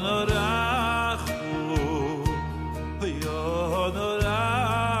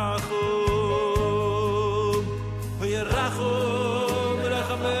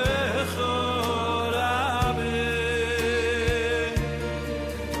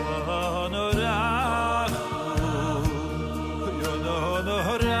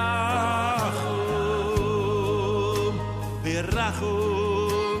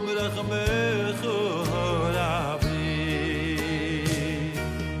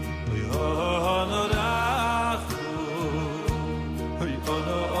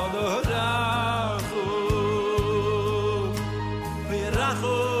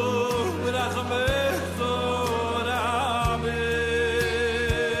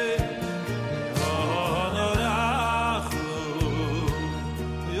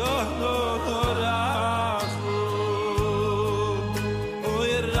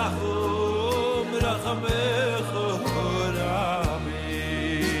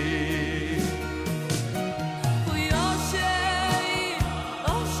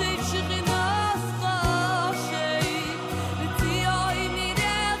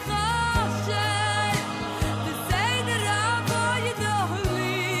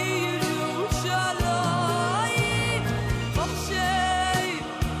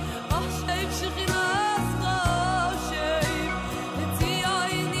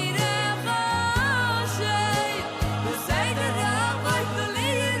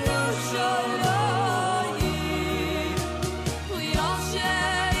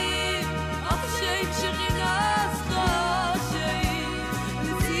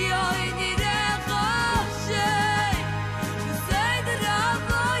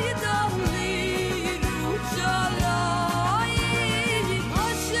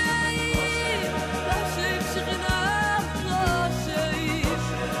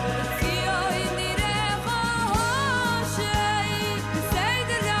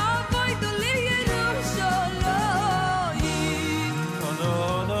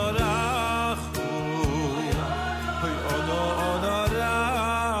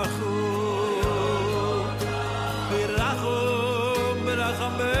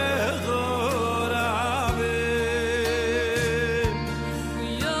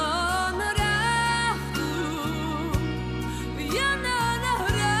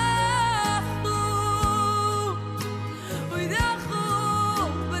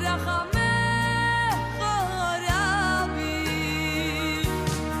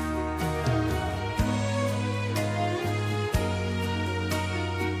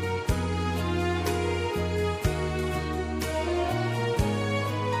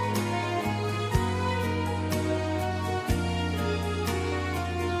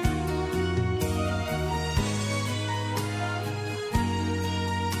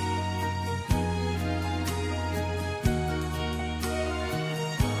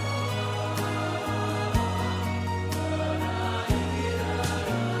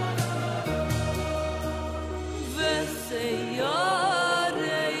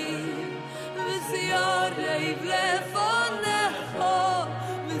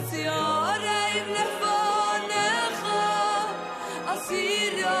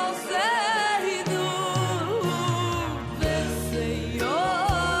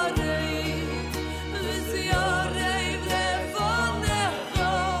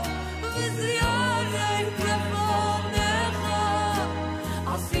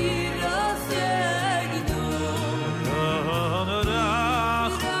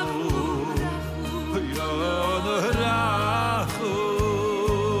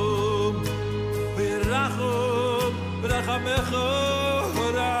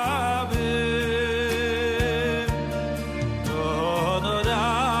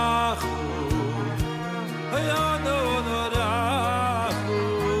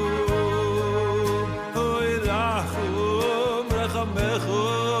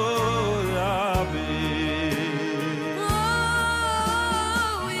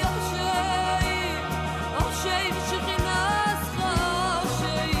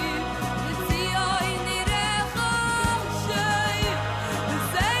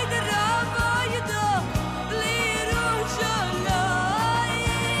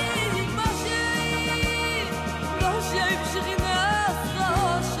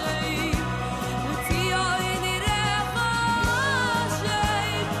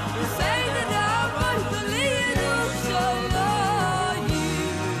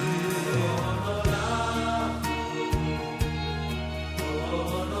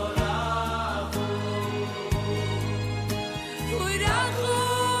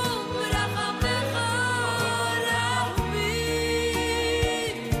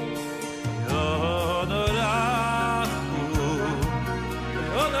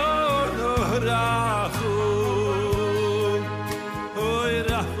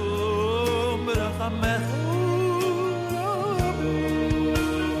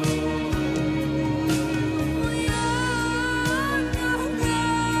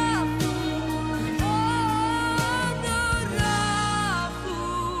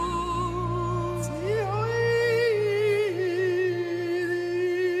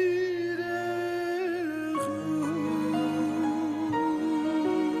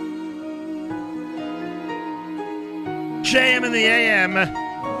JM in the AM.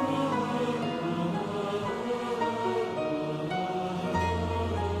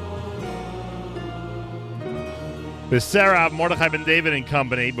 Sarah, Mordechai Ben David and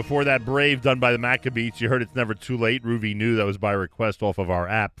company. Before that, Brave, done by the Maccabees. You heard It's Never Too Late. Ruvi knew that was by request off of our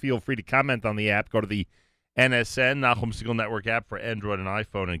app. Feel free to comment on the app. Go to the NSN, Nachum Segal Network app for Android and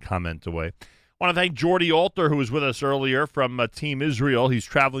iPhone and comment away. I want to thank Jordy Alter, who was with us earlier from Team Israel. He's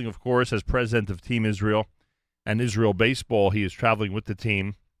traveling, of course, as president of Team Israel and Israel Baseball. He is traveling with the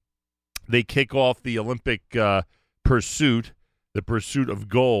team. They kick off the Olympic pursuit, the pursuit of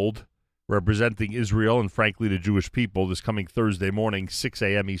gold, representing Israel and, frankly, the Jewish people this coming Thursday morning, 6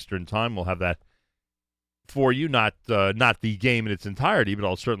 a.m. Eastern Time. We'll have that for you, not the game in its entirety, but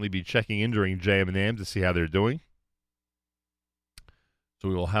I'll certainly be checking in during JM and AM to see how they're doing. So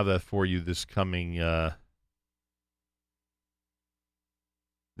we will have that for you this coming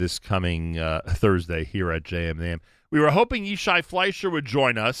Thursday here at JM and AM. We were hoping Yishai Fleischer would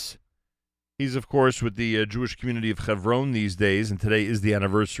join us. He's, of course, with the Jewish community of Hebron these days, and today is the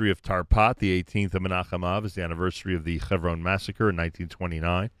anniversary of Tarpat, the 18th of Menachem Av, is the anniversary of the Hebron massacre in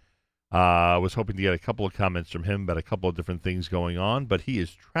 1929. I was hoping to get a couple of comments from him about a couple of different things going on, but he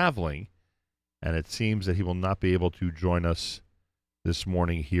is traveling, and it seems that he will not be able to join us this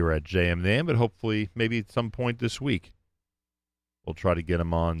morning here at JM, but hopefully maybe at some point this week we'll try to get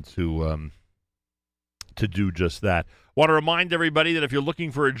him on to do just that. Want to remind everybody that if you're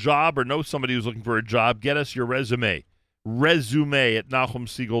looking for a job or know somebody who's looking for a job, get us your resume. Resume at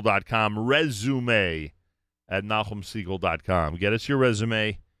NachumSegal.com. Resume at NachumSegal.com. Get us your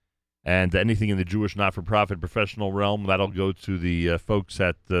resume, and anything in the Jewish not-for-profit professional realm, that'll go to the folks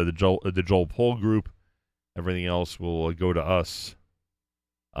at the Joel Poll Group. Everything else will go to us,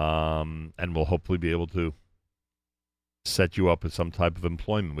 and we'll hopefully be able to set you up with some type of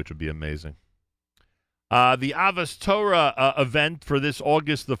employment, which would be amazing. The Avos Torah event for this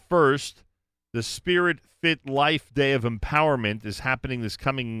August the 1st, the Spirit Fit Life Day of Empowerment, is happening this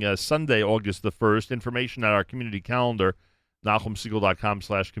coming Sunday, August the 1st. Information at our community calendar,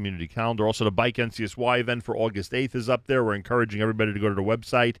 NachumSegal.com/community calendar. Also, the Bike NCSY event for August 8th is up there. We're encouraging everybody to go to the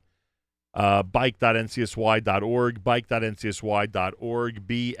website, bike.ncsy.org, bike.ncsy.org.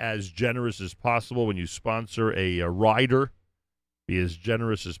 Be as generous as possible when you sponsor a rider. Be as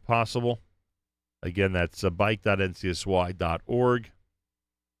generous as possible. Again, that's bike.ncsy.org.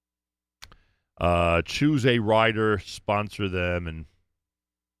 Choose a rider, sponsor them, and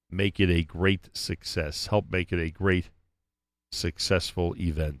make it a great success. Help make it a great, successful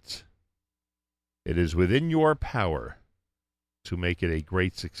event. It is within your power to make it a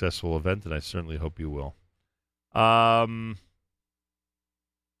great, successful event, and I certainly hope you will.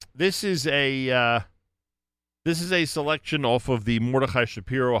 This is a selection off of the Mordechai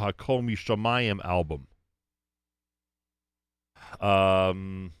Shapiro Hakol Mishamayim album.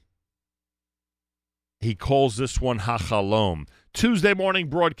 He calls this one Hachalom. Tuesday morning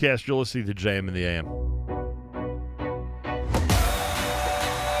broadcast, you're listening to JM in the AM.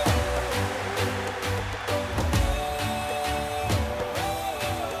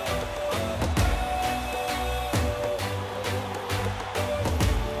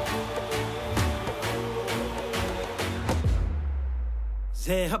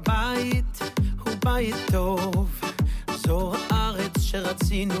 זה הבית, הוא בית טוב, זו הארץ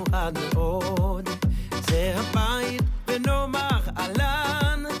שרצינו עד מאוד. זה הבית ונאמר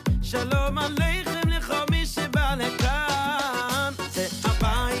אהלן, שלום עליכם לכל מי שבא לכאן. זה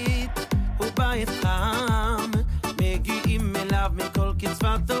הבית, הוא בית חם, מגיעים אליו מכל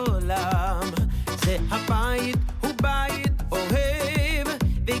קצוות עולם. זה הבית, הוא בית אוהב,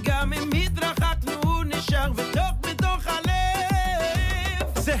 וגם אם התרחקנו נשאר בתוך הלב.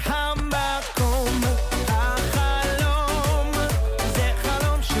 זה המקום, החלום, זה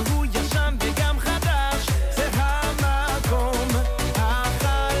חלום שהוא ישן וגם חדש. זה המקום,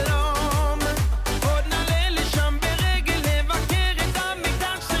 החלום, עוד נעלה לשם ברגל לבקר את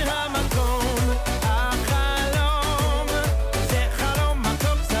המקדש. זה המקום, החלום, זה חלום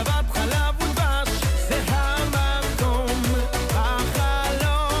מתוק זבת חלב ודבש. זה המקום,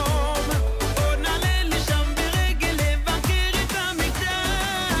 החלום, עוד נעלה לשם ברגל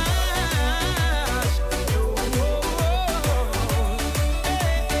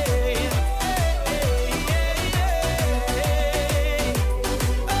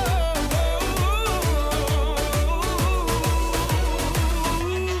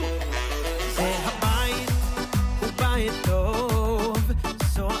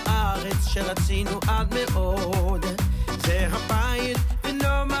רצינו עד מאוד, זה הבית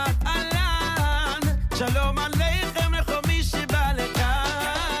ונאמר אהלן, שלום עליכם לכל מי שבא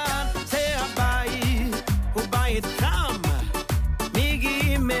לכאן. זה הבית, הוא בית חם,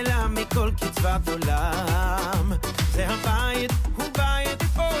 מגיעים אליו מכל קצוות עולם. זה הבית, הוא בית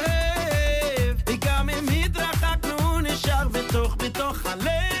אוהב, וגם אם התרחקנו נשאר בתוך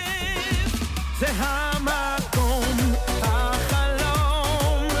הלב. זה המקום,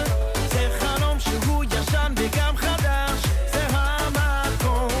 החלום, זה חלום שהוא ישן וגם חדש. זה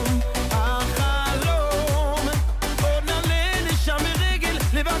המקום, החלום, עוד נעלה לשם ברגל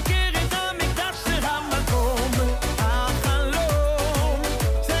לבקר את המקדש. זה המקום,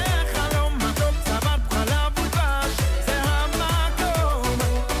 החלום, זה חלום מתוק צבת חלב ודבש.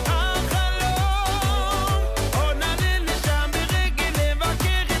 זה המקום, החלום, עוד נעלה לשם ברגל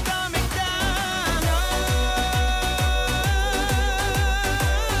לבקר את המקדש. זה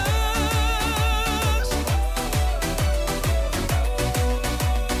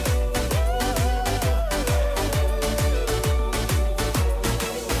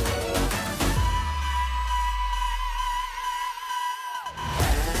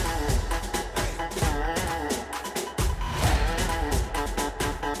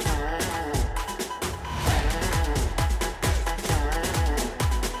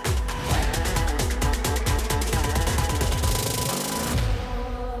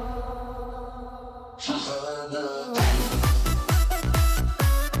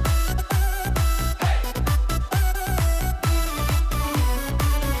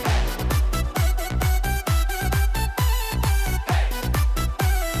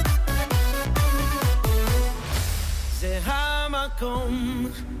המקום,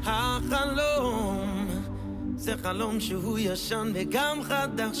 החלום, זה חלום שהוא ישן וגם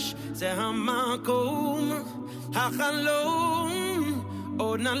חדש. זה המקום, החלום,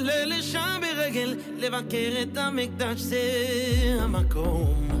 עוד נעלה לשם ברגל לבקר את המקדש. זה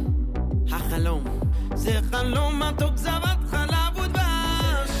המקום, החלום, זה חלום מתוק זבת חלב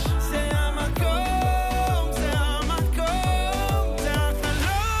ודבש. זה המקום, זה המקום, זה החלום.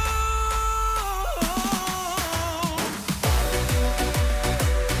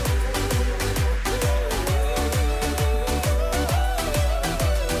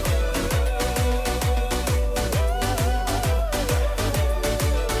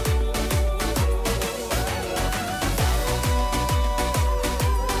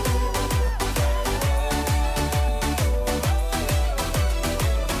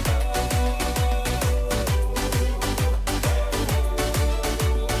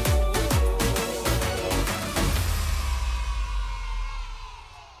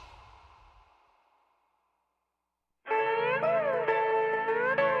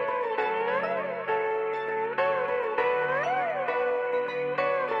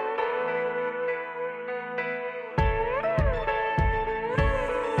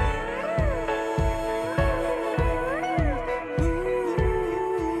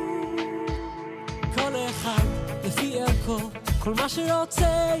 כל אחד לפי ערכו, כל מה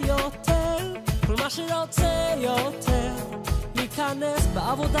שרוצה יותר, כל מה שרוצה יותר, להיכנס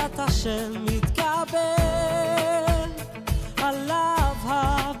בעבודת השם, מתקבל עליו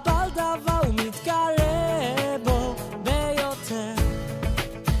הבעל דבר ומתקרב בו ביותר,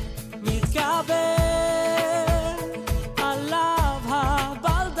 מתקבל עליו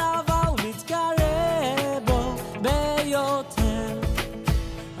הבעל דבר ומתקרב בו ביותר.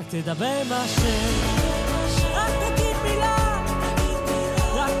 רק תדבר עם השם, רק תגיד מילה,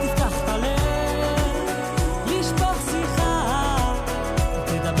 רק תפתח את הלב, לשפוך שיחה, רק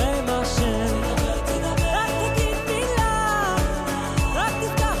תדבר עם השם, רק תגיד מילה, רק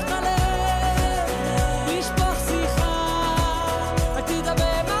תפתח את הלב, לשפוך שיחה, רק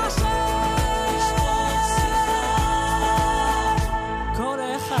תדבר עם השם. כל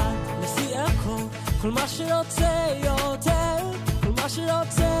אחד לפי ערכו, כל מה שרוצה יותר, כל מה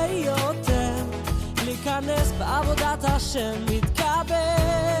שרוצה יותר, להיכנס בעבודת השם, מתקבל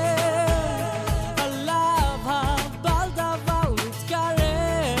עליו הבעל דבר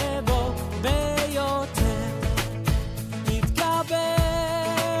ומתקרב בו ביותר,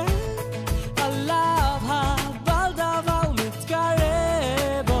 מתקבל עליו הבעל דבר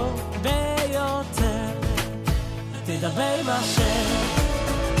ומתקרב בו ביותר. תדבר עם השם,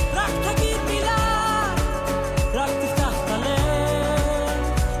 רק תגיד מילה, רק תפתח את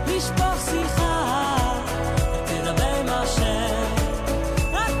הלב, לשפוך שיחה, תדבר עם השם,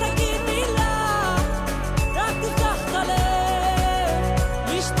 רק תגיד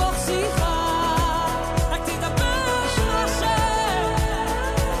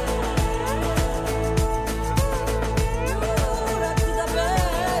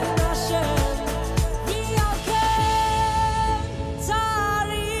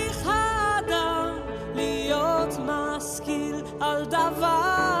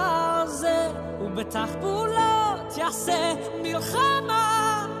דבר זה, ובתחבולות יעשה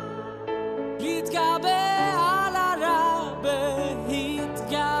מלחמה, יתגבר על הרע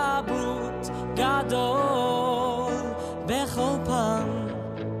בהתגברות גדול. בכל פעם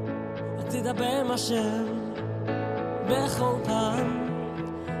רק תדבר עם השם, בכל פעם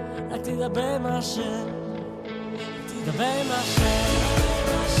רק תדבר עם השם, תדבר עם השם,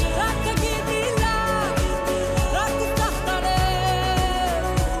 רק תגיד מילה, רק תפתח את הלב,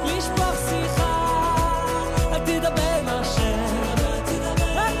 לשפוך שיחה, רק תדבר עם השם,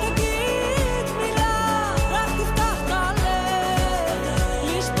 רק תגיד מילה, רק תפתח את הלב,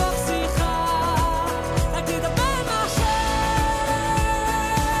 לשפוך שיחה, רק תדבר עם השם,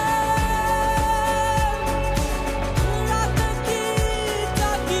 רק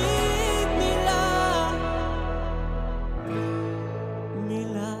תגיד מילה,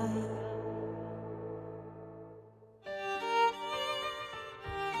 מילה.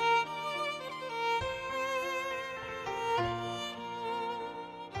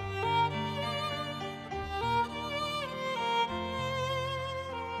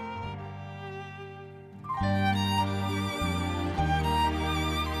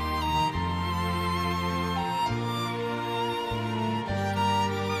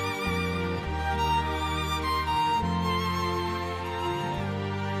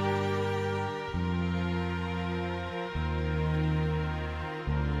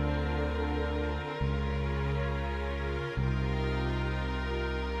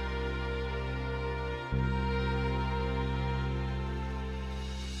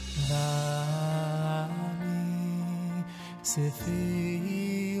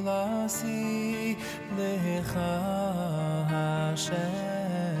 Tefilasi lecha Hashem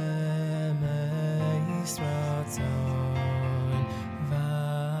Yisrael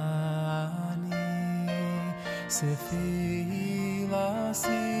Vani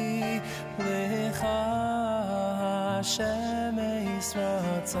Tefilasi lecha Hashem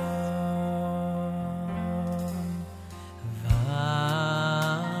Yisrael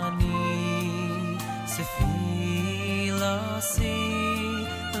Vani Tefilasi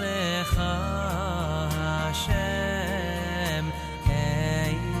lecha Hashem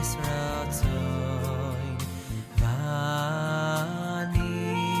Yisrael Vani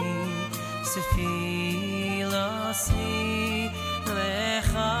Tefilasi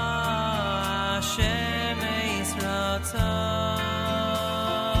lecha Hashem Yisrael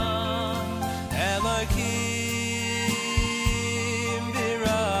Elokim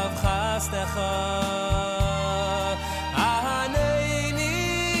birav chasdecha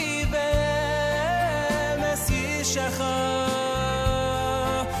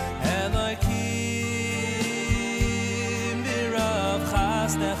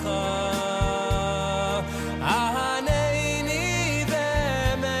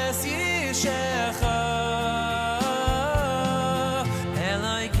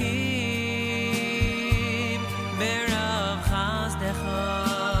Elokim birav chasdecha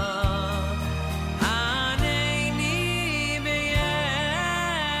Ahaneini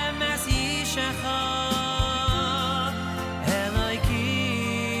bemes yishecha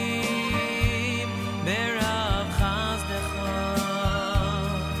Elokim birav chasdecha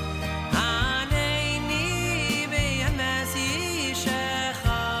Ahaneini bemes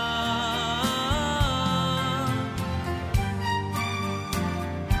yishecha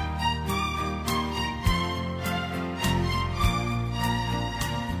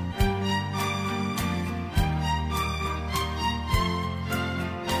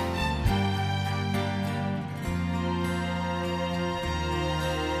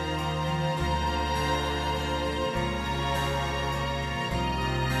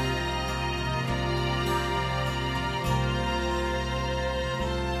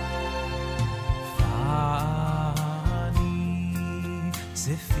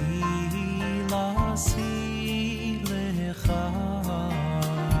Tefilasi lecha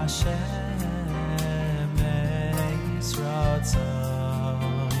Hashem Yisrael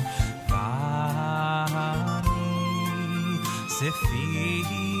Vani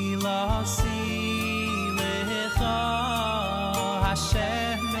Tefilasi lecha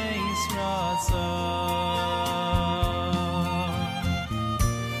Hashem Yisrael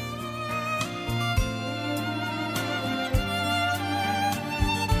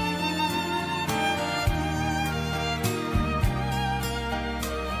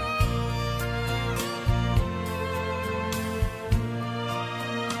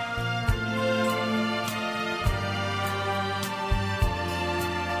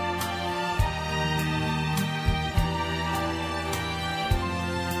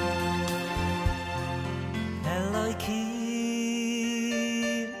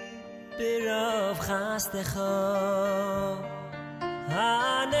חסדך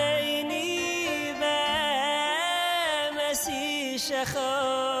הנני ומסישך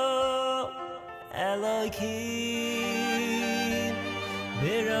אלוקים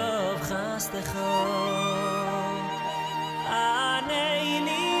ברוב חסדך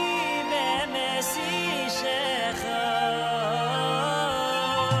הנני ומסישך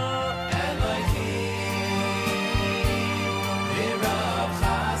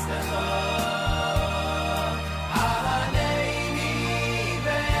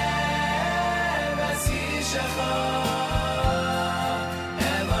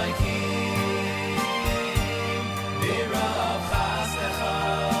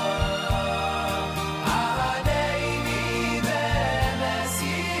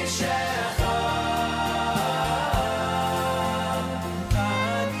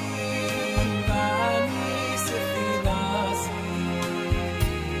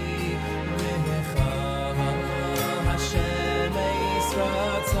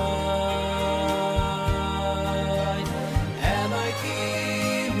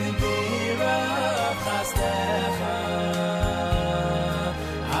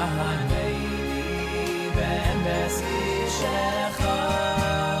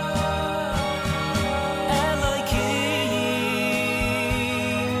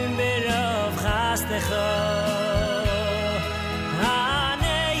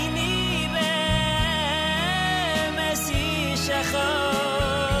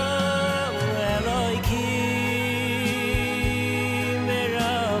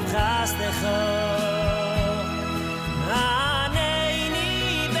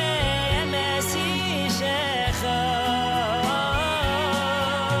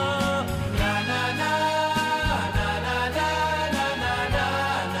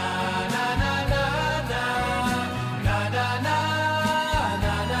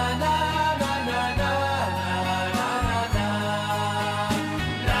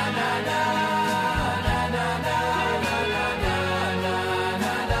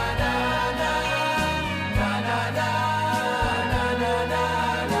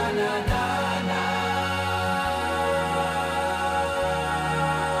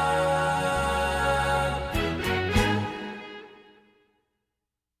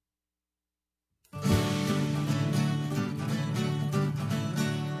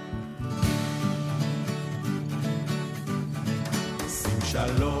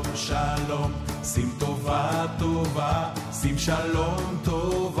שלום שלום, שים טובה טובה, שים שלום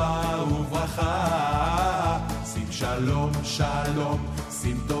טובה וברכה. שים שלום שלום,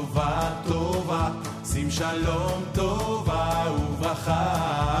 שים טובה טובה, שים שלום טובה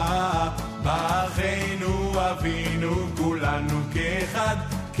וברכה. ברכנו אבינו כולנו כאחד,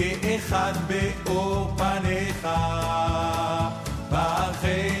 כאחד באור פניך.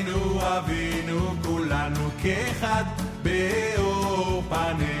 ברכנו אבינו כולנו כאחד באור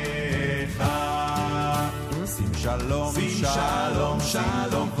פניך. שים שלום, שים שלום,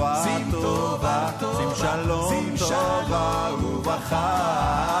 שלום שים טובה, שים שלום, טובה וברכה.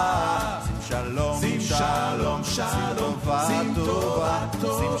 שים שלום, שים שלום, שלום שים טובה,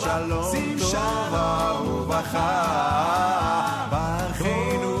 שים שלום, טובה וברכה.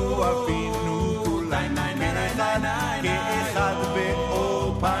 ברכנו אבינו כולנו כאחד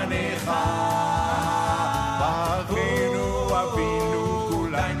באור פניך.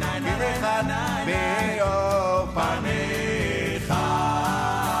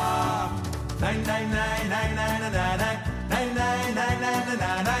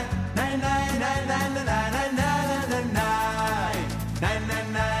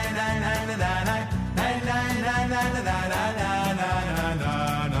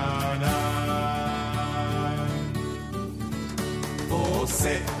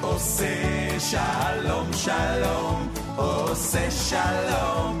 עושה שלום שלום, עושה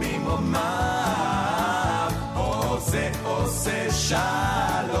שלום עם אומיו. עושה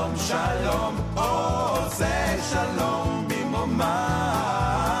שלום שלום, עושה שלום עם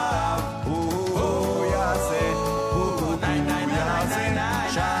אומיו. הוא יעשה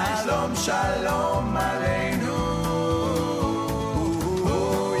שלום שלום עלינו.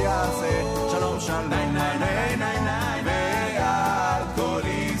 הוא יעשה שלום שלום עלינו ועל כל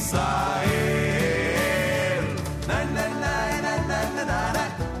ישראל.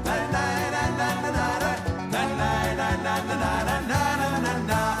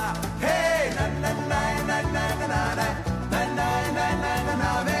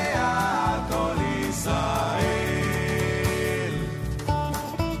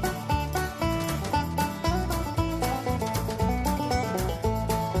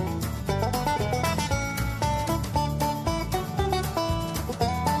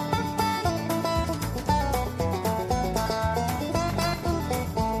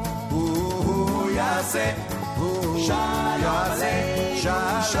 יעשה, הוא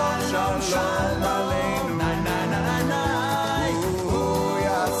יעשה, שלום שלום עלינו, הוא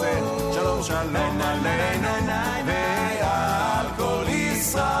יעשה, שלום שלום עלינו, ועל כל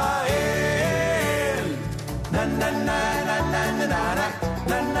ישראל. נה נה נה נה נה נה נה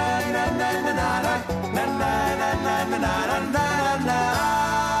נה נה נה נה נה נה נה נה.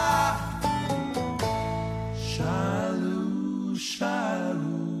 שאלו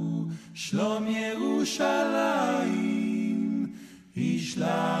שאלו שלום ירושלים,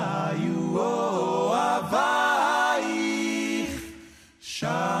 ישליו אוהבייך.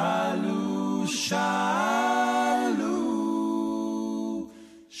 שאלו שאלו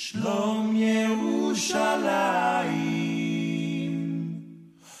שלום ירושלים,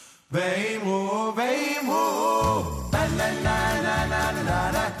 ואמרו ואמרו נה נה נה נה נה נה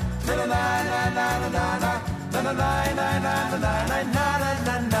נה נה נה נה נה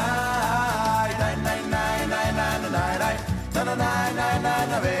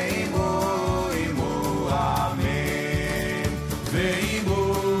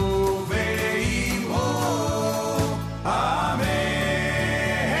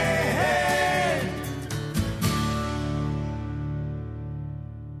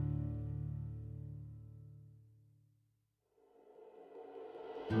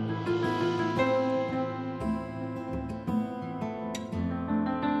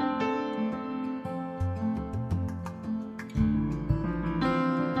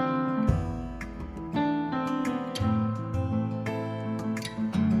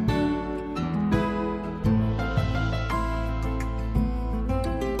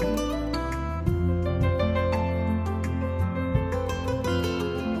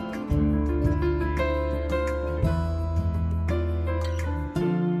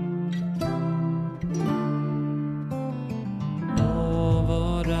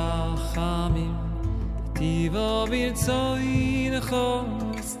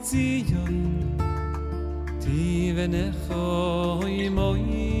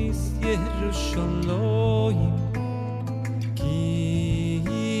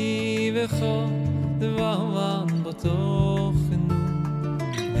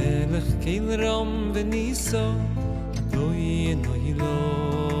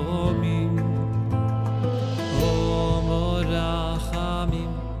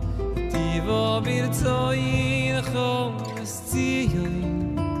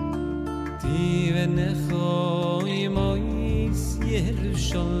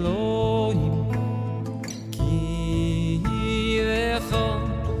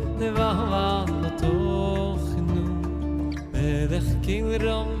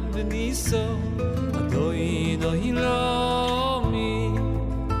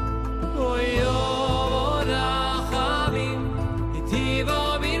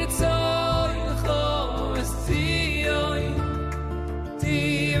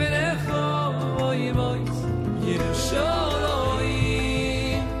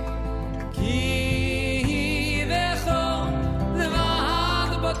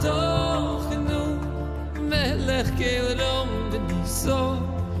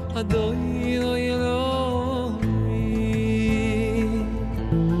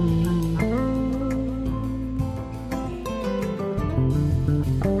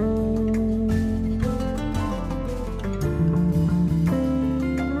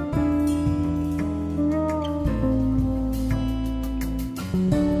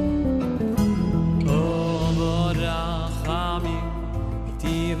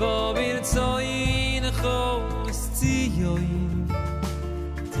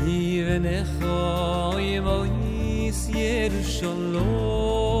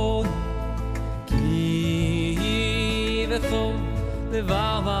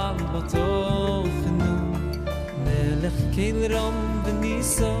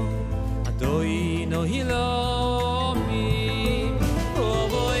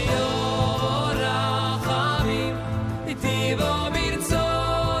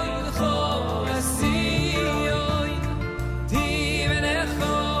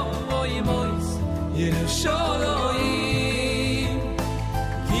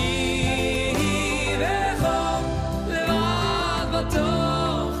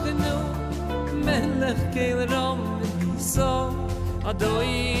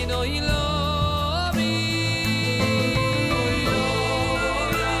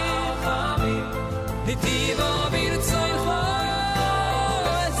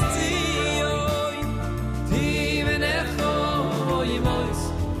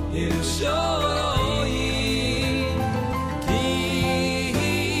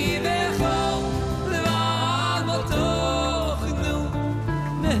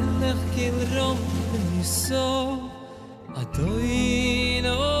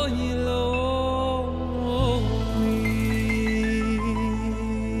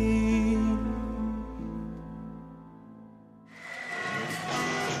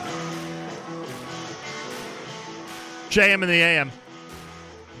JM in the AM.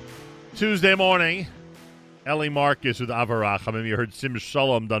 Tuesday morning, Ellie Marcus with Avarach. You heard Sim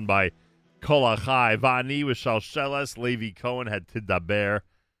Shalom done by Kol Achai. Va'ani with Shalsheles. Levi Cohen had Tidaber.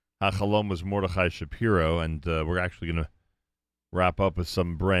 HaChalom was Mordechai Shapiro. And we're actually going to wrap up with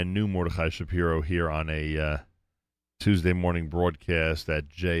some brand new Mordechai Shapiro here on a Tuesday morning broadcast at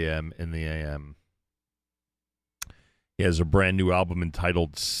JM in the AM. He has a brand new album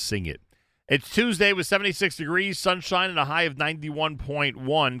entitled Sing It. It's Tuesday with 76 degrees, sunshine, and a high of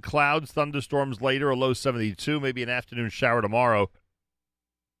 91.1. Clouds, thunderstorms later, a low 72. Maybe an afternoon shower tomorrow.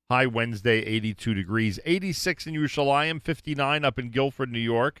 High Wednesday, 82 degrees. 86 in Yerushalayim, 59 up in Guilford, New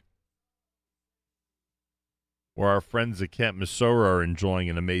York, where our friends at Camp Mesorah are enjoying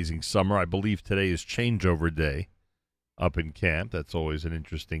an amazing summer. I believe today is changeover day up in camp. That's always an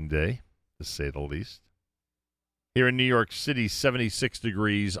interesting day, to say the least. Here in New York City, 76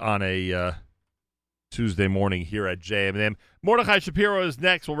 degrees on a Tuesday morning here at JM and the AM. Mordechai Shapiro is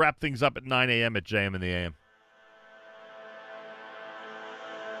next. We'll wrap things up at 9 a.m. at JM and the AM.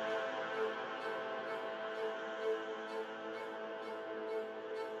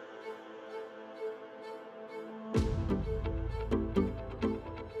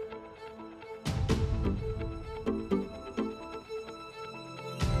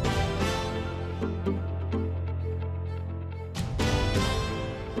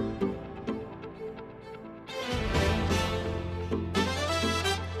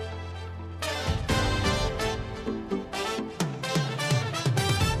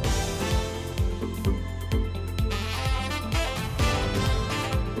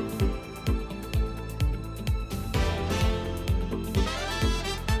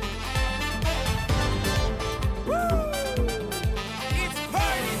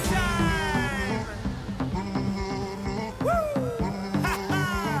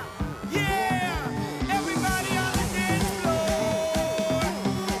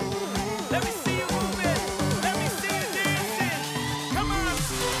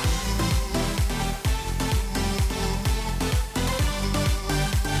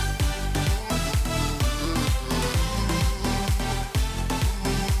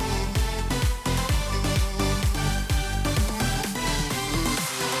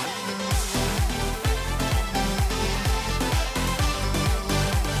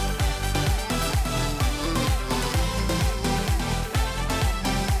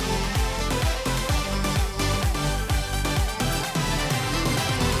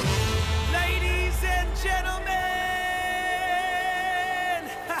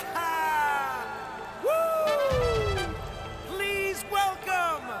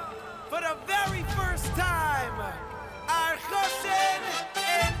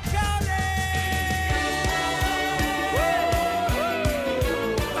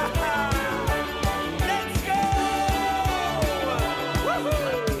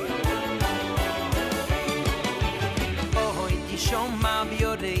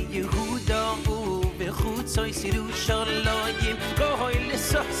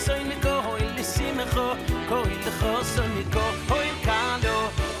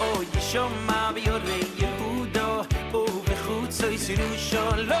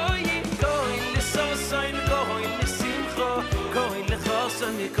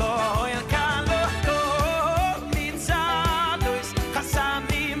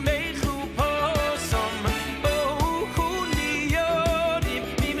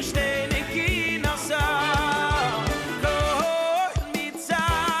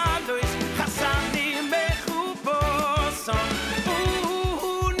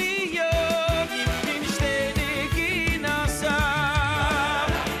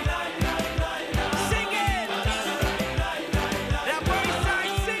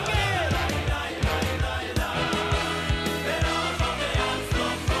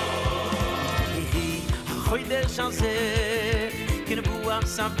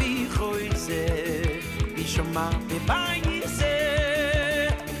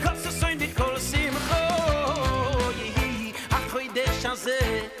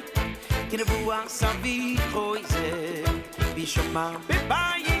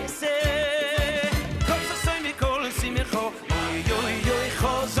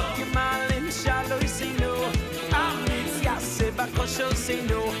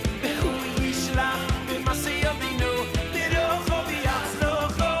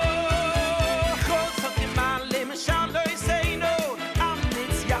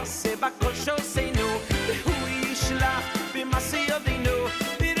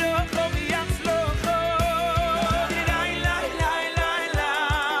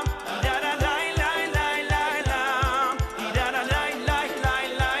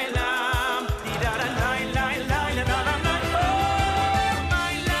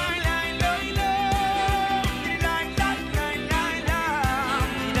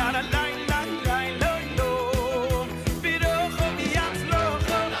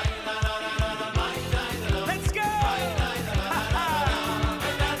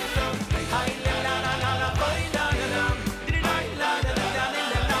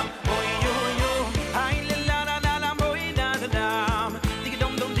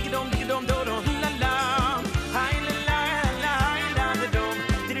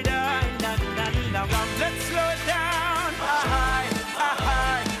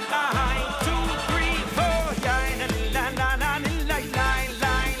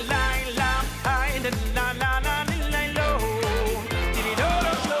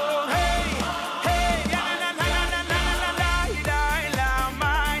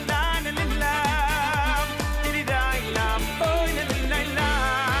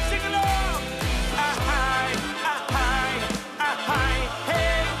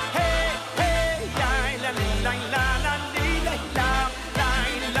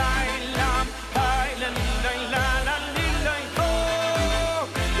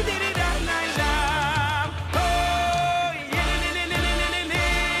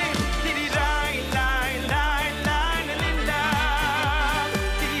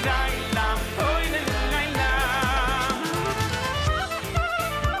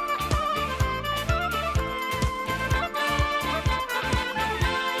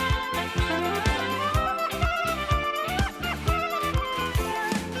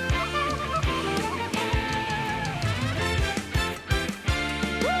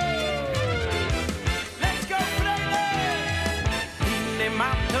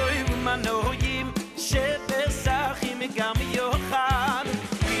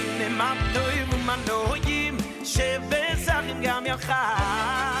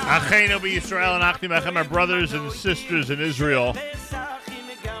 Achenu b'Yisrael and Achim Echem, our brothers and sisters in Israel.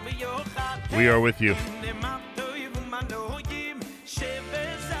 We are with you.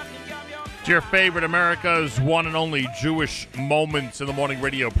 It's your favorite America's one and only Jewish Moments in the Morning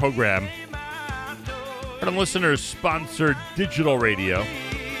radio program. From listeners sponsored digital radio.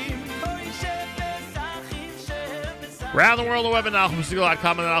 Around the world, the web at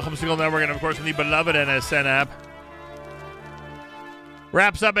NachumSegal.com and the Nachum Segal Network, and of course, on the beloved NSN app.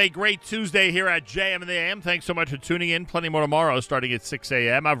 Wraps up a great Tuesday here at JM in the AM. Thanks so much for tuning in. Plenty more tomorrow starting at 6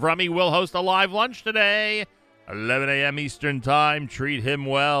 a.m. Avrami will host a live lunch today, 11 a.m. Eastern Time. Treat him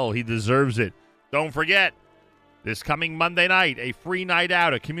well. He deserves it. Don't forget, this coming Monday night, a free night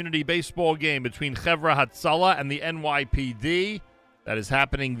out, a community baseball game between Chevra Hatzalah and the NYPD. That is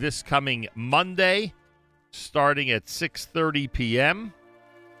happening this coming Monday, starting at 6:30 p.m.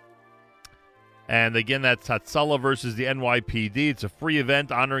 And again, that's Hatzalah versus the NYPD. It's a free event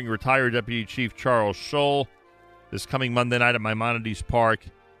honoring retired Deputy Chief Charles Scholl this coming Monday night at Maimonides Park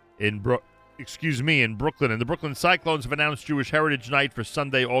in Brooklyn. And the Brooklyn Cyclones have announced Jewish Heritage Night for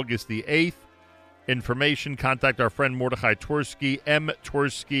Sunday, August the 8th. Information, contact our friend Mordechai Tversky,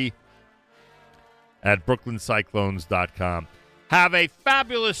 mtversky at brooklyncyclones.com. Have a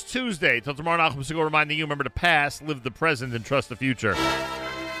fabulous Tuesday. Till tomorrow, Nachum Segal reminding you, remember the past, live the present, and trust the future.